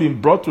 If it's not been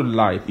brought to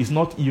light,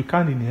 you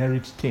can't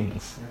inherit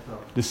things.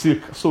 The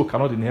soul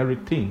cannot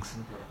inherit things.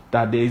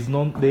 that there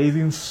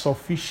isn't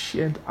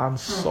sufficient and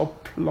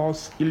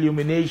surplus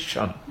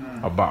illumination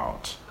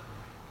about.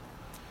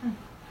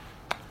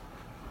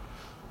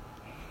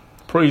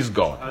 Praise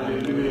God.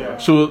 Hallelujah.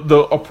 So the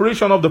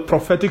operation of the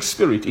prophetic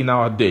spirit in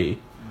our day,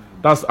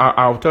 that's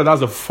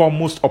the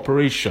foremost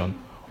operation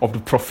of the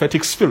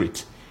prophetic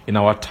spirit in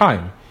our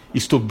time,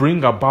 is to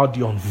bring about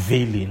the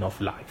unveiling of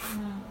life.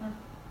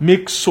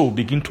 Make soul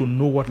begin to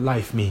know what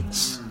life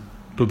means,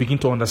 to begin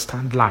to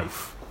understand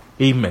life.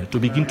 Amen. To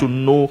begin to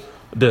know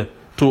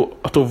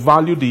to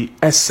value the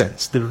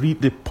essence, to be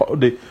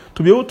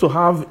able to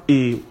have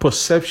a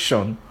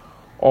perception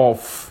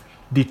of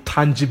the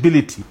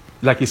tangibility,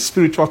 like a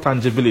spiritual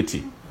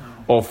tangibility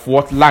of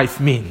what life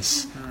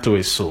means to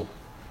a soul.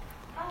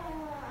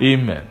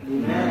 Amen.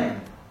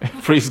 Amen.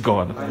 Praise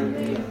God.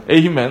 Amen.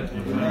 Amen.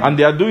 And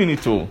they are doing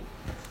it too.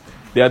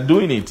 They are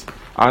doing it,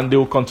 and they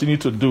will continue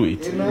to do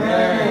it.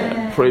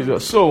 Amen. Praise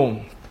God.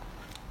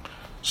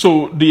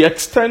 So the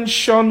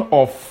extension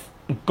of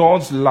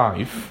God's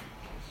life,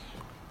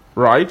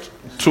 right,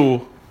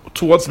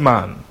 towards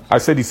man, I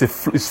said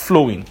it's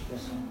flowing.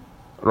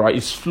 Right,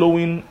 it's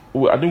flowing.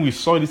 I think we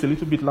saw this a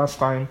little bit last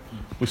time.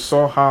 We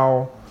saw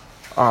how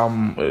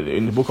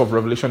in the book of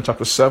Revelation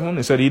chapter 7,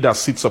 it said, he that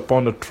sits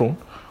upon the throne,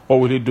 what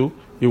will he do?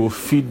 He will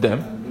feed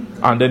them,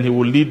 and then he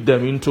will lead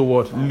them into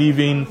what?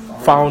 Living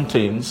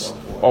fountains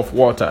of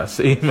waters.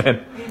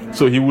 Amen.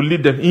 So he will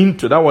lead them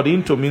into, that word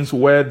into means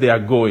where they are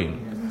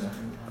going.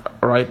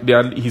 Right?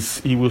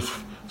 He will.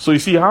 So you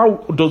see,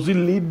 how does he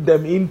lead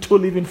them into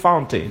living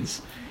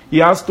fountains? He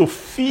has to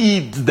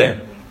feed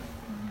them.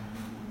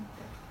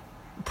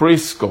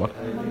 Praise God.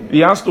 He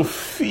has to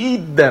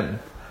feed them,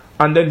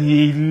 and then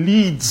he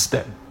leads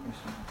them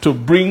to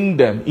bring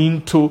them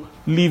into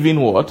living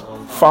what?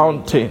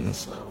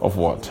 Fountains of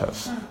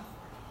waters.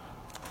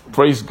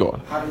 Praise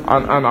God.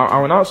 And I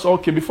will now say,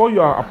 okay, before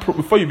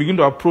you begin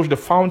to approach the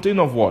fountain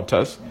of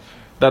waters,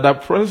 that the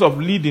process of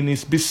leading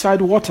is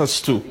beside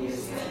waters too.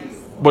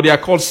 But they are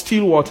called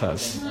still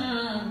waters.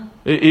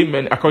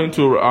 Amen. According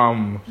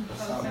to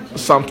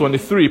Psalm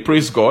 23,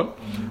 praise God.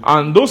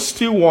 And those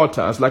still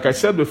waters, like I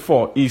said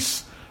before, the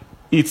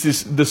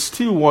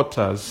still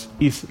waters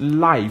is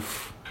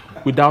life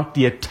without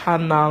the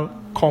eternal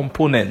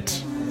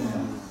component.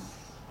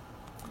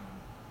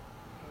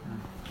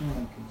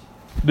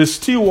 The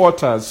still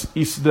waters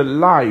is the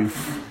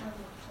life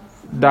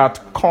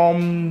that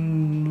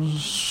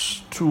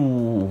comes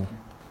to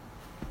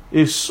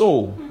a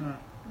soul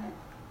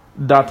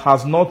that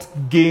has not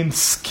gained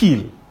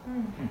skill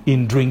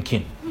in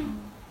drinking.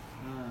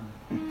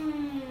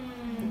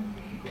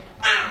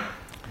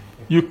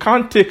 You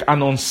can't take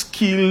an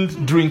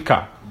unskilled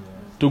drinker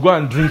to go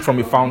and drink from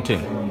a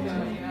fountain.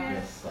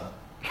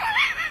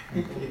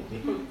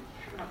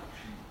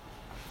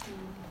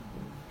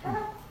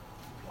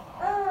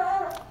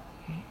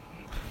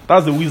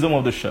 That's the wisdom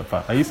of the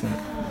shepherd. Are you seeing?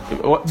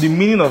 The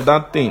meaning of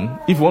that thing,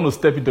 if you want to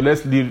step into,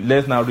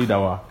 let's now read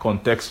our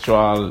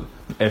contextual,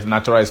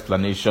 natural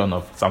explanation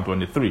of Psalm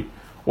 23.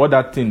 What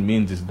that thing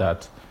means is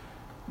that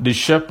the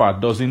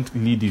shepherd doesn't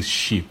lead his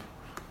sheep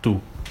to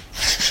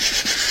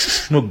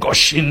no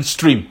gushing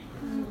stream.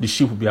 The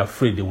sheep will be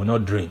afraid. They will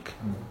not drink.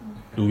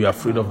 They will be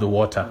afraid of the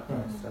water.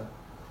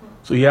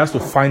 So he has to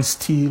find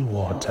still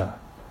water.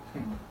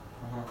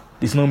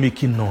 It's not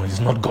making noise. It's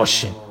not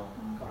gushing.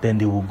 Then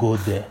they will go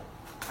there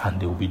and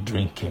they will be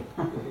drinking.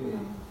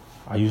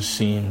 Are you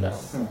seeing that?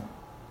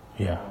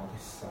 Yeah.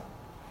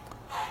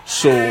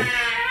 So,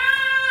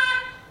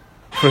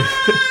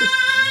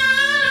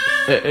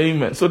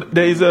 amen. So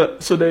there's a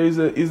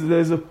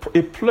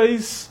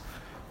place,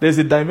 there's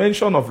a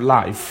dimension of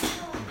life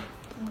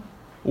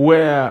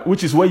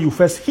which is where you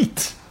first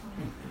hit.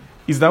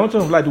 It's the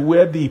dimension of life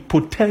where the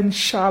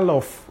potential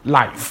of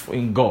life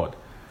in God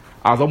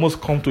has almost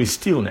come to a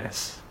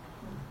stillness.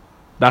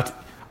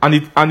 And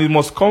it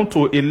must come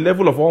to a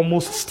level of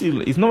almost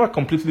still. It's never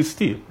completely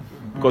still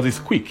because it's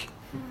quick.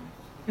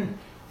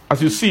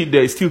 As you see,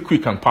 there is still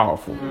quick and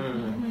powerful.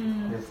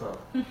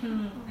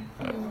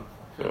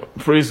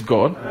 Praise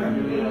God.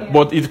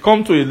 But it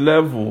comes to a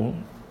level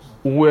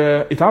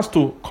where it has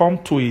to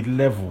come to a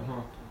level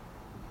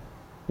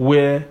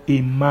where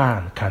a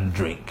man can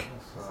drink.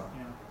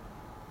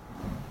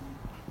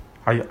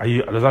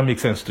 Does that make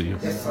sense to you?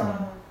 Yes,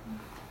 sir.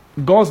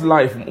 God's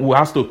life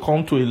has to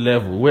come to a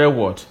level where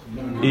what?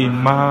 A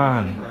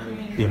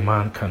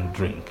man can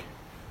drink.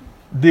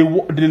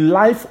 The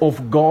life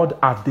of God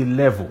at the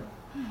level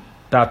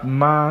that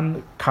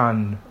man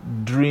can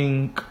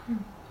drink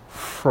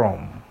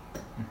from.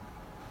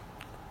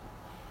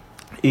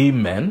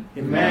 Amen.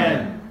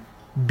 Amen.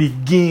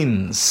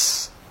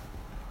 Begins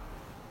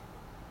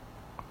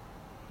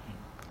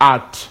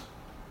at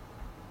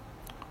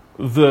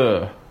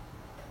the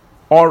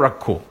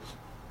oracle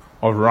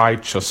of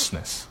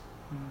righteousness.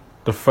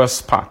 The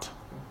first part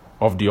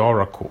of the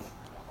oracle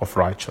of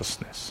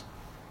righteousness.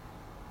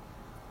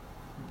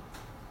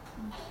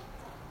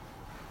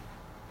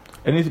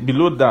 And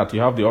below that,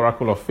 you have the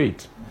oracle of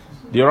faith.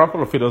 The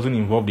oracle of faith doesn't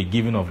involve the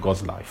giving of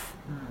God's life.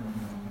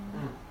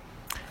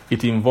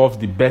 It involves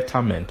the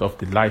betterment of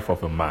the life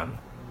of a man.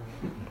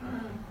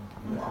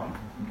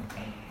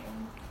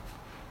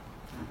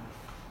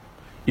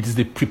 It is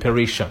the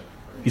preparation.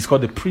 It's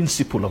called the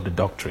principle of the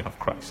doctrine of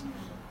Christ.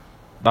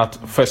 That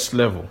first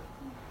level.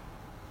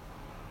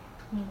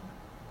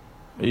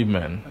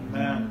 Amen.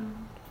 Amen.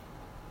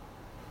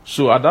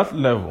 So at that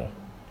level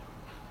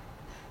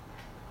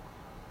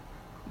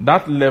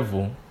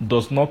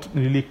does not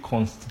really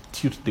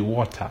constitute the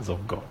waters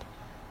of God.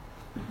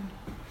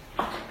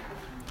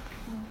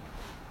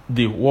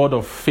 The word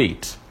of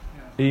faith,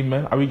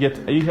 amen. Are you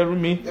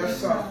hearing me?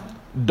 Yes, sir.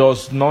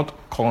 Does not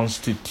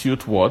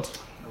constitute what?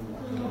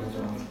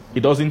 It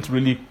doesn't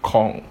really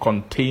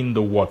contain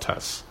the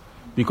waters,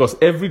 because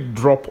every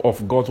drop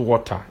of God's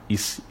water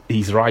is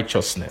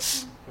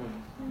righteousness.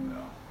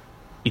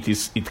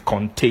 It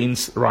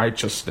contains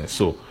righteousness.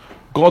 So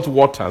God's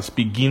waters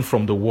begin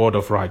from the word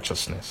of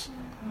righteousness,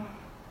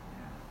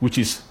 which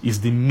is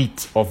the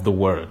meat of the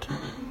word.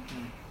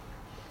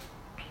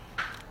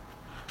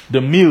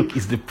 The milk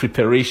is the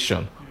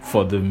preparation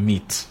for the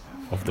meat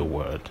of the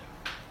word.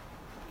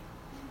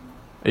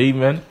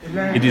 Amen.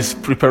 Amen. It is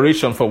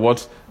preparation for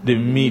what? The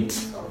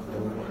meat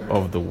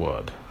of the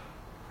word.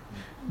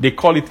 They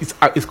call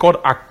it's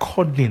called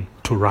according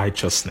to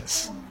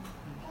righteousness.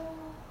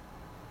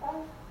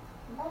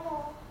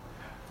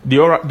 The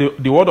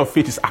word of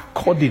faith is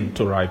according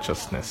to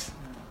righteousness.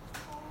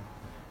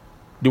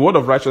 The word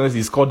of righteousness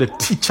is called the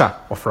teacher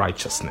of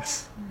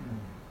righteousness.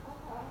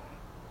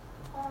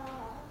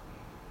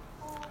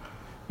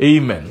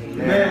 Amen.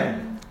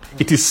 Amen.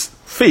 It is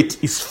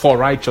faith is for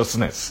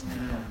righteousness.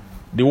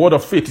 The word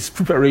of faith is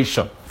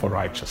preparation for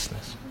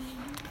righteousness.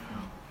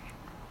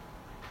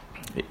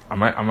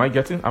 Am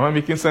I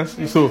making sense?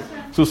 So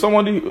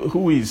somebody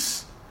who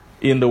is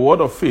in the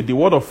word of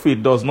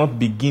faith does not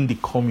begin the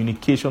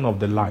communication of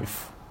the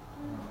life.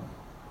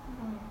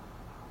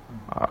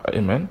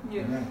 Amen.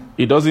 Yes.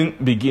 It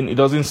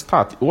doesn't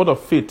start. The word of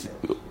faith,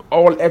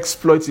 all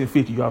exploits in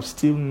faith, you have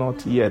still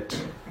not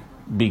yet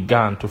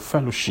begun to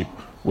fellowship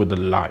with the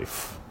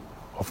life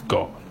of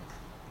God.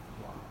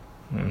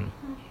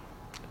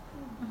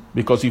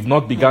 Because you've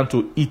not begun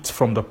to eat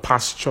from the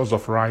pastures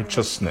of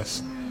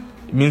righteousness.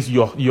 It means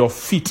your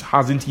feet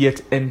hasn't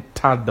yet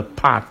entered the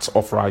path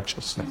of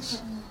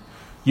righteousness.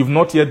 You've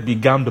not yet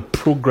begun the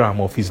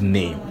program of his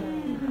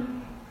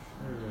name.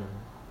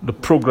 The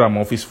program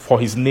of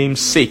for his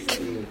name's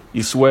sake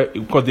is where,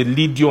 because they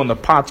lead you on the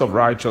path of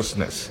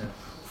righteousness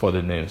for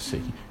the name's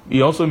sake.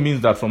 It also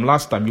means that from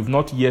last time, you've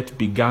not yet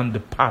begun the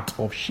path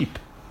of sheep.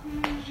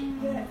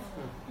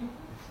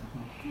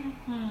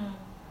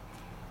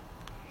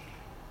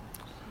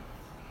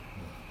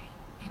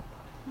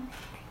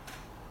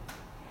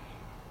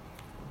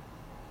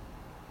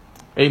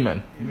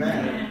 Amen.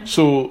 Amen.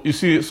 So you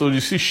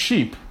see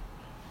sheep,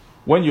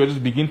 when you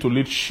just begin to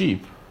lead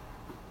sheep,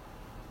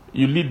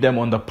 you lead them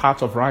on the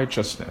path of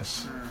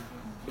righteousness.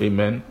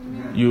 Amen.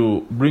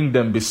 You bring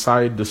them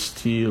beside the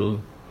still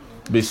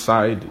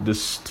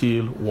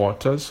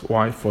waters.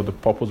 Why? For the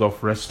purpose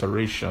of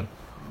restoration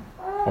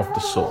of the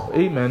soul.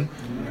 Amen.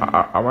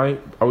 Are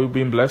we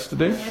being blessed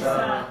today?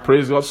 Yes,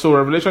 praise God. So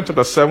Revelation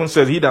chapter 7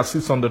 says, he that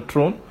sits on the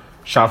throne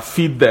shall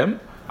feed them,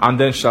 and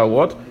then shall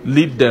what?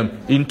 Lead them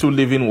into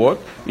living what?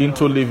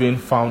 Into living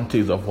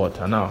fountains of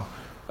water. Now,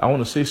 I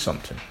want to say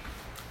something.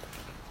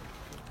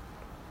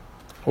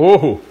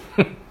 Oh,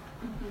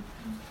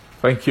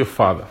 thank you,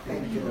 Father.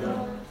 Thank you,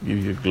 Lord.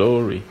 Give you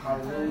glory.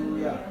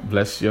 Hallelujah.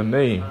 Bless your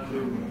name.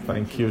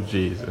 Thank you,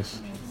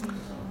 Jesus.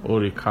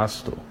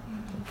 Oricasto,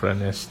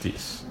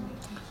 Prenestis,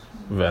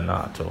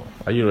 Venato.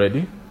 Are you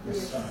ready?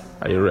 Yes, sir.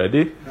 Are you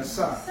ready? Yes,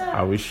 sir.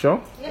 Are we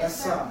sure?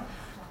 Yes, sir.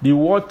 The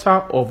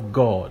water of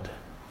God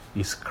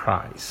is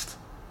Christ.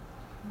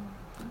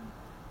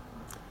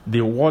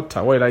 The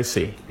water, what did I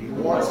say? The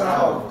water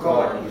of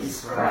God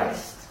is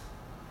Christ.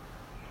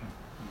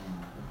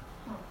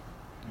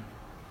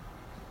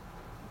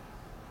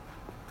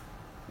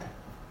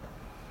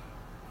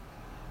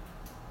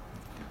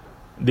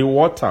 The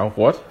water of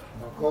what?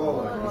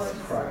 God is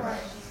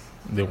Christ.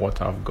 The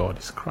water of God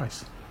is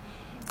Christ.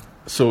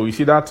 So you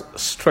see that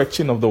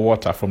stretching of the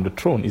water from the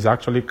throne is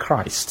actually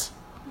Christ.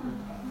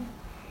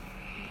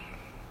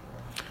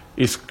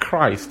 Is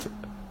Christ.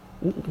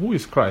 Who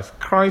is Christ?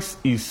 Christ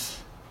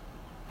is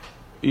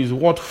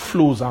what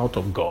flows out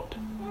of God.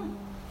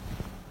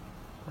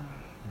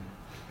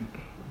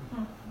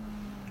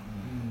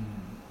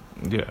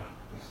 Yeah.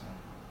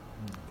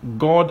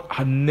 God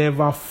had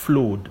never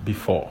flowed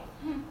before.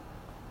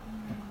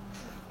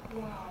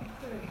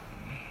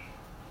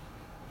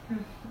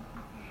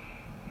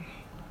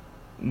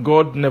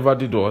 God never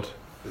did what?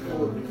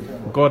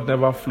 God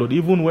never flowed.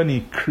 Even when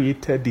he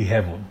created the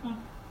heaven,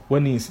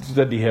 when he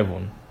instituted the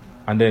heaven,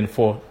 and then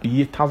for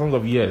thousands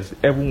of years,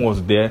 heaven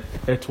was there,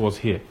 earth was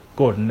here.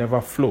 God never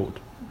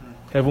flowed.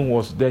 Heaven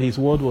was there, his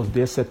word was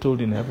there,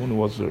 settled in heaven,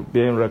 was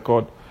bearing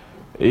record.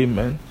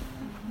 Amen.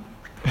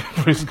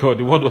 Praise God.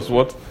 The word was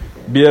what?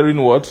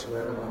 Bearing what?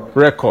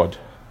 Record.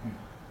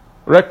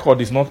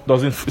 Record is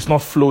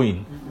not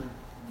flowing.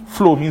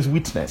 Flow means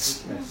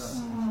witness.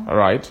 All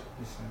right?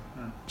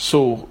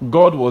 So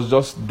God was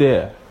just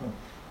there.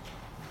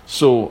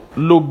 So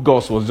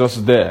Logos was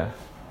just there.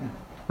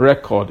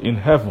 Record in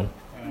heaven.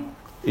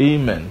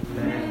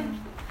 Amen.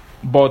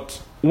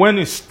 But when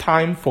it's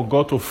time for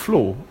God to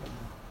flow,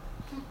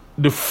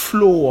 the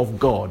flow of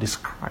God is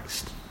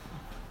Christ.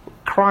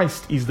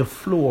 Christ is the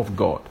flow of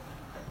God.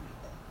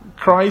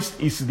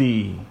 Christ is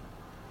the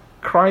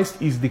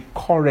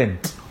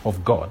current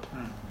of God.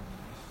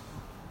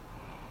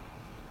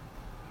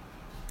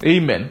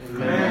 Amen.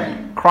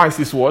 Amen. Christ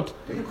is what?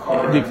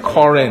 The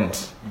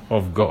current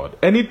of God.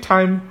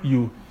 Anytime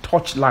you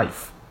touch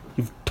life,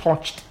 you've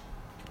touched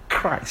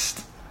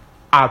Christ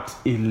at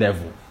a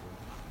level.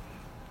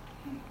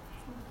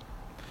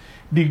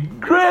 The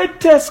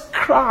greatest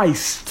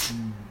Christ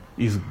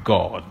is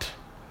God.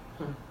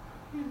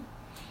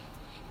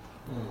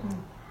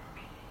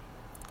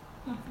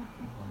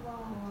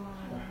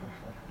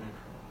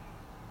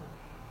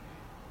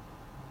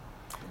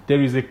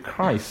 There is a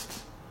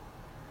Christ.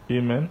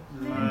 Amen.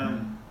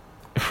 Amen.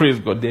 Praise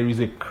God. There is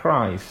a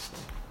Christ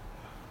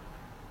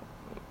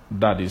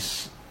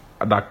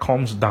that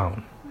comes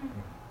down,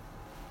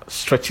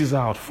 stretches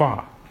out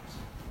far.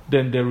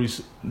 Then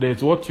there's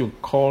what you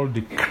call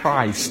the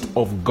Christ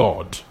of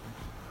God.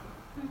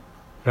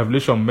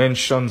 Revelation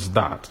mentions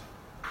that.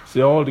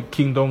 Say all the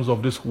kingdoms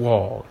of this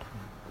world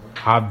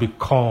have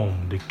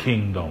become the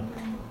kingdom.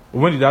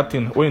 When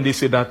did they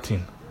say that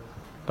thing?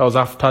 That was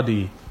after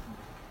the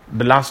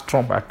last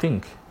trump, I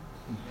think.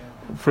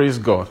 Praise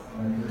God.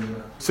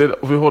 Said,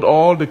 behold,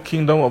 all the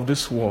kingdom of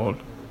this world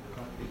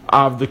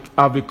have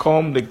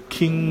become the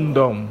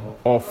kingdom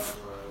of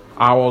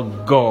our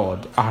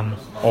God and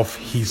of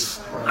his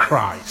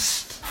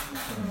Christ.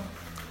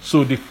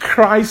 So the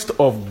Christ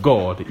of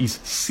God is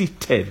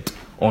seated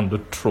on the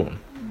throne.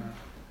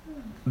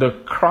 The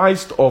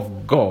Christ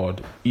of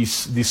God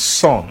is the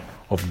Son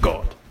of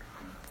God.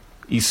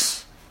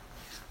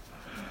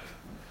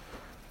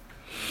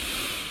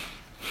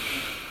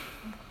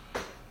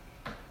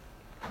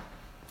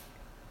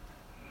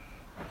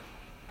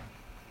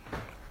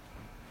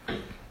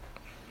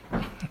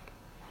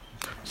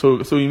 So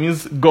it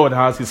means God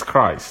has his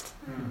Christ.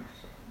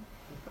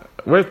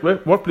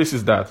 What place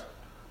is that?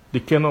 The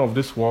kingdom of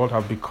this world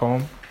have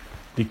become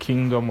the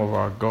kingdom of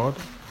our God.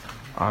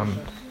 And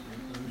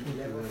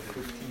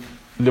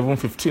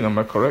 11:15, am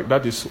I correct?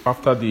 That is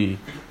after the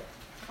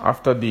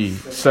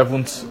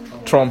seventh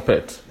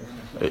trumpet.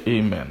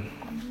 Amen.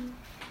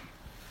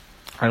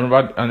 I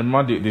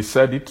remember they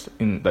said it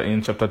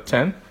in chapter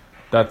 10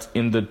 that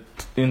in the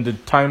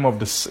time of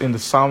in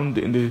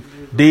the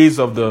days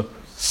of the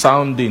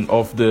sounding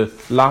of the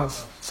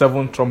last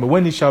seventh trumpet,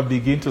 when it shall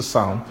begin to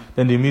sound,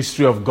 then the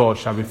mystery of God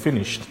shall be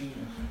finished.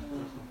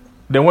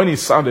 Then when it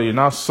sounded,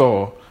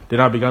 they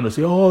now began to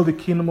say, all the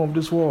kingdom of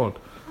this world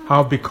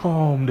have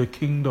become the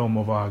kingdom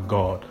of our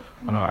God.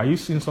 Are you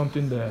seeing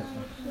something there?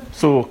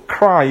 So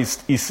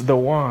Christ is the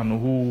one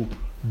who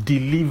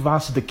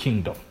delivers the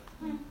kingdom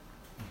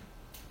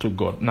to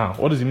God. Now,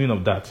 what does it mean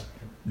of that?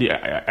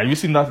 Are you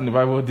seeing that in the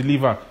Bible?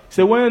 Deliver.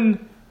 Say,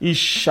 when he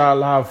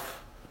shall have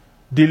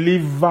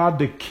delivered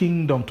the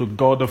kingdom to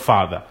God the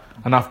Father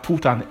and have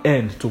put an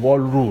end to all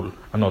rule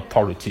and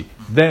authority,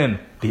 then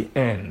the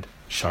end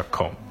shall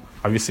come.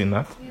 Have you seen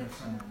that? Yes.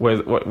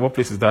 What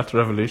place is that?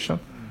 Revelation?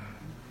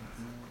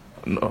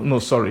 No,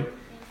 sorry.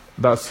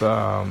 That's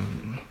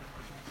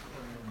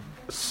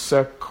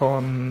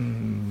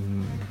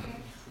second.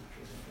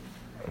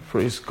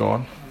 Praise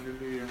God.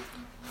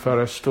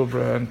 First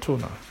and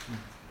Tuna.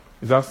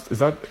 Is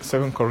that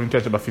 2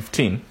 Corinthians chapter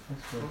 15?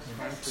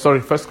 Sorry,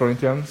 1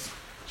 Corinthians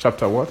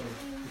chapter what?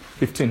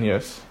 15,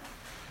 yes.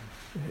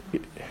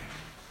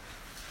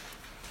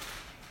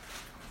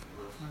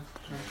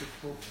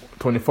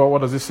 24,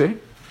 what does it say?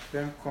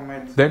 Then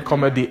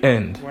cometh the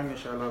end. When he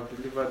shall have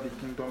delivered the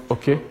kingdom to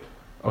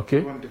God,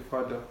 even the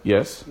Father.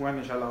 Yes. When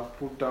he shall have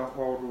put down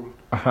all rule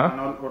and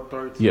all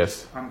authority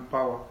and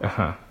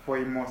power. For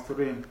he must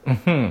reign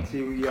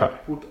till he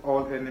have put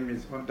all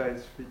enemies under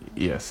his feet.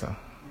 Yes, sir.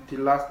 The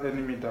last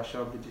enemy that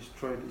shall be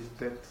destroyed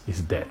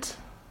is death.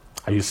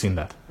 Are you seeing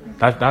that?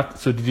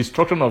 So the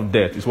destruction of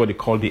death is what they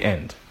call the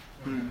end.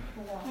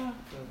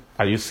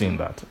 Are you seeing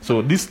that?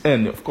 So this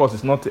end, of course,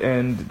 is not the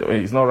end.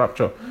 It's not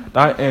rapture.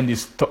 That end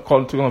is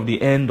called the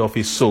end of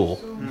his soul.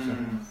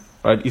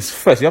 Right? It's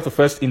first. You have to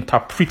first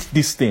interpret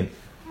this thing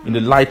in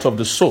the light of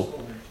the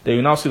soul. Then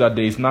you now see that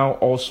there is now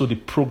also the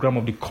program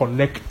of the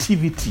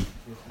collectivity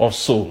of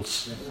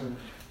souls.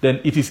 Then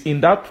it is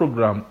in that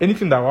program,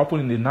 anything that will happen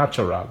in the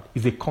natural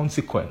is a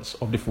consequence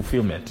of the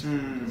fulfillment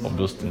of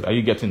those things. Are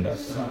you getting that?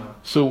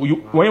 So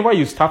whenever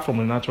you start from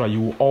the natural,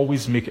 you will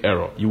always make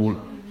error. You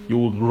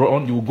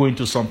will go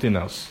into something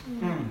else.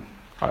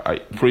 I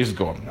praise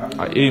God.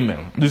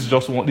 Amen. This is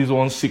just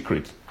one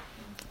secret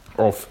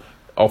of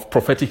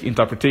prophetic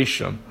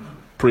interpretation.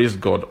 Praise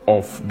God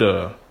of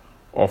the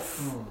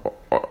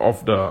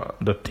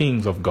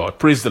things of God.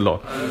 Praise the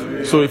Lord.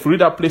 So if we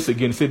read that place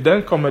again, say,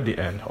 then come at the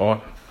end,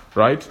 or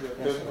right?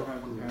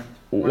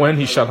 When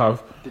he shall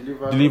have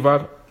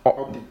delivered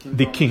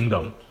the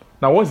kingdom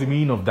Now, what's the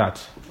meaning of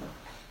that?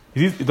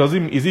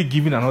 Is he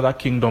giving another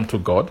kingdom to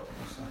God?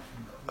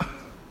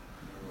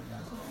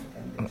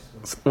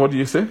 What do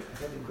you say?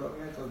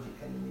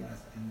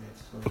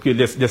 Okay,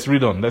 let's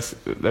read on. Let's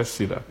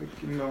see that.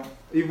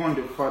 Even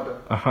the Father,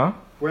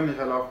 when he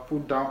have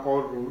put down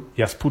all rule,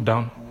 he has put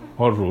down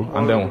all rule,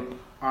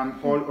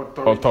 and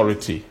all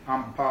authority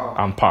and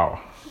power.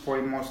 For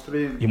he must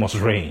reign. He must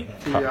reign.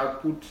 He has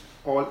put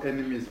all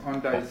enemies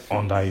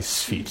under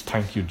his feet.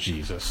 Thank you,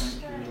 Jesus.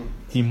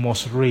 He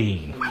must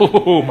reign.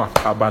 Oh,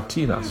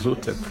 makabatina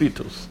zote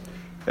pritos.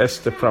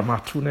 Este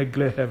pramatune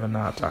gle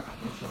heavenata.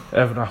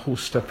 Evna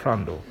huste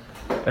prando.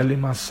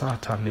 Elima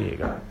sata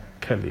nega.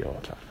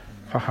 Keliota.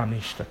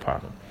 Fahanishte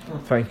pano.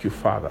 Thank you,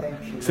 Father.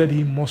 He said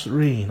he must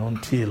reign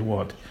until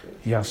what?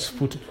 He has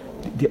put.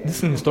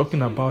 This thing is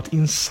talking about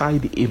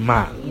inside a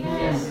man.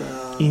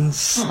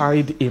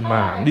 Inside a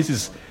man. This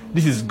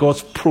is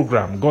God's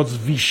program, God's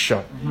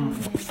vision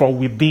for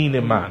within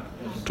a man,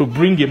 to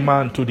bring a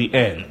man to the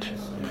end.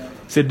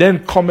 So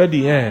then come at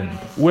the end,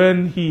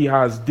 when he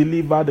has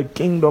delivered the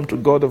kingdom to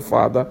God the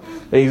Father,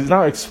 and he's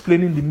now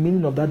explaining the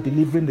meaning of that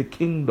delivering the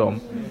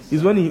kingdom,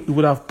 is when he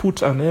would have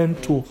put an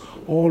end to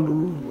all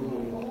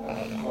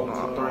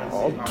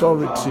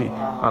authority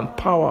and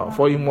power,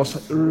 for he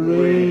must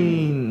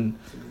reign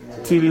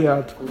till he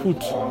had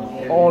put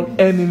all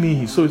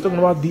enemies. So he's talking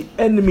about the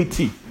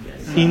enmity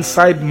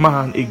inside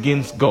man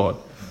against God.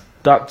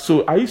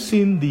 So are you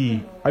seeing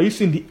the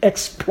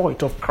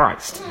exploit of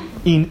Christ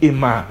in a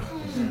man?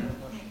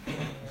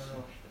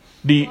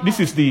 This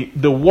is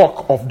the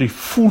work of the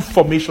full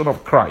formation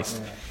of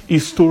Christ,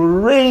 is to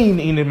reign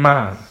in a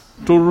man,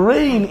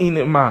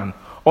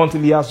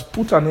 until he has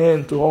put an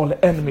end to all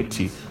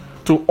enmity,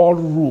 to all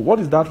rule. What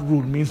does that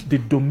rule means? The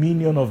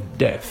dominion of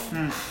death.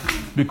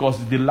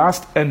 Because the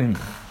last enemy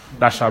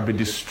that shall be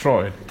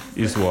destroyed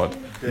is what?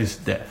 Is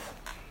death.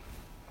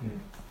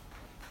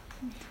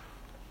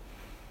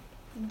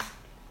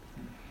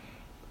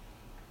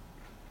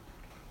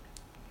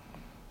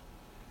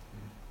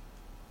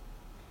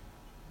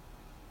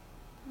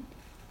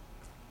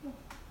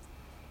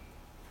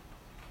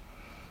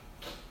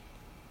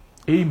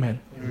 Amen.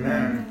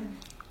 Amen.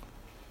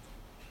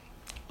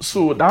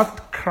 So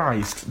that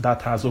Christ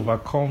that has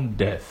overcome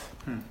death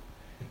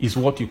is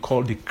what you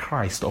call the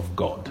Christ of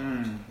God.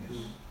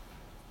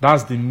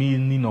 That's the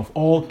meaning of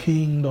all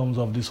kingdoms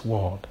of this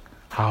world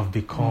have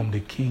become the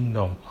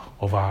kingdom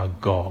of our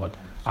God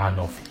and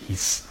of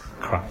his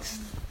Christ.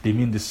 They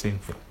mean the same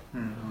thing.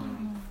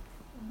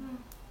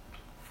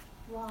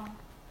 Wow.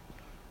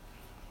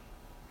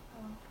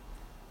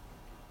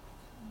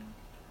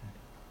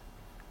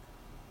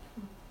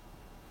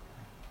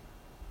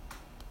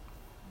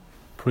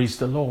 Praise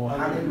the Lord.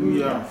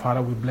 Hallelujah.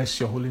 Father, we bless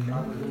your holy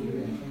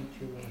name.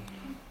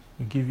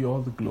 We give you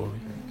all the glory.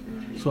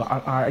 So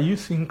are you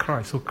seeing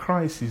Christ? So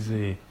Christ is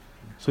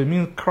so it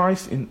means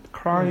Christ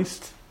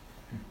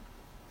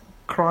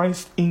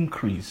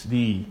increase.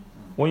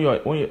 When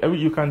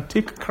you can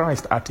take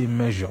Christ at a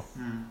measure.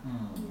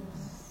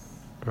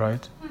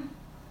 Right?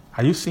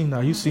 Are you seeing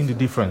the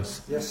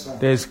difference? Yes, sir.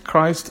 There's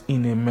Christ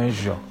in a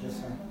measure. Yes,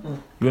 sir.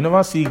 You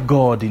never see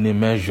God in a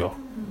measure,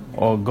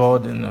 or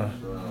God in a.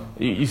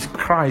 It's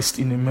Christ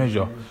in a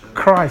measure.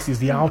 Christ is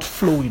the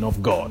outflowing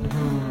of God.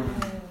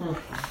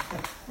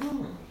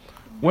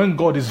 When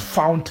God is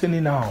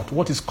fountaining out,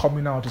 what is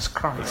coming out is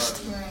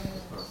Christ.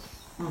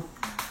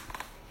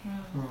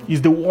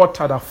 It's the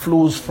water that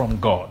flows from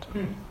God.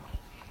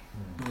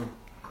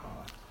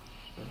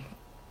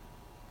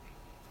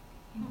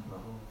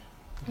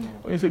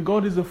 When you say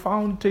God is a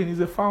fountain, He's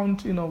a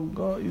fountain of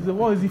God.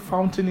 What is He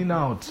fountaining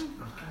out?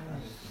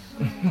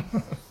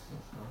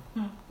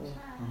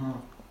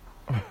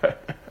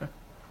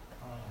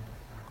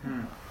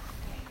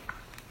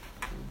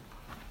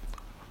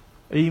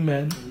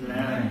 Amen.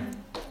 Amen.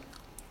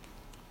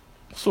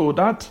 So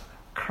that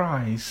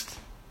Christ,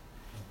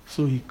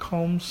 so He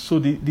comes, so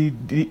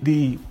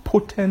the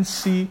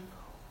potency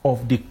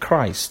of the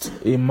Christ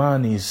a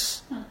man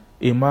is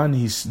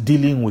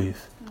dealing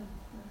with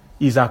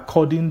is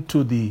according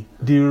to the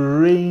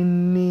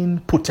reigning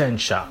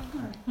potential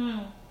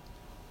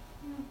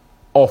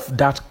of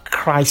that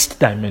Christ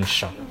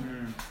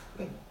dimension,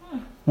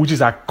 which is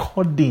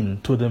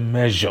according to the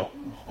measure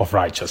of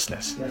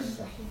righteousness. Yes,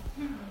 sir.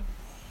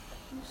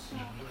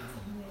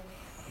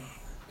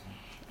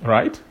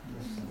 Right?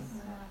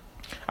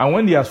 And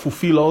when he has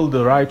fulfilled all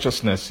the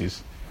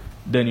righteousnesses,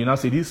 then you now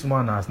say this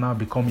man has now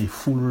become a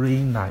full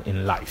reigner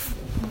in life.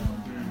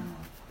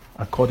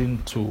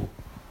 According to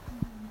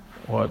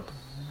what?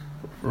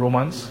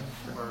 Romans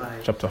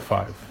chapter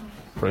 5.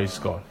 Praise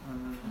God.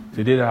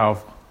 So they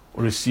have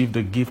received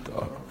the gift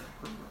of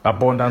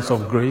abundance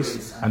of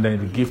grace, and then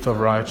the gift of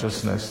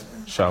righteousness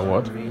shall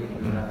what?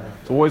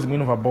 So what is the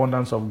meaning of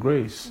abundance of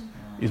grace?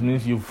 It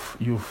means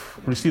you've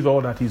received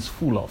all that He's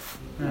full of.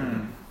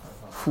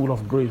 Full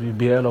of grace. We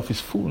bear of His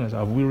fullness.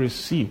 Have we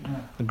received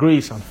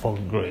grace and for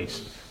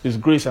grace? It's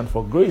grace and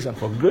for grace and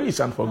for grace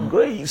and for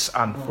grace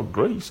and for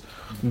grace.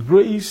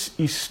 Grace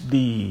is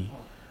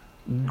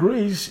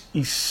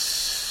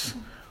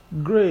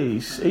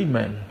Grace.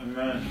 Amen.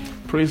 Amen.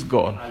 Praise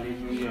God.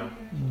 Hallelujah.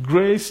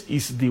 Grace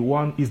is the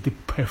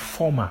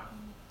performer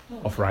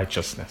of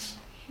righteousness.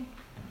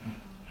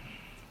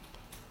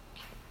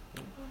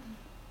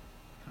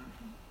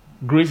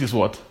 Grace is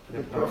what?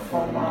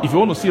 If you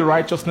want to see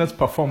righteousness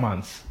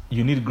performance,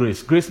 you need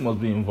grace. Grace must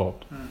be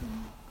involved.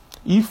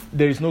 If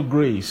there is no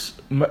grace,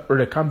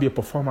 there can't be a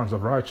performance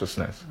of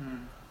righteousness.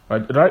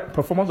 Right?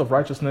 Performance of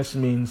righteousness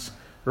means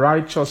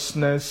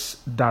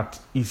righteousness that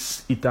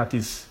is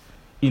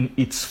in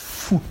its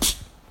fruit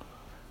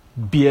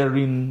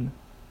bearing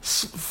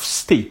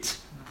state.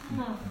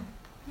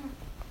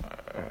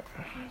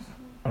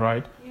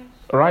 Right?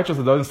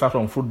 Righteousness doesn't start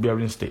from fruit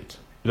bearing state.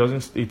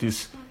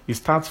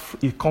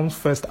 It comes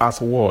first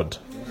as word,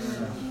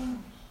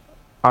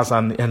 as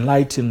an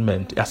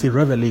enlightenment, as a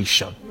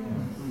revelation.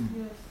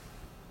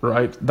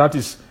 Right? That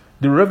is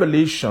the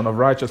revelation of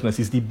righteousness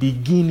is the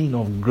beginning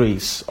of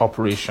grace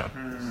operation.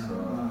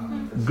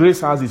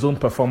 Grace has its own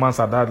performance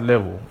at that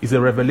level. It's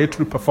a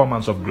revelatory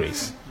performance of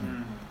grace.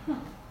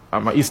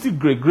 It's still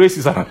great. Grace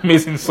is an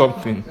amazing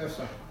something.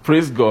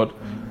 Praise God.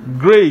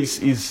 Grace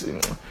is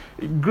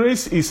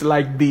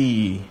like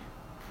the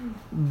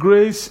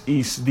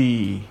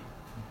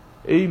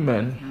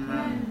Amen.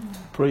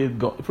 Praise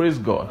God. Praise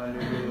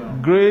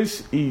God.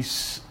 Grace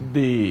is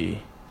the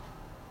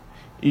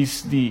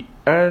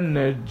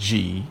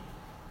energy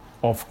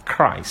of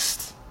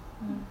Christ.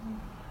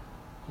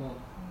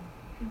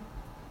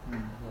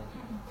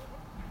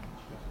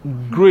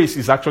 Grace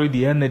is actually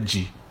the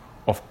energy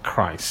of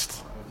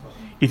Christ.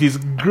 It is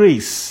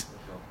grace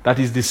that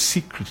is the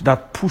secret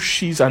that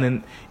pushes,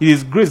 and it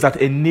is grace that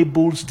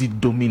enables the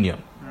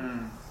dominion,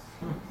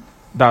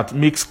 that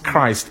makes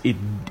Christ a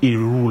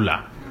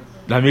ruler,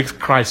 that makes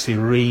Christ a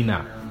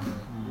reigner.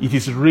 It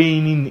is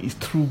reigning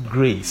through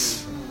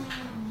grace.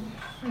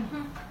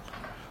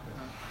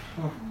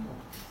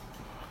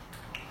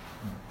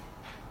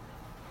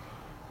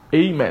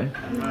 Amen.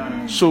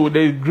 So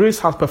the grace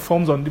has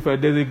performed on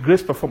different. There's a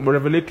grace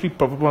revelatory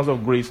performance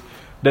of grace.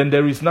 Then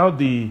there is now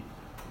the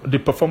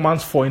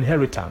performance for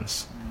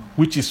inheritance,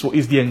 which is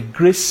the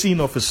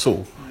engracing of a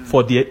soul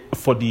for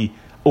the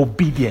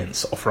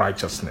obedience of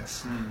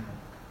righteousness.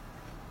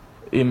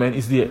 Amen.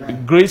 It's the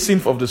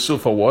gracing of the soul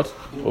for what?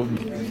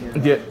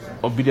 The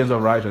obedience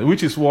of righteousness.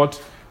 Which is what?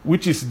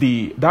 Which is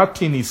the that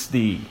thing is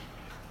the.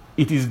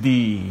 It is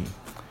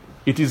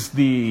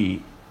the.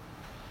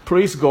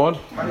 Praise God.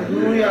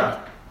 Hallelujah.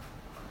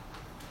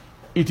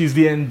 It is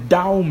the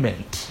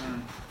endowment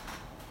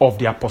of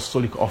the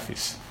apostolic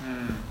office.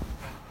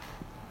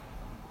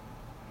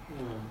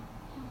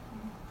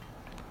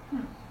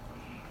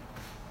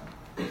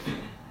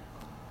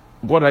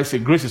 What I say,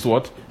 grace is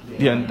what?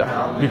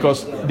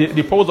 Because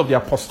the purpose of the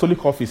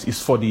apostolic office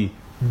is for the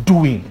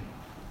doing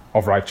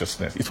of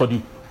righteousness. It's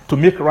to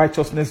make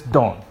righteousness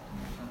done.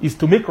 It's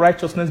to make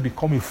righteousness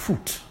become a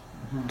fruit.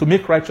 To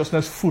make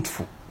righteousness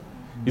fruitful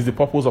is the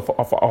purpose of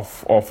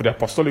the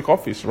apostolic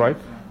office, right?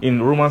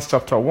 In Romans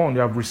chapter 1,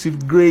 you have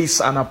received grace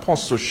and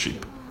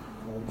apostleship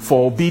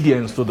for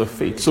obedience to the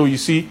faith. So you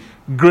see,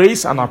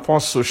 grace and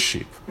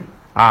apostleship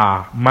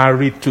are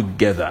married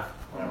together.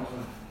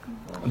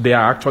 They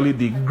are actually,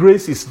 the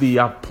grace is the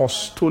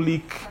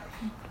apostolic.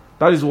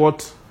 That is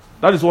what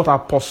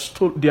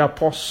the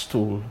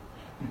apostle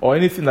or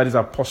anything that is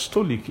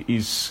apostolic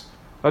is.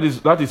 That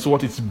is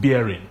what it's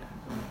bearing.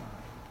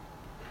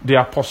 The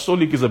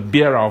apostolic is a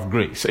bearer of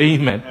grace.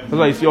 Amen. That's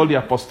why you see all the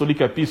apostolic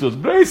epistles.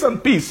 Grace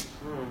and peace.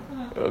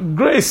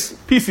 Grace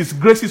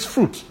is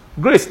fruit.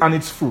 Grace and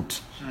its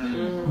fruit.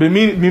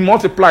 Be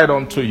multiplied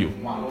unto you.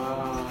 Wow.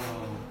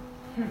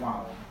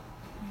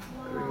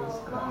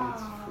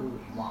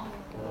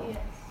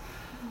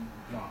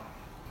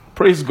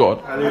 Praise God.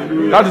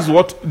 Hallelujah. That is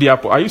what the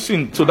are you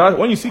seeing? So that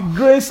when you see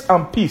grace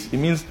and peace, it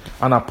means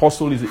an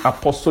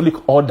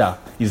apostolic order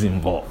is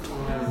involved.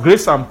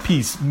 Grace and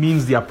peace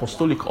means the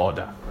apostolic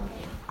order.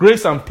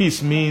 Grace and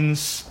peace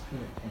means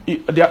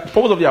the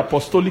purpose of the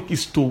apostolic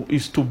is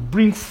to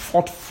bring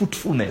forth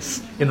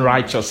fruitfulness in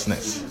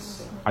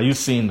righteousness. Are you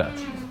seeing that?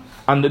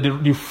 And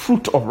the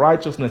fruit of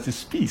righteousness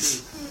is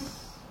peace.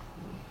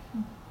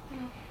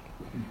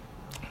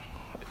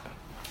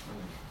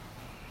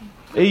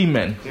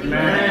 Amen.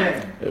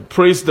 Amen.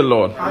 Praise the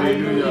Lord.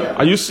 Hallelujah.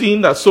 Are you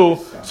seeing that? So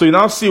you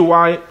now see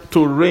why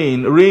to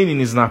reigning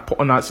is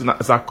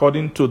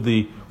according to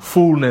the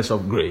fullness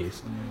of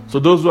grace. So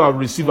those who have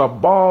received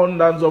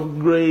abundance of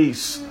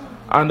grace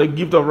and the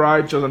gift of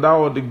righteousness, and that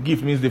what the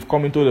gift means, they've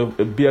come into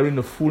the bearing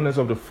the fullness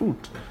of the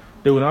fruit.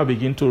 They will now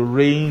begin to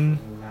reign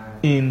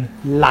in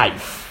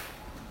life.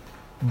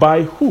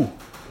 By who?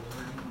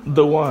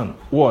 The one,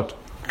 what?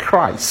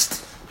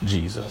 Christ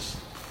Jesus.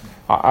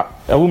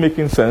 Are we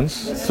making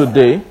sense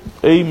today?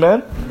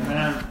 Amen.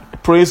 Amen.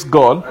 Praise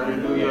God.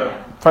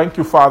 Hallelujah. Thank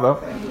you, Father.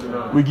 Thank you,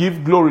 Lord. We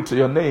give glory to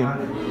your name.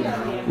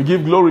 Hallelujah. We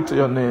give glory to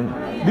your name.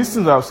 These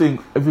things I'm saying,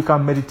 if you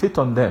can meditate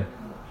on them,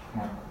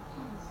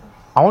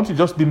 I want you to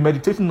just be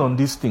meditating on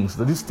these things.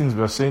 These things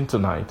we are saying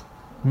tonight.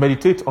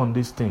 Meditate on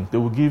these things. They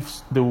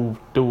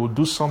will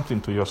do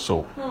something to your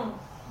soul.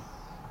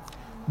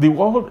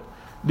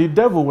 The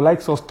devil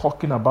likes us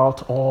talking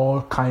about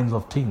all kinds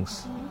of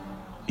things.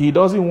 He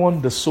doesn't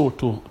want the soul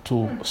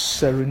to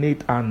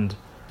serenade and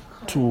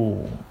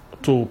to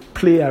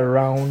play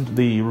around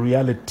the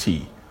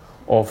reality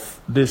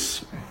of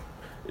this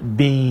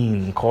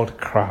being called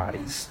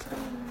Christ.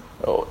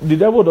 The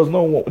devil does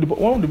not want.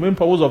 One of the main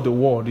powers of the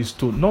world is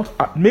to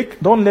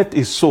don't let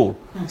a soul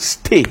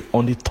stay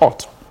on the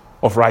thought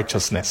of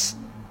righteousness.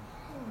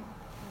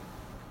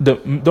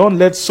 Don't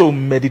let soul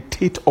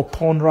meditate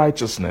upon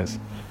righteousness.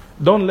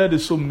 Don't let the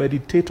soul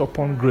meditate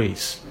upon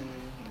grace.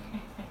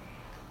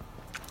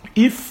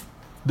 If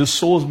the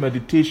soul's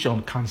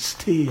meditation can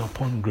stay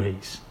upon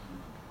grace,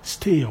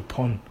 stay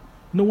upon,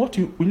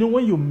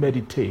 when you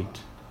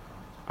meditate,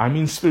 I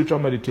mean spiritual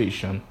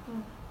meditation,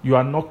 you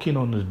are knocking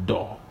on the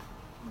door.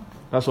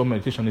 That's what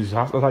meditation is.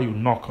 That's how you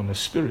knock on the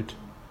spirit.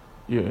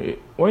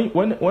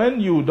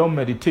 When you don't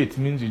meditate, it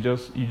means you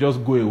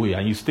just go away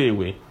and you stay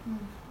away.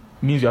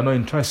 It means you are not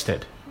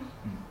interested.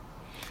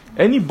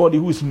 Anybody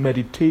who is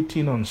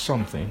meditating on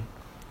something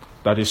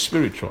that is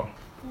spiritual,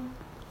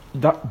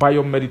 that by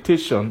your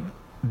meditation,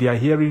 they are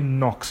hearing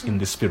knocks in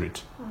the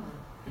spirit.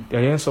 They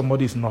are hearing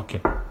somebody is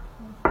knocking.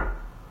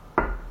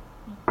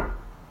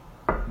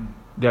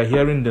 They are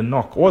hearing the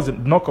knock. What's the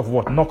knock of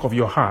what? Knock of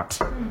your heart.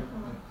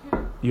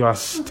 You are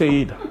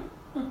stayed.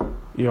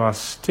 You are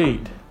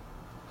stayed.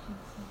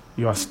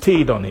 You are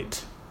stayed on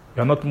it.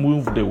 You are not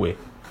moved away.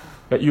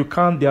 You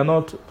can't. They are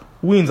not.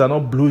 Winds are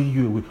not blowing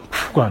you away.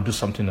 Go and do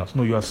something else.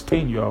 No, you are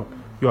staying. You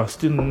are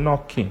still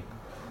knocking.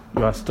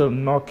 You are still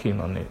knocking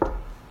on it.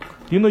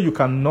 You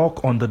can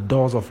knock on the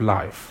doors of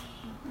life.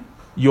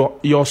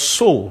 Your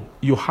soul.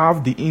 You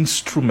have the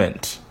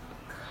instrument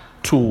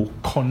to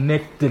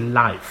connect the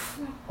life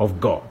of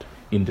God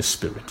in the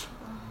spirit.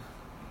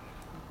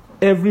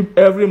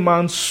 Every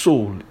man's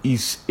soul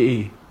is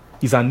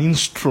an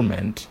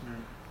instrument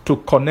to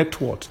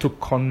connect what? To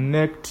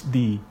connect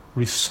the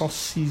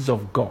resources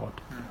of God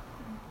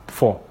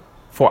for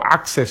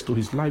access to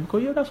his life.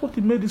 Because that's what he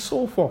made his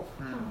soul for.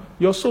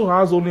 Your soul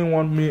has only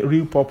one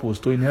real purpose: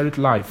 to inherit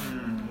life.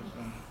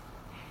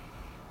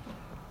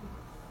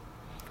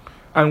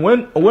 And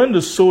when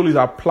the soul is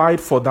applied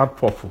for that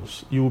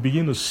purpose, you will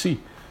begin to see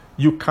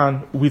you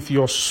can, with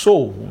your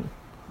soul,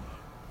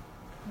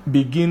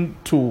 begin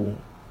to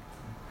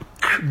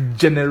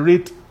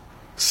generate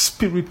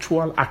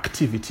spiritual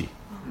activity.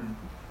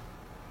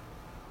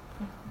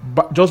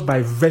 But just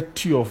by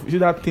virtue of, you see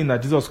that thing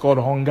that Jesus called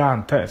hunger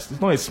and thirst?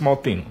 It's not a small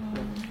thing.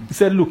 He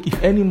said, look,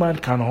 if any man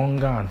can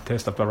hunger and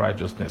thirst after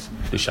righteousness,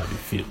 they shall be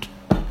filled.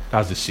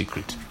 That's the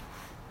secret.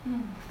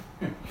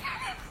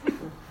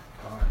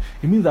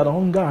 It means that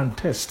hunger and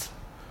thirst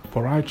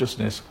for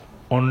righteousness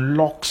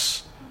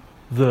unlocks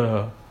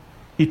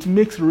it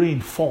makes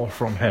rain fall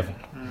from heaven.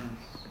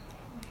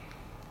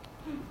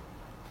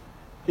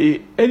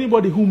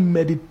 Anybody who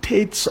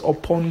meditates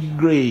upon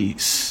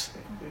grace,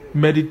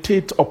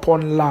 meditates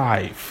upon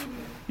life,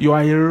 you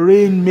are a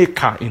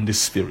rainmaker in the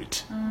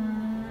spirit.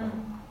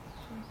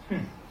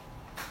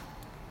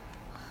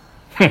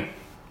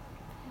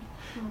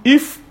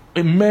 If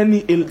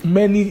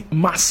many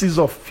masses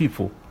of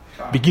people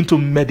begin to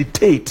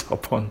meditate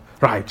upon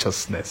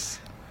righteousness,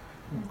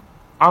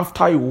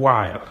 after a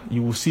while,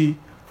 you will see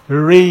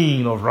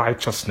rain of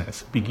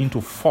righteousness begin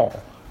to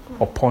fall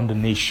upon the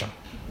nation.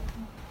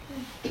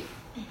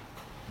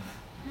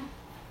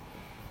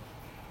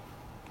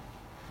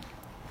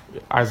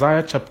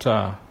 Isaiah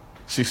chapter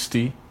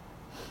 60,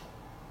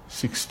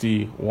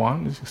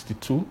 61,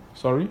 62,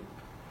 sorry.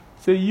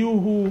 Say, you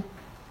who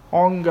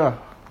hunger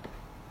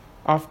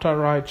after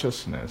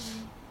righteousness,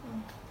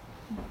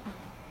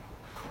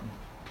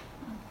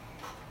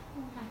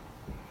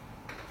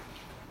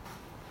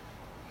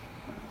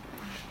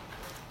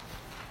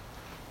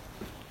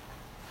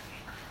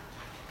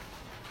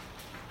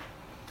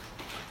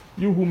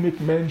 you who make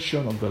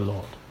mention of the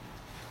Lord,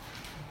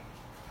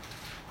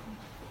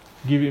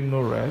 give him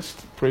no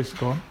rest. Praise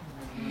God.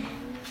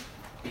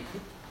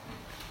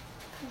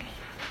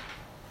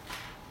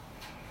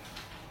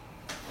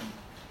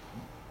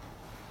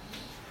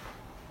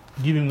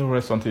 Give him no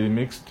rest until he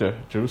makes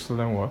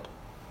Jerusalem what?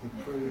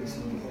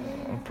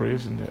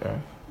 Praise in the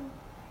earth.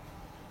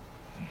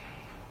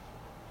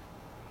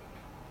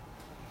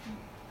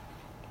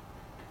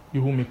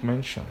 You who make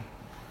mention.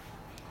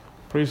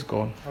 Praise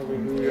God.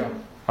 Hallelujah.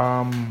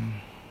 Amen.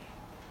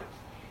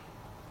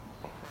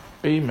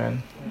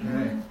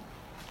 Amen.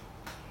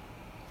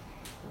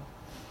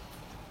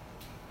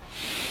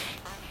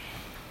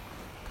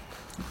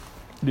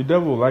 The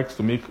devil likes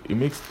to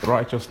makes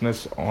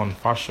righteousness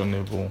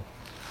unfashionable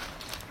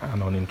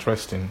and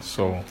uninteresting,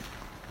 so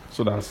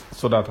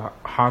that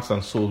hearts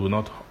and souls will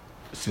not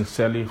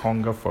sincerely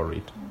hunger for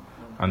it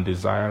and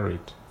desire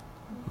it,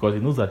 because he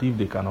knows that if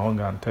they can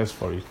hunger and thirst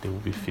for it, they will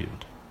be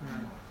filled.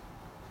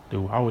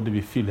 How would they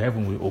be filled?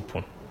 Heaven will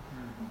open.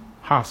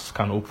 Hearts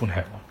can open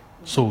heaven.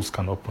 Souls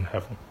can open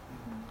heaven.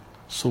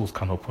 Souls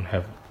can open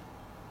heaven.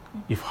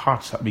 If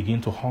hearts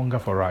begin to hunger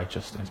for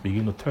righteousness,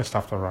 begin to thirst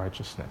after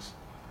righteousness,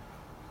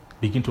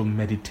 Begin to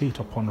meditate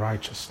upon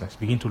righteousness.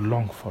 Begin to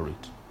long for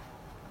it.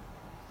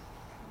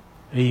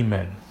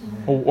 Amen.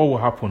 What will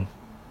happen?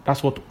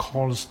 That's what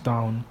calls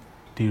down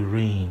the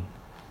rain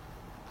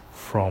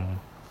from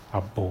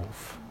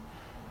above.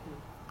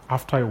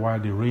 After a while,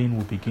 the rain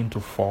will begin to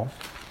fall.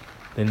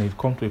 Then it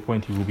comes to a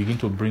point it will begin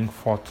to bring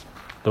forth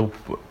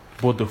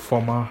both the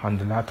former and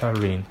the latter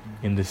rain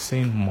in the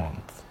same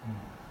month,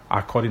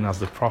 according as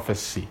the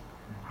prophecy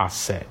has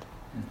said.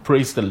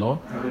 Praise the Lord.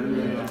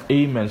 Hallelujah.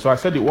 Amen. So I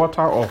said the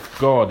water of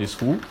God is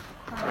who?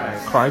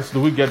 Christ.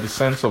 Do we get the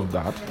sense of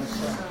that?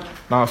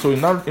 Now, so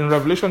in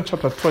Revelation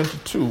chapter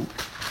 22,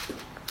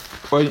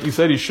 when he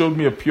said he showed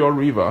me a pure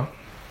river.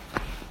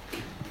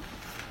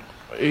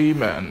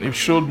 Amen. He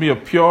showed me a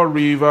pure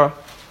river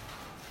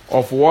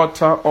of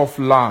water of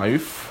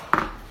life.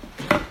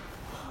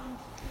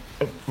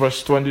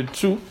 Verse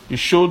 22, he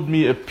showed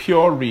me a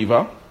pure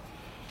river.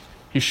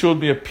 He showed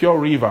me a pure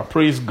river.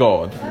 Praise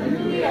God.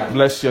 Hallelujah.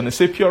 Bless you. And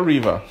say pure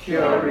river.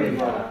 Pure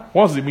river.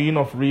 What's the meaning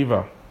of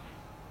river?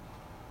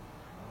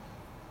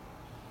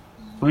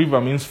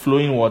 River means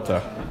flowing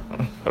water.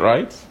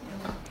 Right?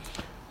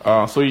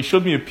 So he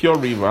showed me a pure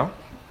river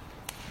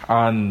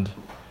and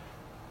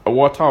a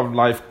water of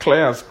life,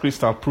 clear as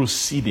crystal,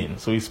 proceeding.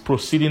 So it's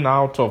proceeding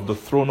out of the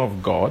throne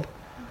of God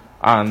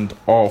and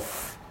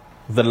of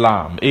the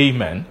Lamb.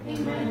 Amen.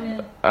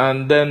 Amen.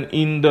 And then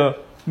in the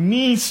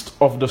midst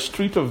of the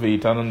street of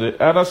it, and on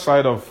the other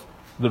side of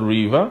the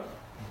river,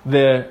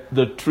 there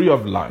the tree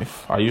of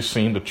life. Are you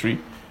seeing the tree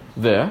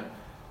there?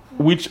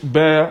 Which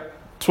bare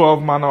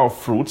 12 manner of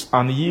fruits,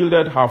 and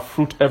yielded her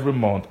fruit every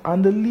month.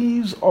 And the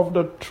leaves of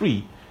the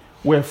tree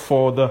were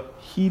for the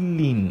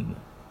healing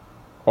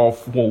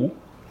of woe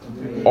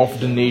of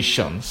the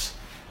nations.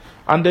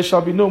 And there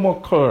shall be no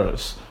more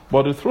curse,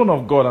 but the throne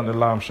of God and the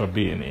Lamb shall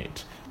be in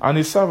it. And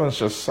his servants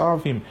shall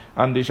serve him,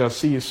 and they shall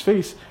see his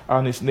face,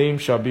 and his name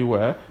shall be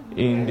where?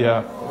 In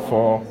their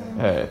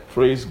forehead.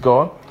 Praise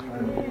God.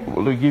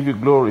 We give you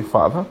glory,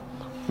 Father.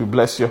 We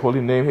bless your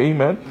holy name.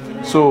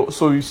 Amen. So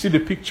you see the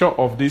picture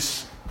of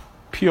this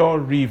pure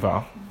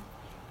river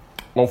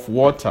of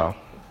water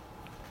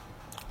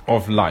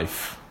of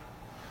life.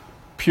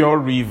 Pure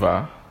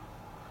river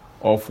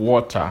of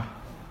water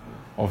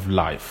of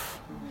life.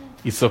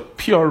 It's a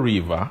pure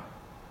river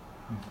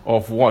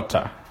of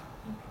water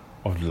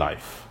of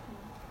life.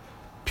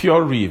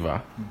 Pure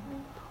river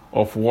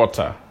of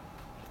water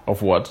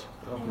of what?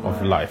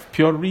 Of life.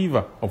 Pure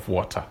river of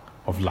water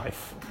of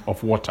life.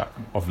 Of water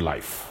of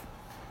life.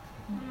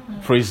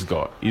 Praise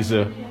God. Is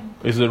a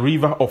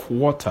river of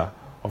water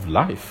of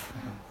life.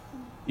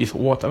 It's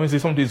water. I mean,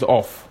 something is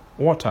off.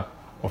 Water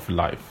of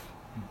life.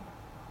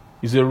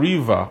 Is a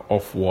river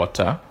of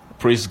water.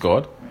 Praise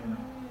God.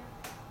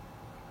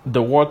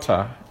 The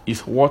water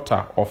is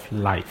water of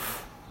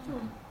life.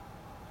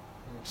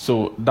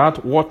 So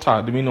that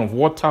water, the meaning of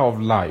water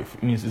of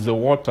life, means it's a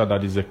water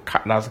that is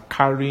that's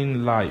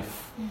carrying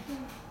life.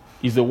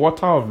 It's a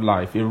water of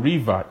life, a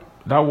river.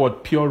 That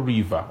word pure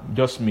river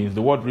just means,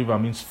 the word river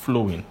means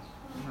flowing.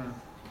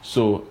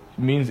 So it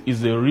means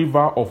it's a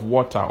river of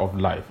water of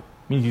life.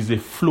 It means it's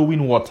a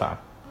flowing water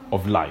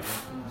of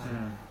life.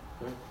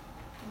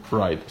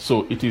 Right.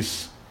 So it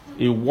is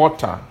a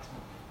water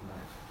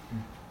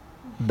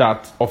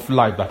that of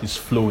life that is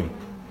flowing.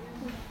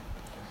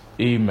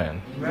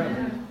 Amen.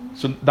 Amen.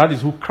 So that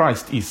is who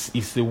Christ is.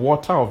 It's the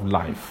water of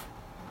life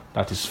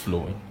that is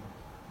flowing.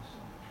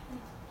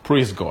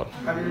 Praise God.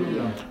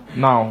 Hallelujah.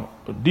 Now,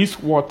 this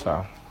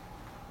water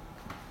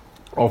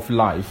of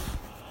life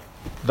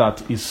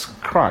that is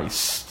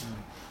Christ.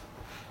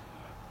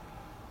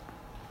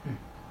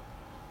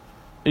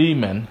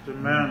 Amen.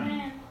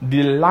 Amen.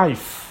 The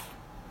life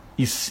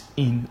is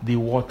in the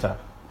water.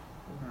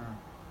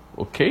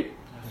 Okay?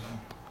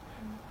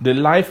 The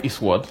life is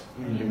what?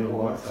 In the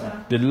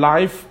water. The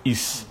life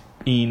is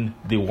in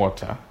the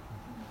water.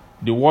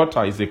 The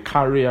water is a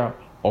carrier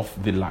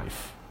of the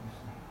life.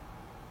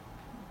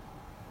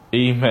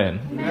 Amen.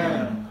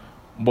 Amen.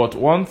 But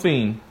one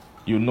thing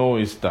you know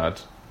is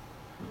that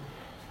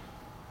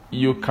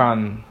you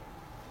can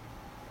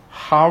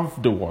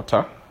have the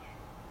water,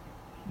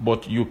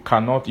 but you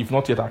cannot, you've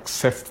not yet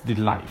accessed the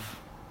life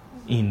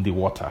in the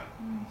water.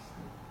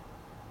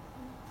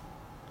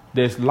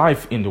 There's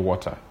life in the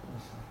water.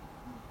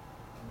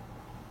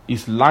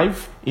 Is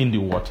life in the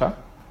water,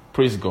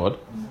 praise God,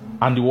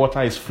 and the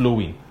water is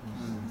flowing.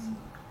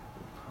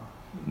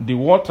 The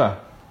water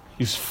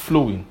is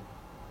flowing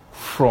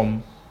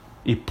from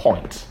a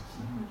point.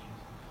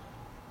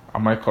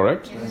 Am I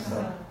correct? Yes,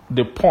 sir.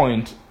 The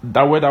point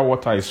that where that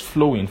water is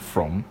flowing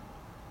from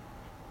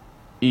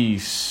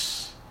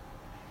is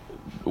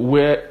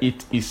where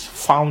it is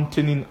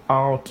fountaining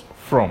out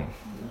from.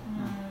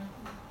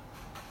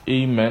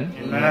 Amen.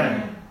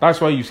 Amen. That's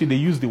why you see they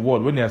use the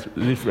word when they are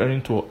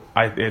referring to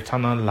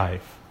eternal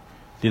life.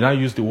 They now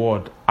use the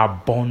word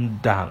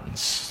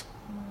abundance.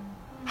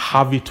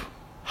 Have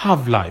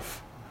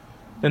life.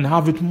 Then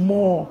have it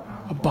more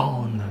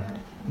abundant.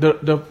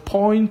 The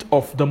point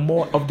of the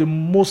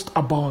most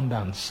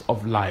abundance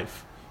of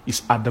life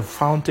is at the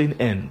fountain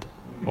end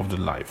of the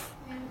life.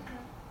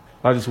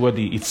 That is where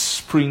it's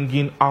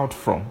springing out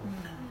from.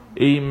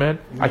 Amen.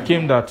 I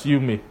came that you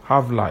may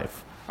have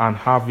life and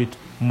have it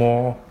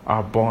more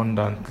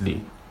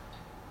abundantly.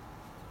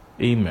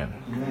 Amen.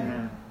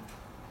 Amen.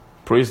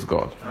 Praise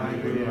God.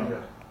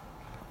 Hallelujah.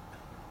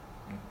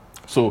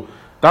 So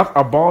that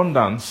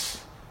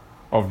abundance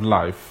of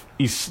life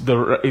is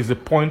the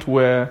point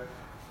where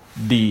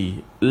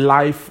the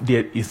life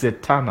there is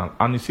eternal.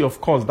 And you see,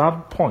 of course,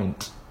 that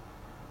point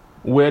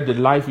where the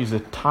life is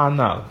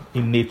eternal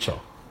in nature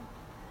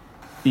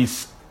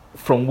is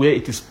from where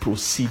it is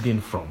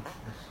proceeding from.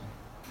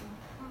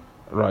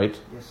 Right?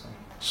 Yes, sir.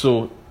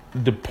 So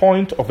the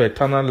point of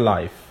eternal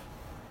life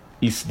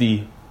is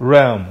the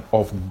realm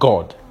of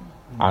God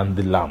and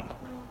the Lamb,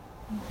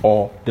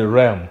 or the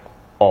realm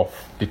of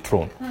the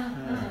throne.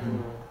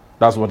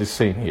 That's what it's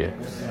saying here.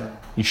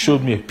 He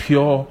showed me a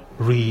pure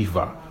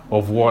river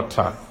of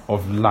water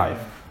of life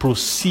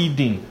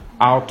proceeding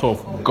out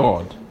of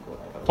God,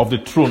 of the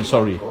throne,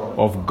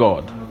 of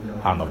God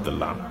and of the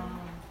Lamb.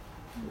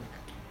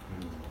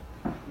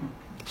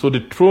 So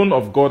the throne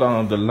of God and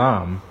of the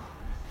Lamb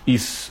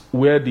is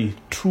where the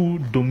true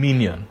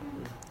dominion,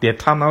 the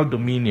eternal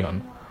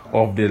dominion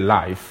of the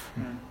life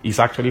is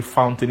actually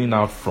fountaining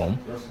out from,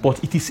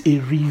 but it is a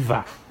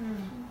river.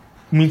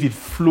 Means it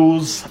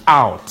flows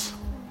out.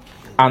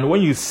 And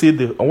when you say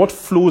what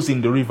flows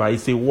in the river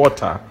is a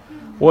water,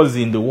 what is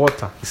in the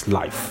water is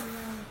life.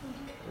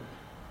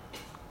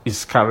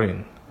 It's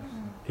carrying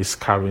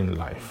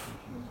life.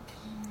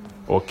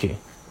 Okay,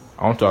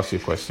 I want to ask you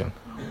a question.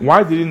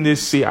 Why didn't they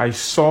say, I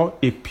saw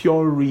a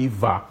pure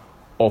river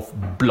of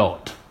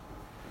blood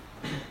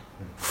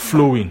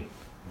flowing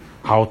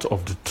out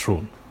of the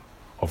throne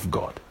of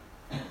God?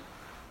 You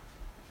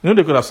know,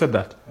 they could have said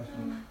that.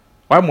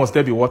 Why must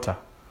there be water?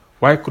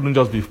 Why couldn't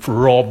just be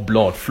raw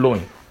blood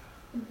flowing?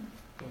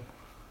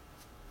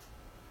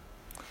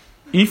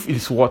 If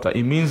it's water,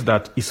 it means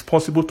that it's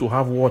possible to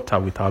have water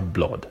without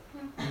blood.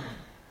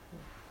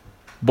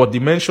 But they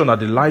mention that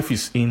the life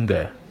is in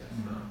there,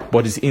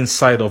 but it's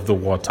inside of the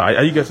water.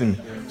 Are you getting me?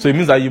 So it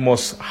means that you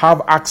must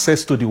have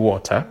access to the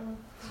water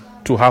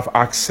to have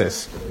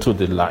access to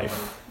the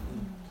life.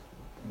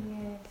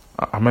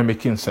 Am I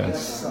making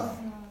sense?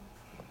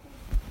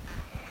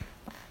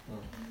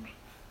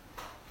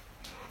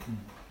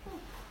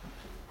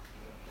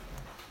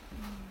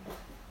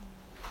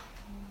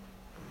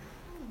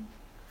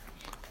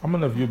 How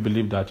many of you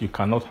believe that you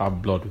cannot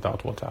have blood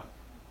without water?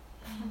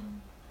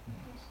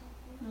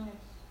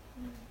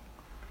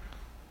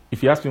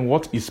 If you ask me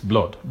what is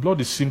blood,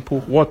 blood is simple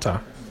water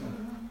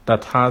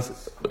that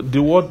has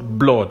the word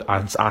blood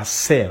as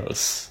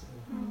cells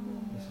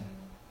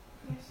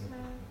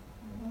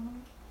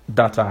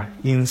that are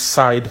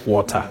inside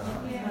water.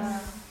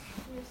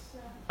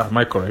 Am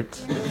I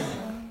correct?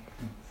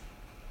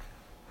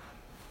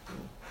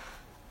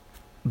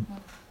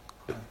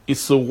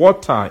 It's the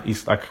water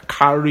is like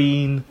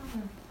carrying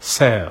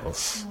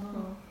cells.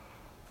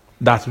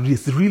 That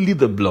is really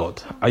the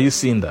blood. Are you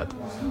seeing that?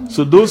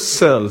 So those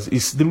cells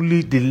is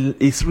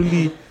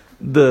really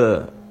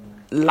the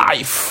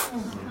life,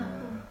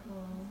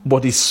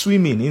 but it's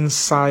swimming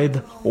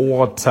inside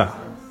water.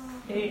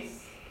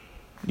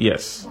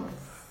 Yes.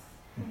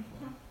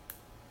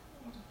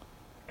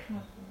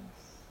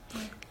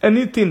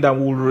 Anything that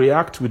will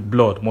react with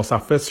blood must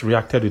have first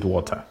reacted with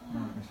water.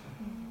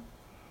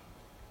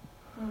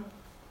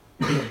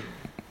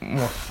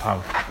 Must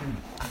have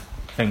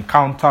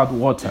encountered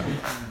water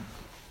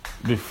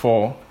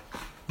before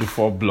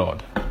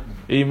blood.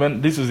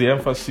 Amen. This is the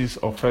emphasis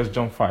of 1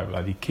 John 5,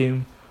 that he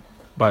came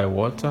by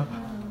water,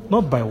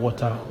 not by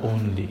water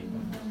only,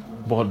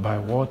 but by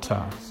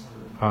water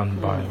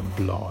and by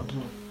blood.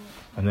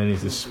 And then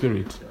it's the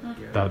Spirit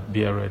that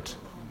beareth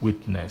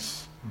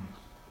witness.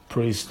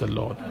 Praise the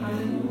Lord.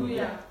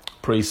 Hallelujah.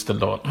 Praise the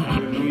Lord.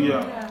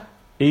 Hallelujah.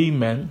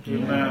 Amen.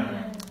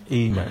 Amen.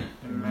 Amen.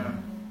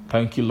 Amen.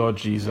 Thank you, Lord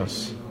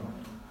Jesus.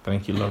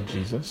 Thank you, Lord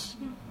Jesus.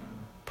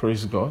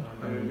 Praise God.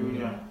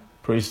 Hallelujah.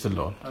 Praise the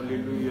Lord.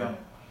 Hallelujah.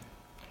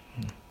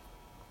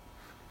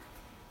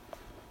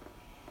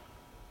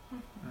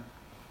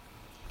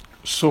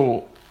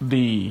 So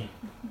the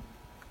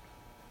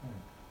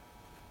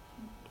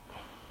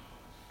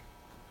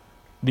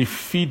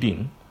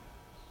feeding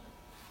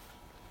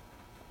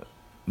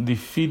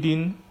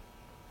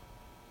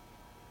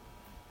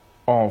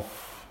of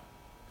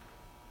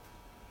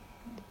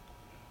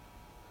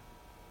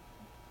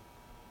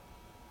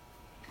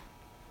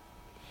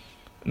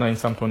now in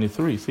Psalm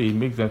 23, say he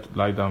makes them to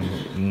lie down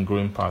in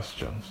green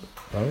pastures,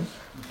 right?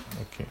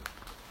 Okay.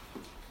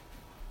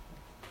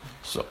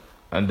 So,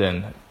 and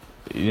then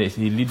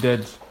he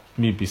leaded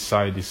me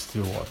beside the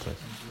still waters.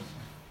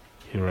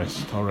 He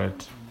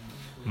restored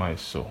my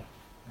soul.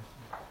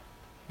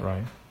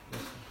 Right?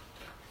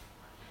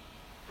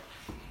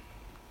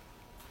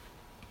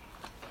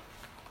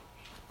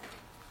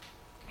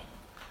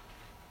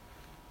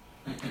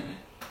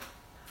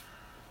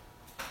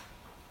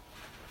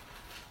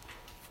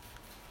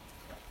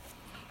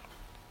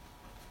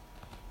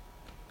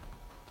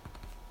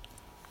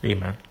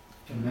 Amen.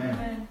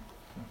 Amen.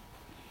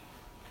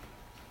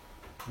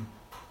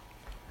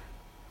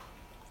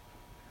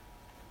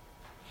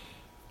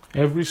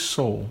 Every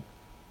soul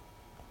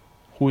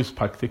who is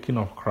partaking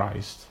of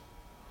Christ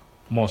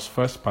must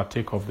first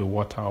partake of the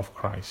water of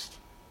Christ,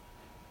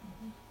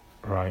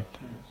 right?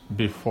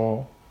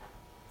 Before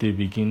they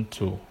begin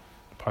to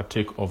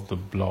partake of the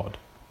blood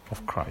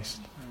of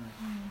Christ.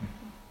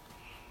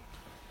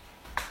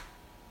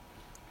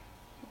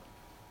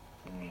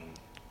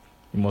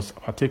 You must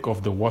partake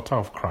of the water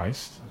of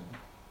Christ,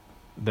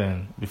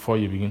 then before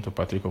you begin to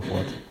partake of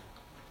what?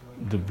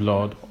 The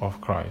blood of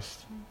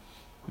Christ.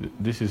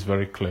 This is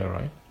very clear,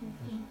 right?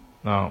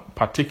 Now,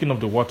 partaking of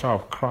the water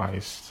of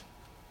Christ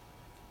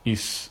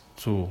is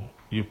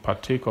you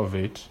partake of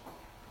it.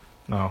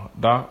 Now,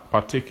 that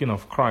partaking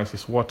of Christ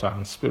is water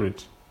and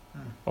spirit.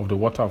 Of the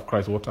water of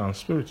Christ, water and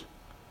spirit.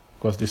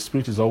 Because the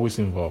spirit is always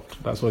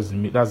involved. That's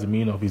the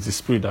meaning of it. It's the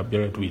spirit that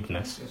beareth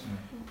witness.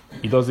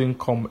 It doesn't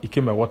come, it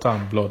came by water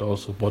and blood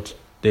also, but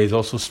there is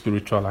also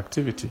spiritual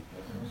activity.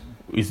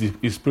 It's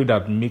the spirit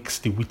that makes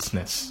the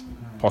witness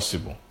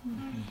possible.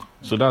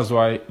 So that's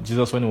why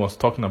Jesus, when he was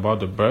talking about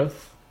the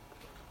birth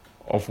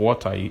of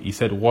water, he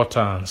said water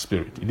and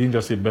spirit. He didn't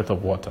just say birth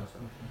of water.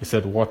 He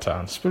said water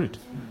and spirit.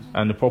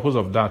 And the purpose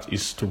of that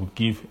is to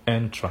give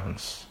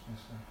entrance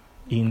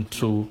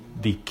into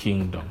the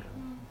kingdom.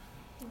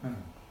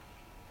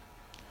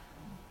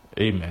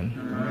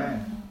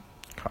 Amen.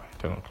 Okay,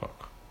 10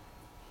 o'clock.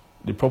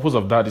 The purpose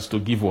of that is to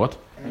give what?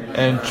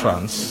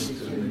 Entrance.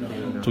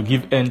 To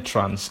give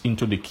entrance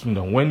into the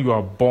kingdom. When you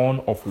are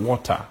born of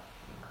water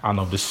and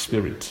of the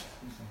spirit,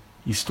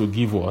 is to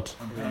give what?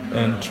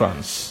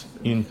 Entrance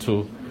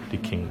into the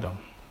kingdom.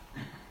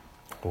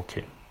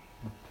 Okay.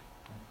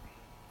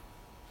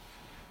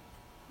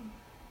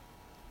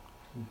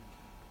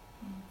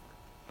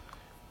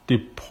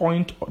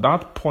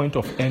 That point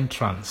of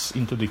entrance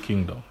into the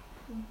kingdom.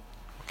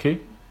 Okay?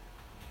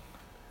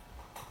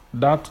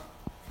 That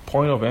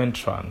point of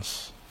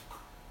entrance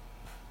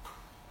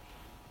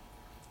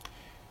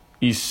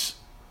is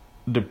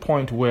the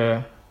point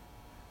where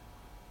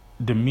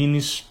the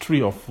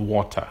ministry of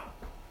water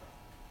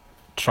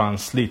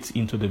translates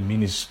into the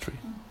ministry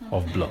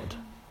of blood.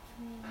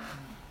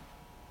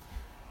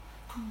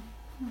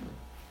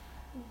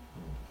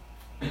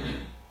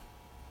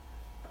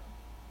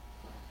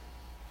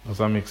 Does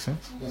that make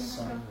sense? Yes,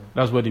 sir.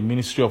 That's where the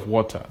ministry of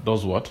water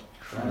does what?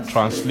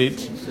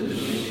 Translate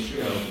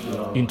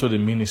into the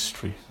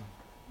ministry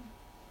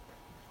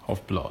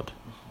of blood.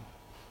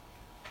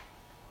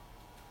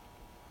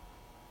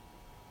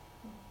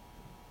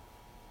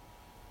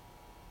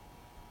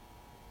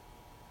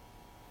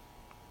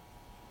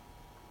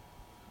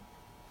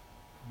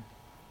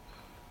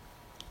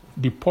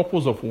 The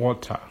purpose of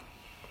water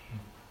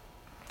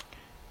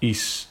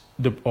is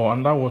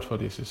another word for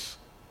this is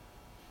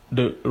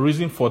the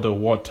reason for the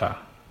water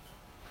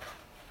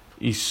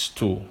is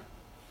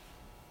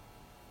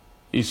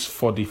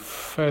for the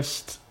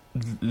first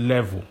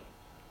level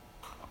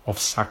of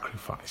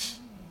sacrifice.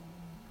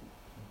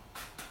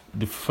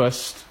 The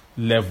first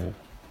level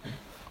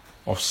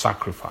of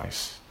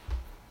sacrifice.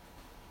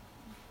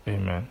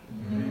 Amen.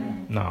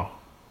 Now,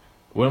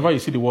 whenever you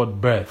see the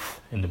word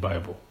birth in the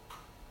Bible,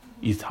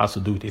 it has to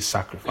do with a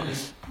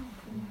sacrifice.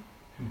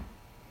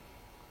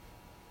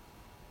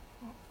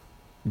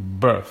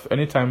 Birth.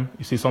 Anytime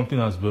you see something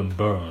has been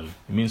burned,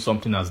 it means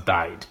something has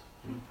died.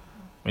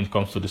 When it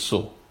comes to the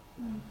soul,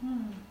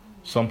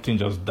 something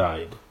just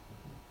died.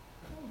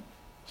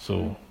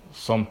 So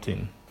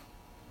something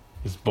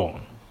is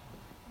born.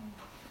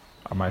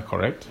 Am I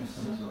correct?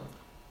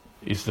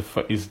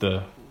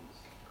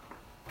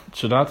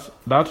 So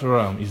that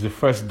realm is the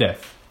first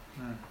death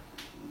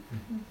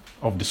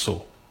of the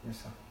soul.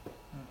 Yes, sir.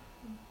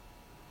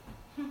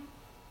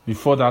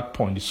 Before that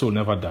point, the soul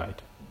never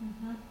died.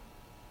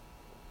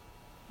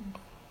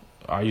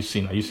 Are you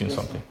seeing Yes,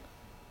 something?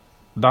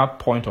 That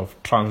point of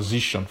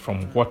transition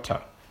from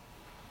water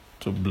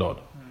to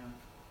blood,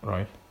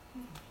 right?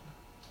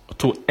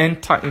 To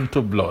enter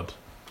into blood,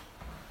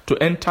 to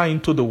enter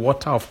into the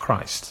water of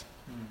Christ,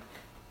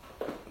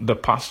 the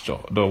pasture,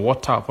 the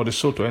water for the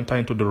soul to enter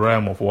into the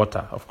realm of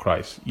water of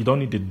Christ. You don't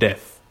need the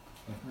death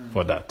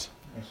for that.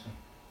 Yes, sir.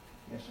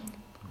 Yes, sir.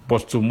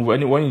 But to move,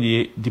 when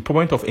the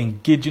point of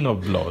engaging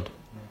of blood,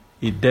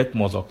 a death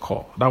must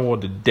occur. That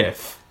word, the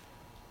death,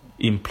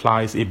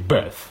 implies a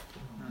birth.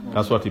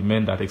 That's what it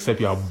meant, that except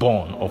you are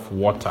born of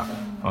water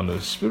and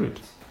the Spirit.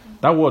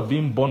 That word,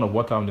 being born of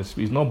water and the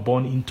Spirit, is not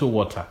born into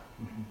water.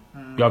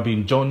 You have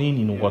been journeying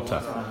in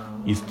water.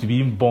 It's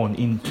being born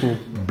into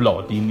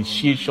blood, the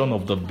initiation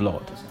of the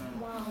blood.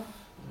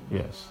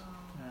 Yes.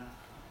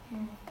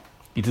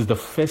 It is the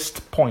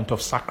first point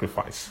of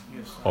sacrifice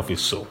of a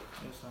soul.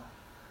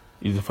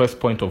 It's the first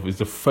it's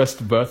the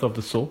first birth of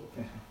the soul.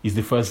 It's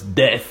the first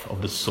death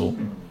of the soul.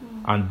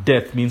 And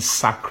death means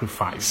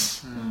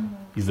sacrifice.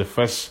 It's the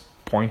first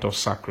point of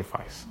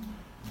sacrifice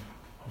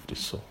of the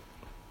soul.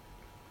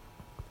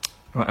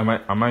 Am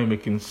I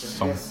making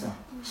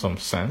some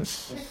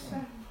sense?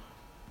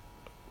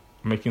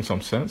 Making some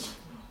sense?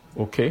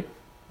 Okay.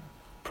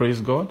 Praise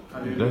God.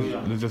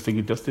 Let's just take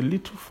it just a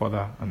little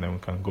further and then we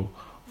can go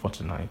for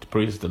tonight.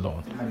 Praise the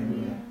Lord.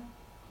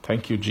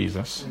 Thank you,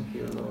 Jesus.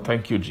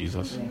 Thank you,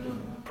 Jesus.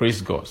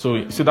 Praise God. So,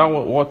 you see that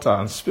water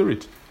and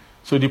spirit.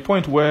 So the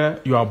point where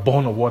you are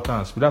born of water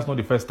and spirit, that's not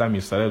the first time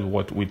you started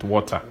with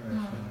water.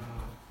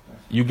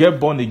 You get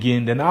born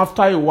again, then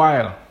after a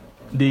while,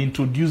 they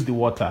introduce the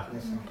water.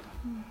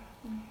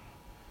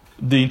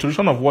 The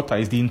introduction of water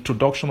is the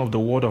introduction of the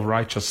word of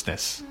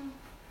righteousness.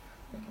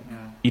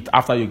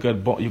 After you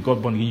got born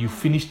again, you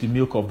finish the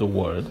milk of the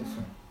word.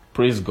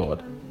 Praise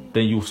God.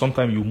 Then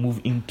sometimes you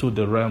move into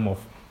the realm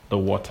of the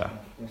water.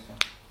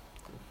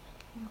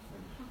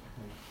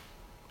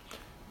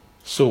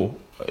 So,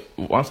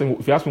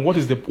 if you ask me, what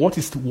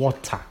is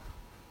water?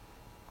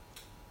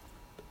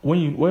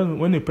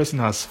 When a person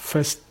has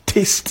first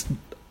tasted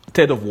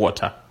of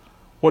water,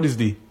 what is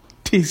the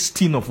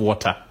tasting of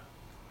water?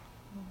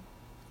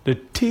 The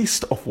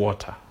taste of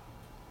water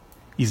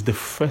is the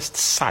first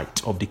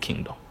sight of the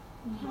kingdom.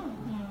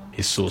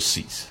 His soul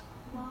sees.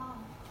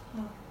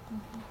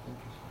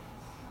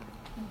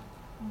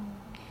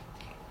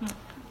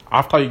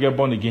 After you get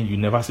born again, you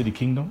never see the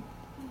kingdom.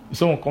 If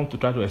someone comes to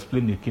try to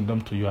explain the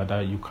kingdom to you,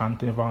 that you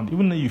can't ever,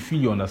 even though you feel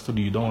you understood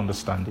it, you don't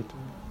understand it.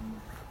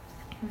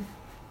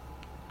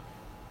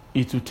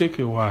 It will take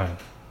a while.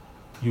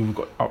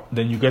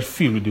 Then you get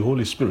filled with the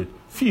Holy Spirit.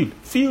 Filled.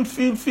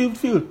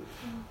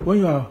 When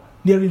you are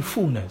nearing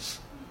fullness,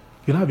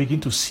 you now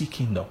begin to see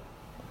kingdom.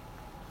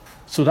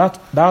 So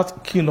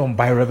that kingdom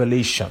by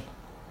revelation.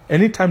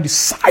 Anytime the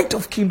sight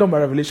of kingdom by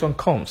revelation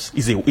comes,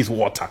 is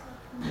water.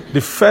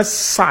 The first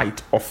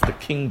sight of the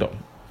kingdom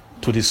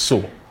to the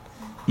soul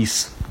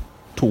is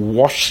to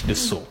wash the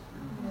soul.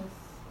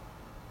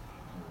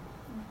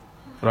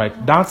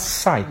 Right? That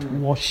sight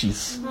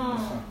washes.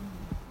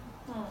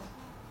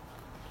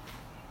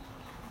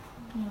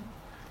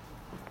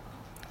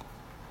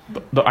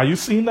 Are you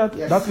seeing that?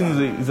 Yes, that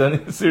is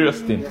a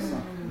serious thing. Yes,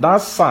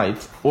 that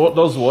sight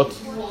does what?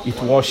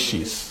 It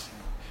washes.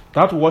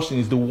 That washing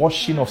is the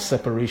washing of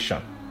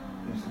separation.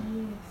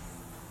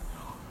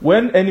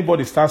 When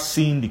anybody starts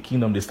seeing the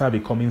kingdom, they start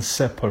becoming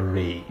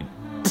separate.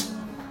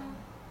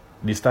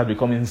 They start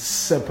becoming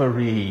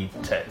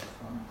separated.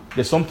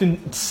 There's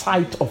something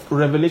sight of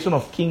revelation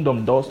of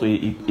kingdom does to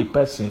a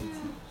person.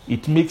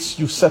 It makes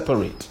you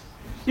separate.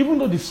 Even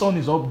though the sun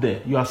is up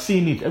there, you are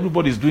seeing it.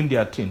 Everybody's doing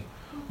their thing.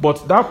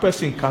 But that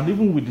person can,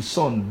 even with the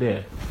sun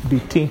there, be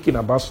thinking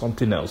about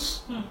something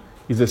else.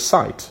 It's a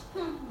sight.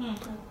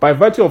 By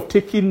virtue of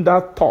taking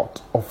that thought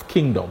of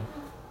kingdom,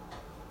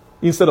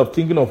 instead of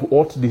thinking of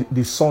what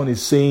the sun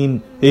is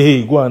saying,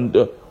 hey, go and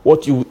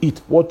what you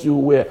eat, what you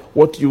wear,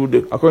 what you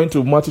do, according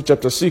to Matthew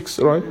chapter 6,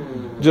 right?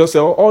 Just say,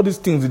 all these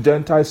things the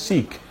Gentiles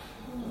seek.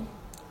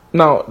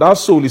 Now, that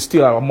soul is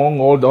still among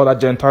all the other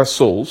Gentile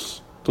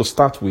souls to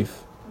start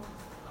with.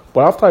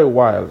 But after a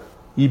while,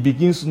 he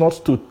begins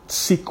not to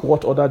seek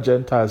what other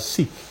Gentiles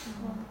seek.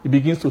 He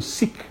begins to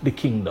seek the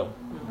kingdom.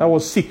 That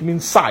was seek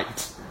means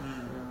sight.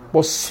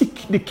 But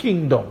seek the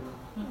kingdom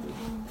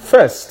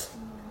first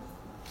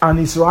and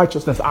his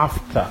righteousness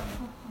after.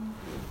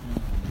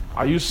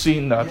 Are you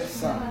seeing that? Yes,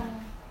 sir.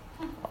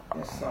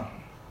 Yes, sir.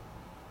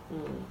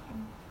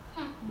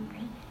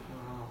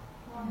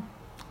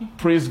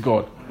 Praise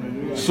God.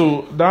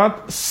 So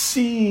that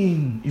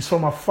seeing is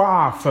from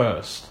afar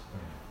first.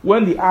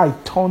 When the eye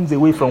turns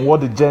away from what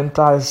the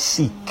Gentiles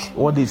seek,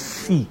 what they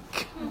seek,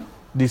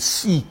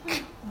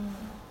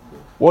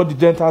 what the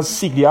Gentiles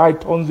seek, the eye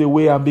turns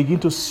away and begin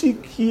to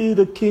seek ye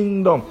the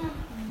kingdom.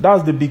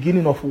 That's the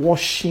beginning of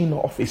washing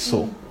of a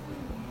soul.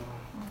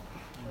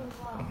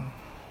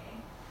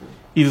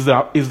 Is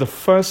the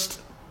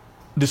first,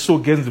 the soul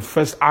gets the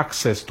first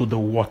access to the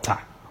water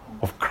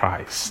of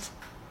Christ.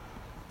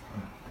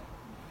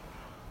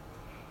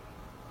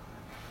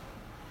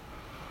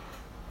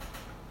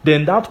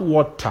 Then that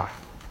water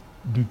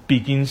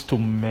begins to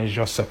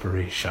measure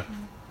separation.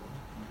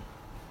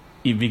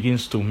 It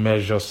begins to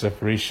measure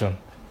separation.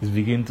 It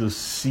begins to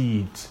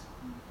see it.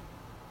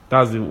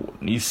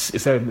 He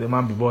said the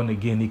man be born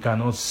again, he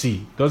cannot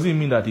see. Doesn't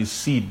mean that he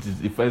sees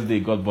the first day he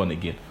got born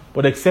again.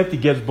 But except he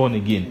gets born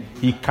again,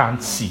 he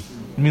can't see.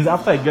 It means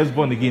after he gets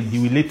born again, he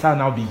will later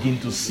now begin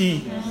to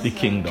see the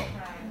kingdom.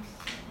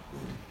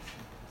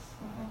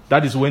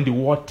 That is when the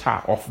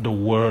water of the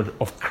word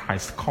of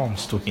Christ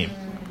comes to him.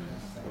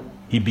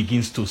 He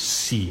begins to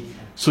see.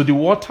 So the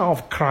water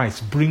of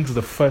Christ brings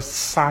the first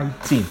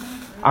sighting.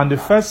 And the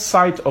first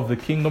sight of the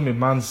kingdom a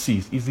man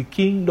sees is the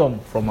kingdom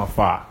from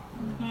afar.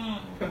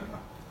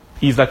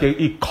 He's like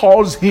he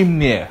calls him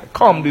near.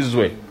 Come this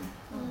way.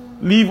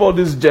 Leave all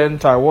this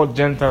Gentile, what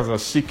Gentiles are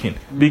seeking.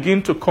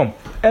 Begin to come.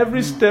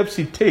 Every step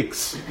he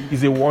takes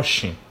is a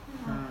washing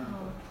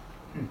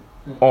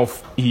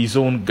of his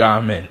own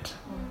garment.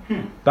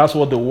 That's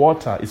what the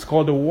water is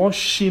called, the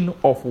washing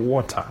of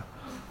water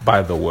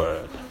by the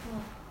word.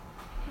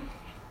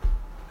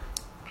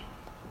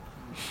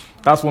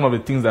 That's one of the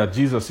things that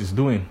Jesus is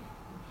doing.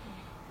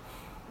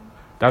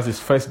 That's his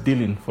first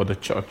dealing for the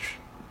church.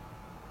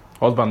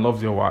 Husband,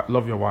 love your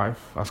wife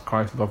as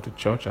Christ loved the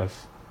church,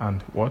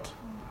 and what?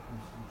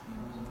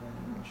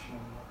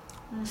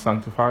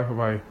 Sanctify her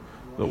by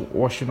the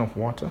washing of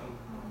water.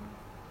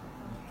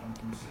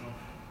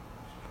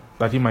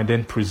 that he might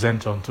then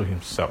present unto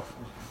himself.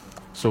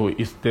 So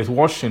there's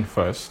washing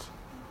first.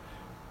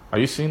 Are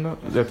you seeing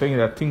that? The thing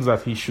that things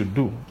that he should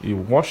do. He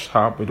washed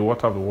her with the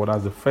water of the water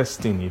as the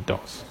first thing he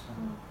does.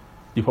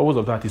 The purpose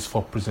of that is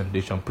for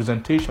presentation.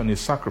 Presentation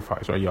is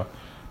sacrifice, right? Yeah.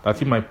 That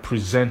he might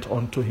present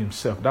unto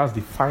himself. That's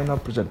the final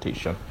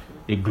presentation,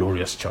 a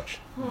glorious church.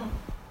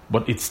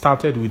 But it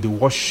started with the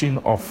washing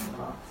of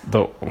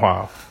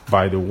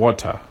by the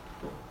water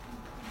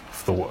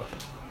of the word.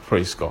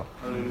 Praise God.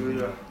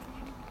 Hallelujah.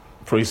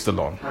 Praise the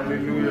Lord.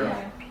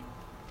 Hallelujah.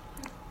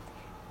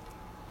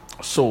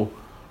 So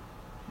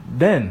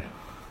then,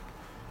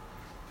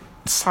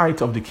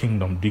 sight of the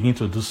kingdom begins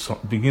to do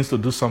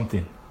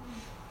something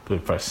to a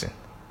person.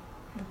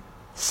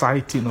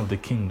 Sighting of the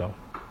kingdom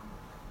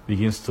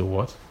begins to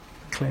what?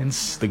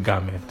 Cleanse the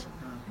garment.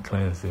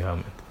 Cleanse the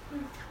garment.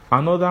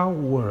 Another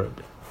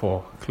word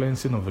for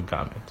cleansing of the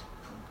garment,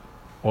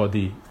 or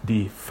the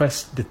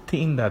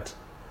thing that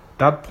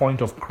point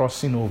of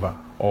crossing over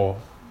or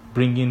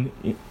bringing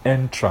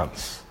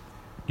entrance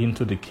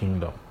into the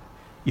kingdom,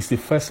 is the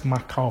first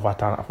marker of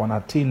an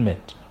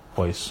attainment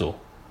for a soul.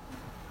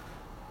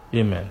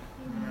 Amen.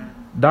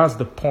 That's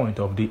the point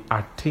of the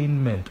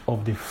attainment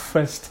of the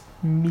first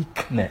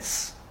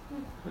meekness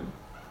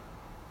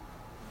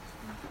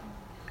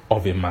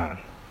of a man.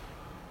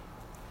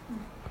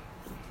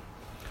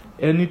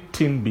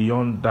 Anything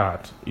beyond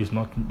that is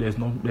not. There's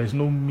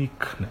no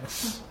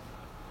meekness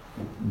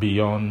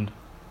beyond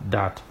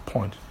that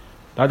point.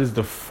 That is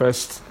the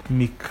first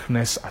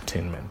meekness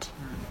attainment.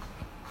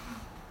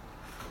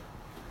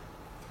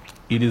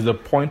 It is the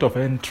point of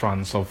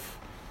entrance.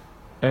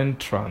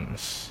 Amen.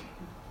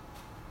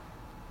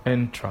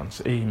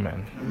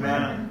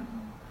 Amen.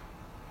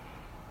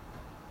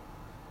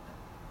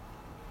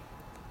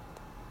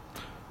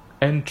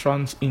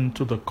 Entrance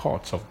into the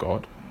courts of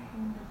God,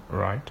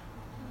 right?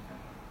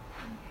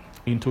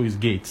 Into his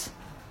gates.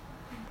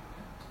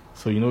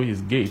 So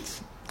his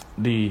gates,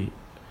 the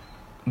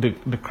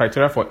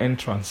criteria for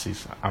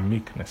entrances are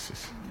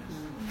meeknesses.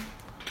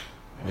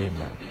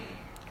 Amen.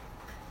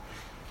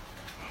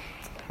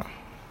 I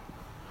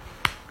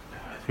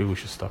think we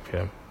should stop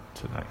here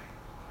tonight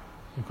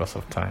because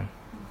of time.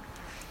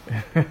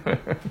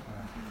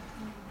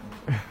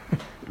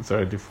 It's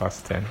already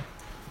past 10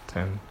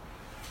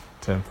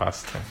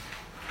 past 10.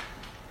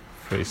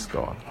 Praise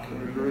God.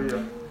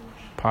 Hallelujah.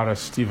 Para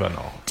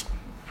Stevenot.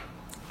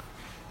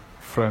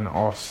 Friend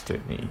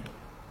Austin.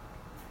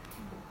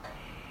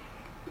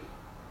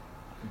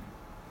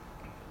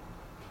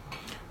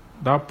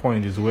 That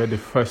point is where the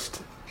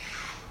first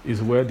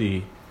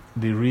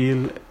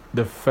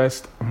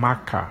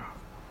marker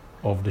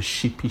of the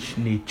sheepish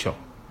nature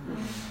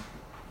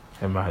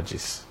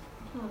emerges.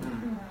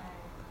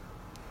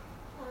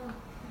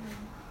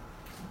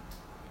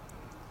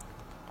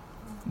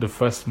 The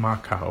first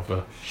marker of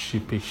a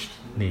sheepish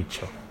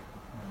nature.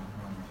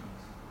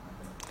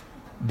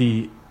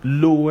 The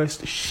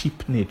lowest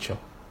sheep nature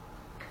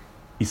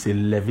is a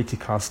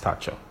Levitical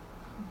stature.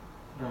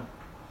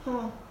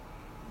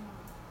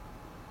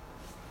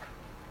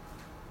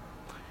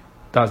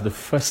 That's the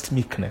first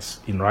meekness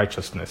in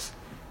righteousness,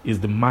 is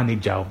the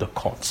manager of the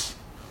courts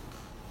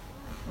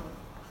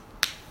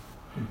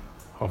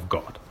of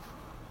God.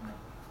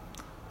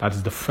 That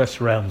is the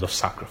first realms of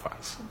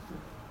sacrifice.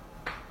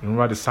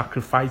 Remember, the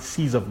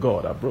sacrifices of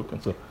God are broken.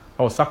 So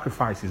our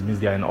sacrifices means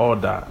they are in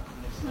order.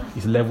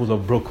 It's levels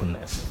of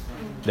brokenness,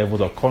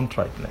 levels of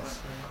contriteness.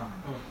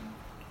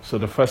 So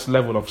the first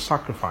level of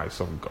sacrifice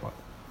of God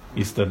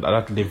is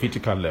that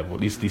Levitical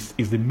level. Is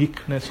the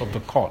meekness of the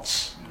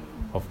courts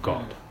of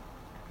God.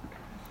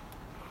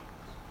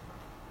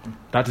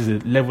 That is the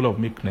level of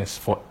meekness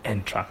for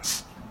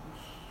entrance.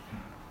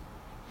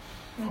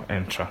 For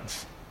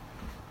entrance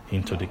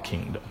into the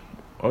kingdom.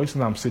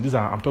 Obviously, I'm saying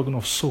I'm talking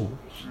of souls.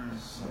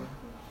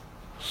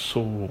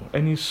 So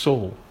any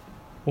soul,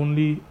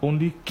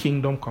 only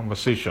kingdom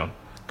conversation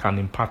can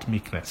impart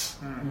meekness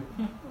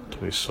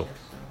to a soul.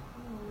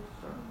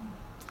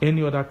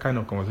 Any other kind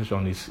of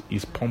conversation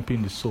is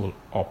pumping the soul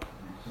up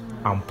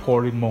and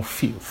pouring more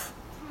filth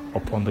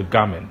upon the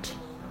garment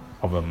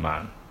of a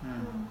man.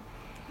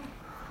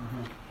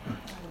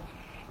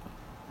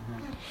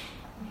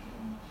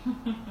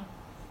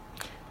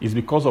 It's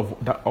because of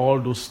that, all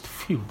those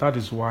filth. That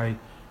is why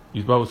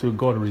the Bible says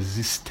God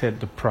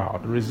resisted the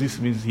proud. Resist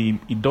means he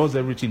does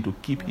everything to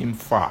keep him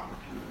far.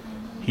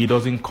 He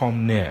doesn't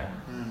come near.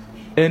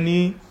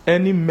 Any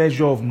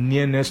measure of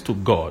nearness to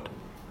God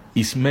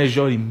is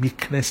measured in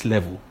meekness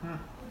level.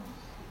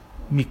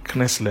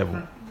 Meekness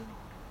level.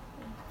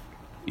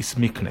 It's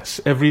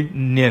meekness. Every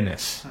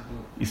nearness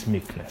is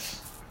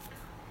meekness.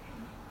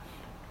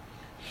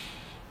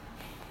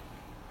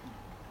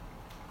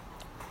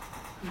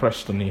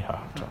 Fresh to knee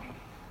heart.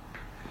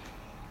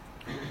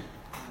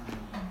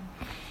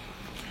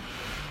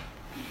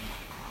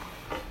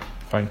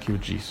 Thank you,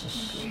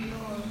 Jesus.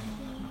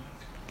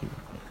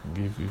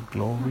 Give you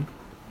glory.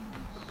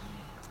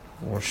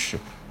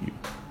 Worship you.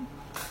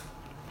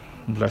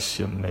 Bless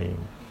your name.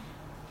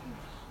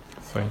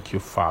 Thank you,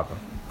 Father.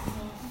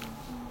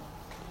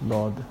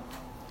 Lord,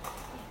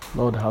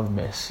 Lord have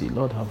mercy,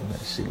 Lord have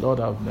mercy, Lord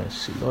have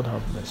mercy, Lord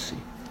have mercy.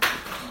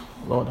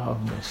 Lord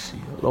have mercy,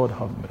 Lord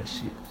have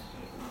mercy.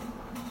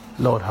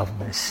 Lord have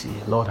mercy,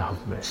 Lord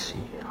have mercy.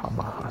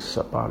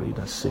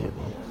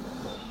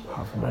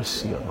 Have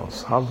mercy on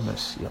us, have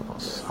mercy on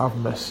us, have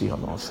mercy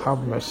on us, have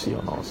mercy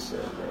on us.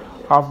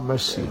 Have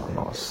mercy on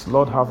us,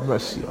 Lord have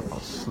mercy on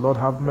us, Lord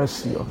have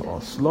mercy on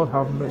us, Lord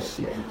have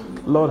mercy,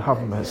 Lord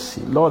have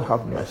mercy, Lord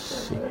have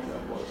mercy,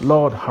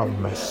 Lord have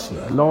mercy,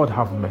 Lord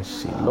have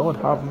mercy, Lord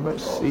have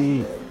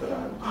mercy,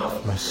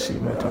 have mercy,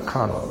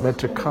 Metricano,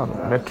 Metricano,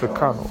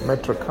 Metricano,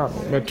 Metricano,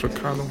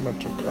 Metricano,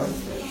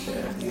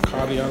 Metricano,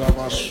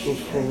 Carialabasto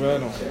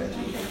Proveno.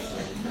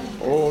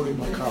 Ori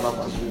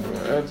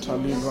Macalabazuva, Eta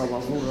Libra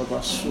Bavura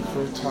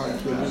Basupre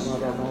Tanque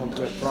Libra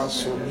Monte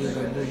Praso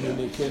Mine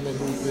Numini Kene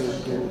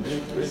Nubedo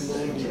Libre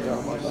Noli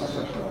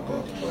Gamadata.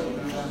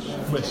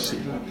 Mercy,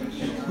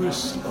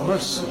 mercy,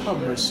 mercy, have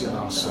mercy on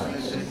our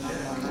souls.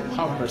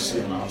 Have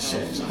mercy on our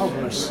souls.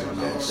 Have mercy on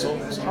our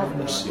souls. Have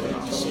mercy on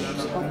our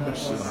souls. Have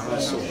mercy on our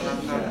souls.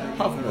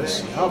 Have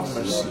mercy. Have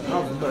mercy.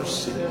 Have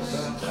mercy.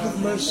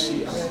 Have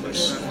mercy. Have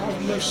mercy.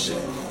 Have mercy.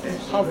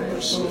 Have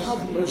mercy.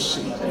 Have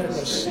mercy. Have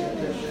mercy.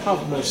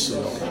 Have mercy,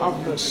 Lord.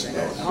 Have mercy,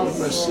 Lord. Have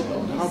mercy,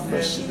 Lord. Have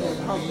mercy, Lord.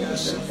 Have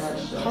mercy.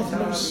 Have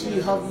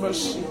mercy. Have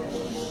mercy.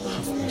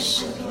 Have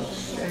mercy.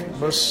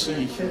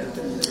 Mercy.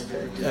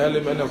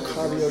 Element of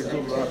cardiac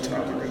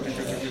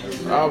Gurata.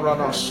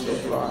 Aranas the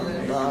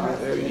Branda,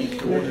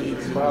 Elicoli,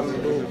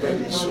 Mando,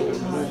 Benso,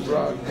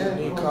 Lubra,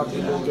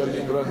 Nicamino,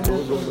 Libra,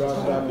 Todo,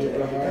 Branda,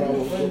 Libra,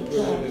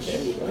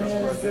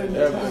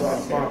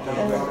 Evra,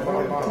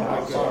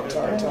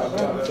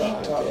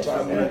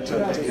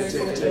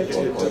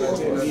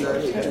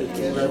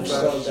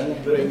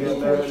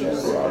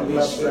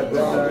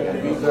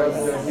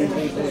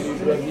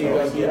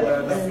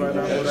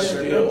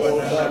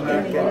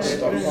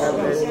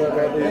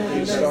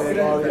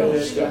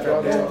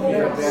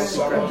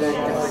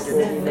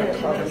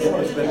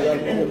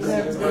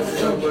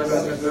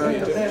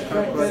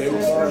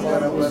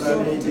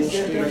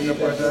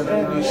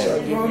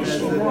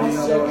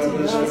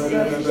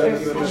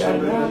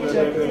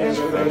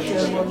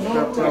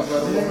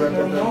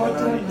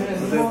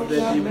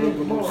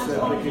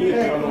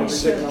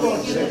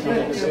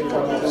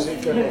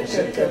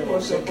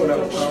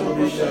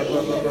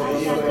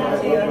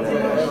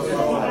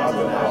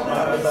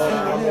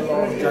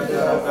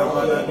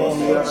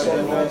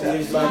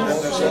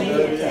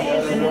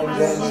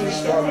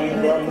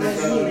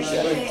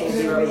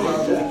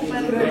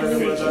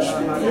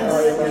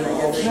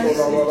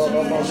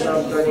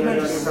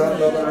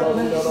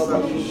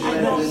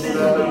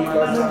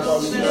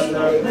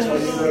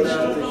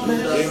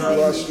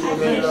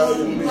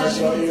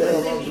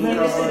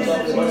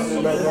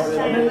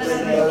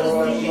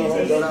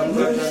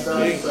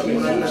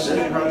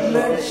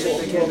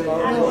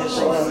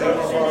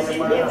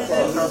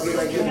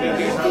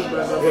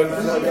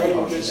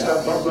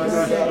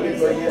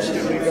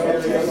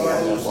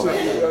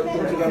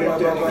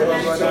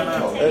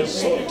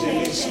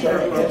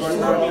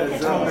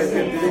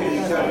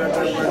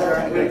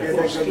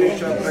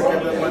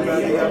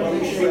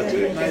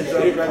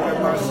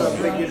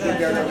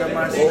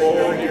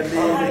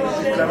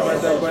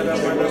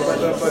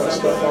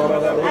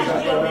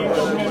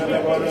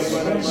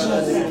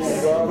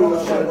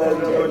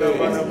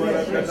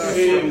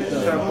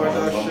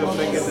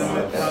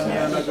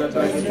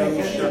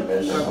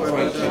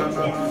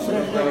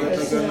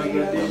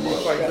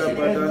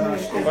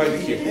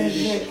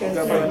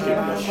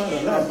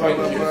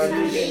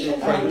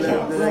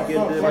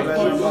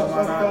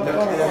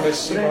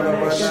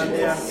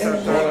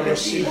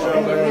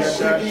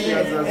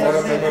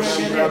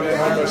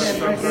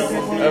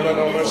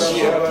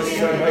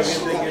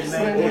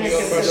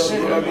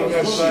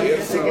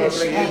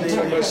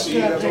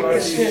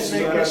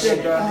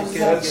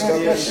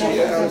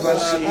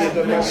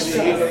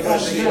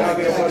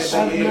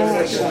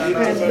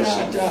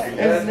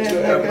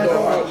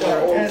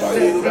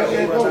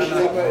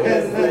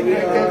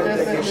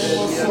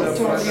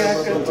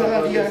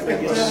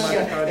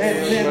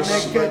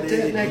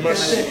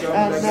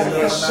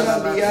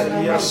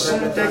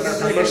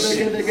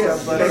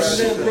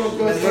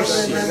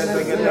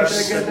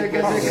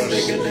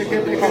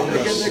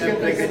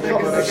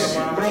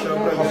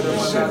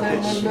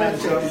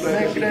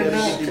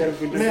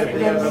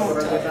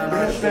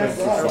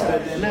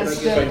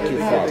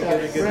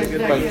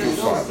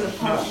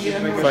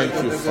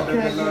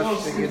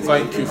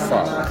 Thank you,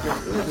 Father.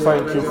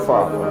 Thank you,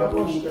 Father.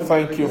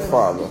 Thank you,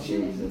 Father.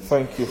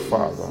 Thank you,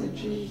 Father.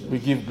 We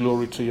give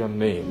glory to your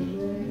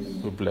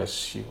name. We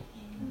bless you.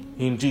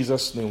 In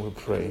Jesus' name we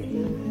pray.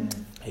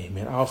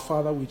 Amen. Our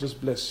Father, we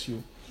just bless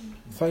you.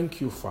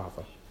 Thank you,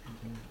 Father.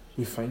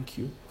 We thank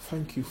you.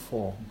 Thank you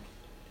for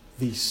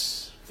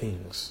these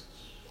things.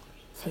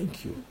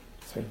 Thank you.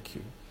 Thank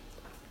you.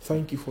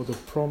 Thank you for the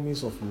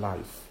promise of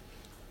life.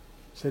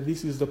 So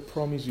this is the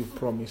promise you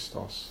promised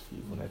us,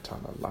 even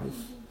eternal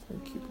life.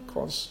 Thank you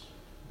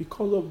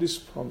because of this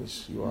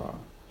promise you are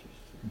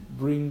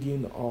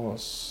bringing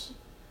us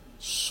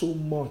so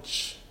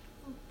much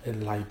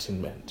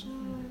enlightenment,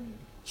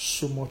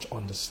 so much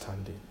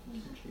understanding,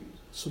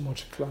 so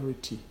much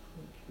clarity,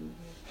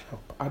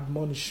 help,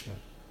 admonishment.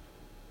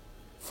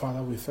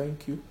 Father, we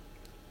thank you.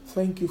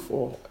 Thank you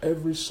for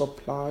every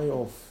supply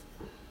of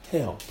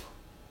help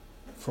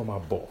from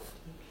above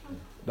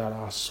that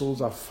our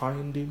souls are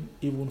finding,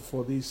 even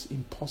for this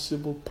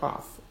impossible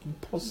path,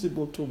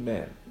 impossible to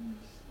men,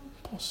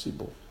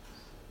 possible.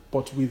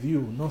 But with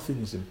you,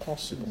 nothing is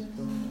impossible.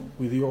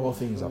 With you, all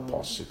things are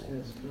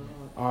possible.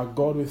 Our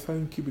God, we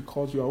thank you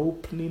because you are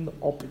opening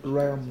up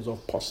realms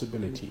of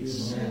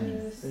possibilities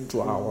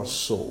to our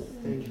soul.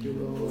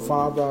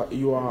 Father,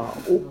 you are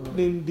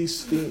opening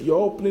this thing, you're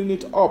opening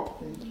it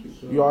up.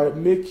 You are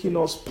making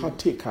us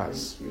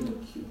partakers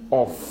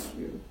of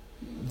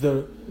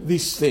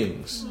these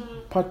things,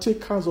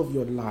 partakers of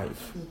your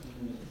life.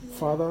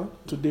 Father,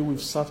 today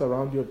we've sat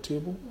around your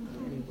table.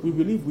 We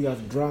believe we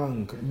have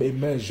drank a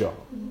measure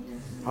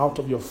out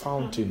of your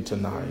fountain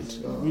tonight.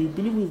 We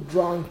believe we've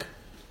drank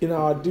at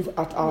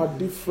our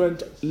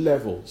different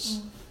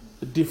levels,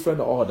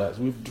 different orders.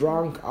 We've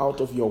drank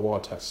out of your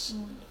waters.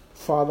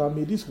 Father,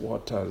 may these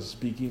waters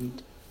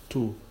begin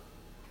to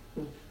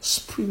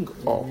spring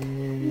up,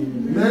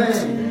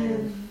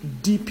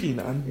 deepen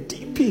and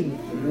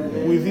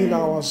deepen within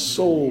our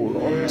soul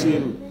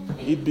until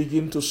it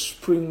begin to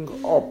spring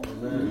up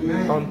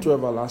unto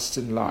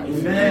everlasting life.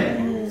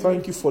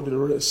 Thank you for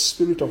the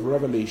spirit of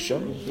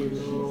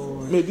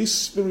revelation. May this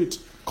spirit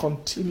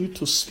continue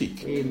to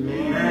speak.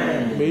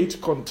 May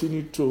it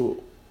continue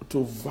to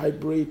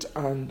vibrate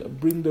and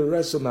bring the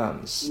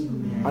resonance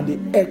and the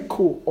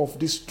echo of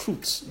these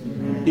truths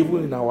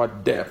even in our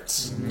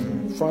depths.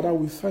 Father,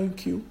 we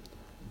thank you.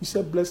 You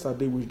said, blessed are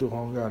they which do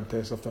hunger and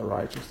thirst after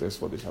righteousness,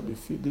 for they shall be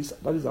filled.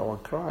 That is our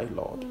cry,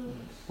 Lord.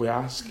 We're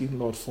asking,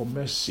 Lord, for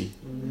mercy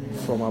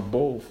from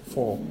above,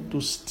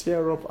 to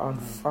stir up and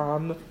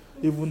fan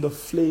even the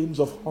flames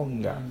of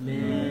hunger.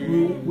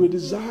 We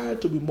desire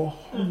to be more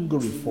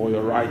hungry for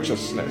your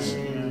righteousness.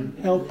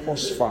 Help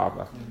us,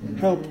 Father.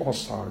 Help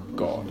us, our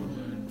God,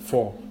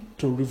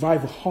 to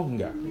revive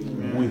hunger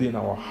within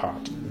our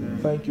heart.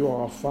 Thank you,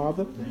 our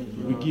Father.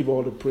 We give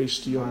all the praise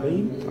to your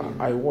name.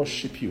 I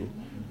worship you.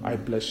 I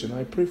bless you. And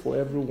I pray for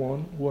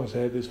everyone who has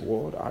heard this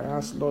word. I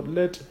ask, Lord,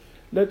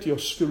 let your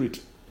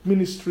spirit,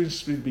 ministering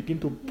spirit, begin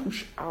to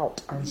push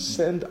out and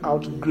send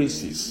out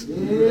graces.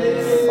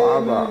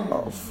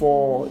 Father,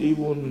 for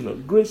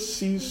even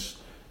graces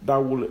that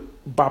will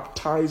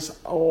baptize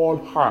all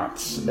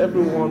hearts,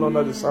 everyone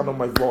under the sound of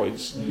my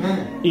voice,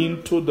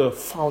 into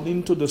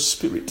the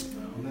spirit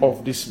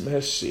of this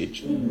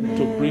message,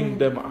 to bring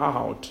them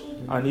out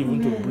and even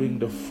to bring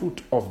the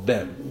fruit of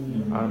them,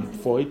 and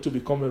for it to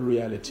become a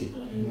reality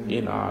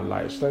in our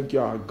lives. Thank you,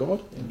 our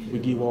God. We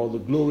give all the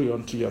glory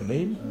unto your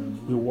name.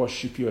 We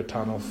worship you,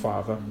 eternal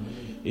Father.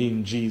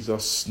 In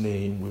Jesus'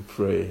 name we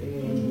pray.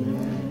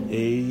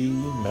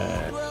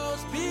 Amen.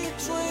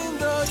 Between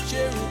the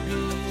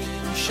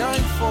cherubim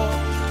shine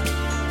forth.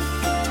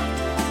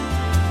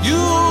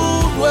 You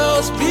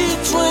dwells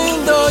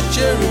between the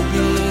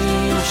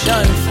cherubim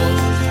shine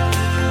forth.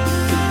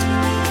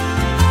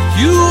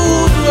 You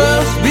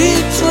dwells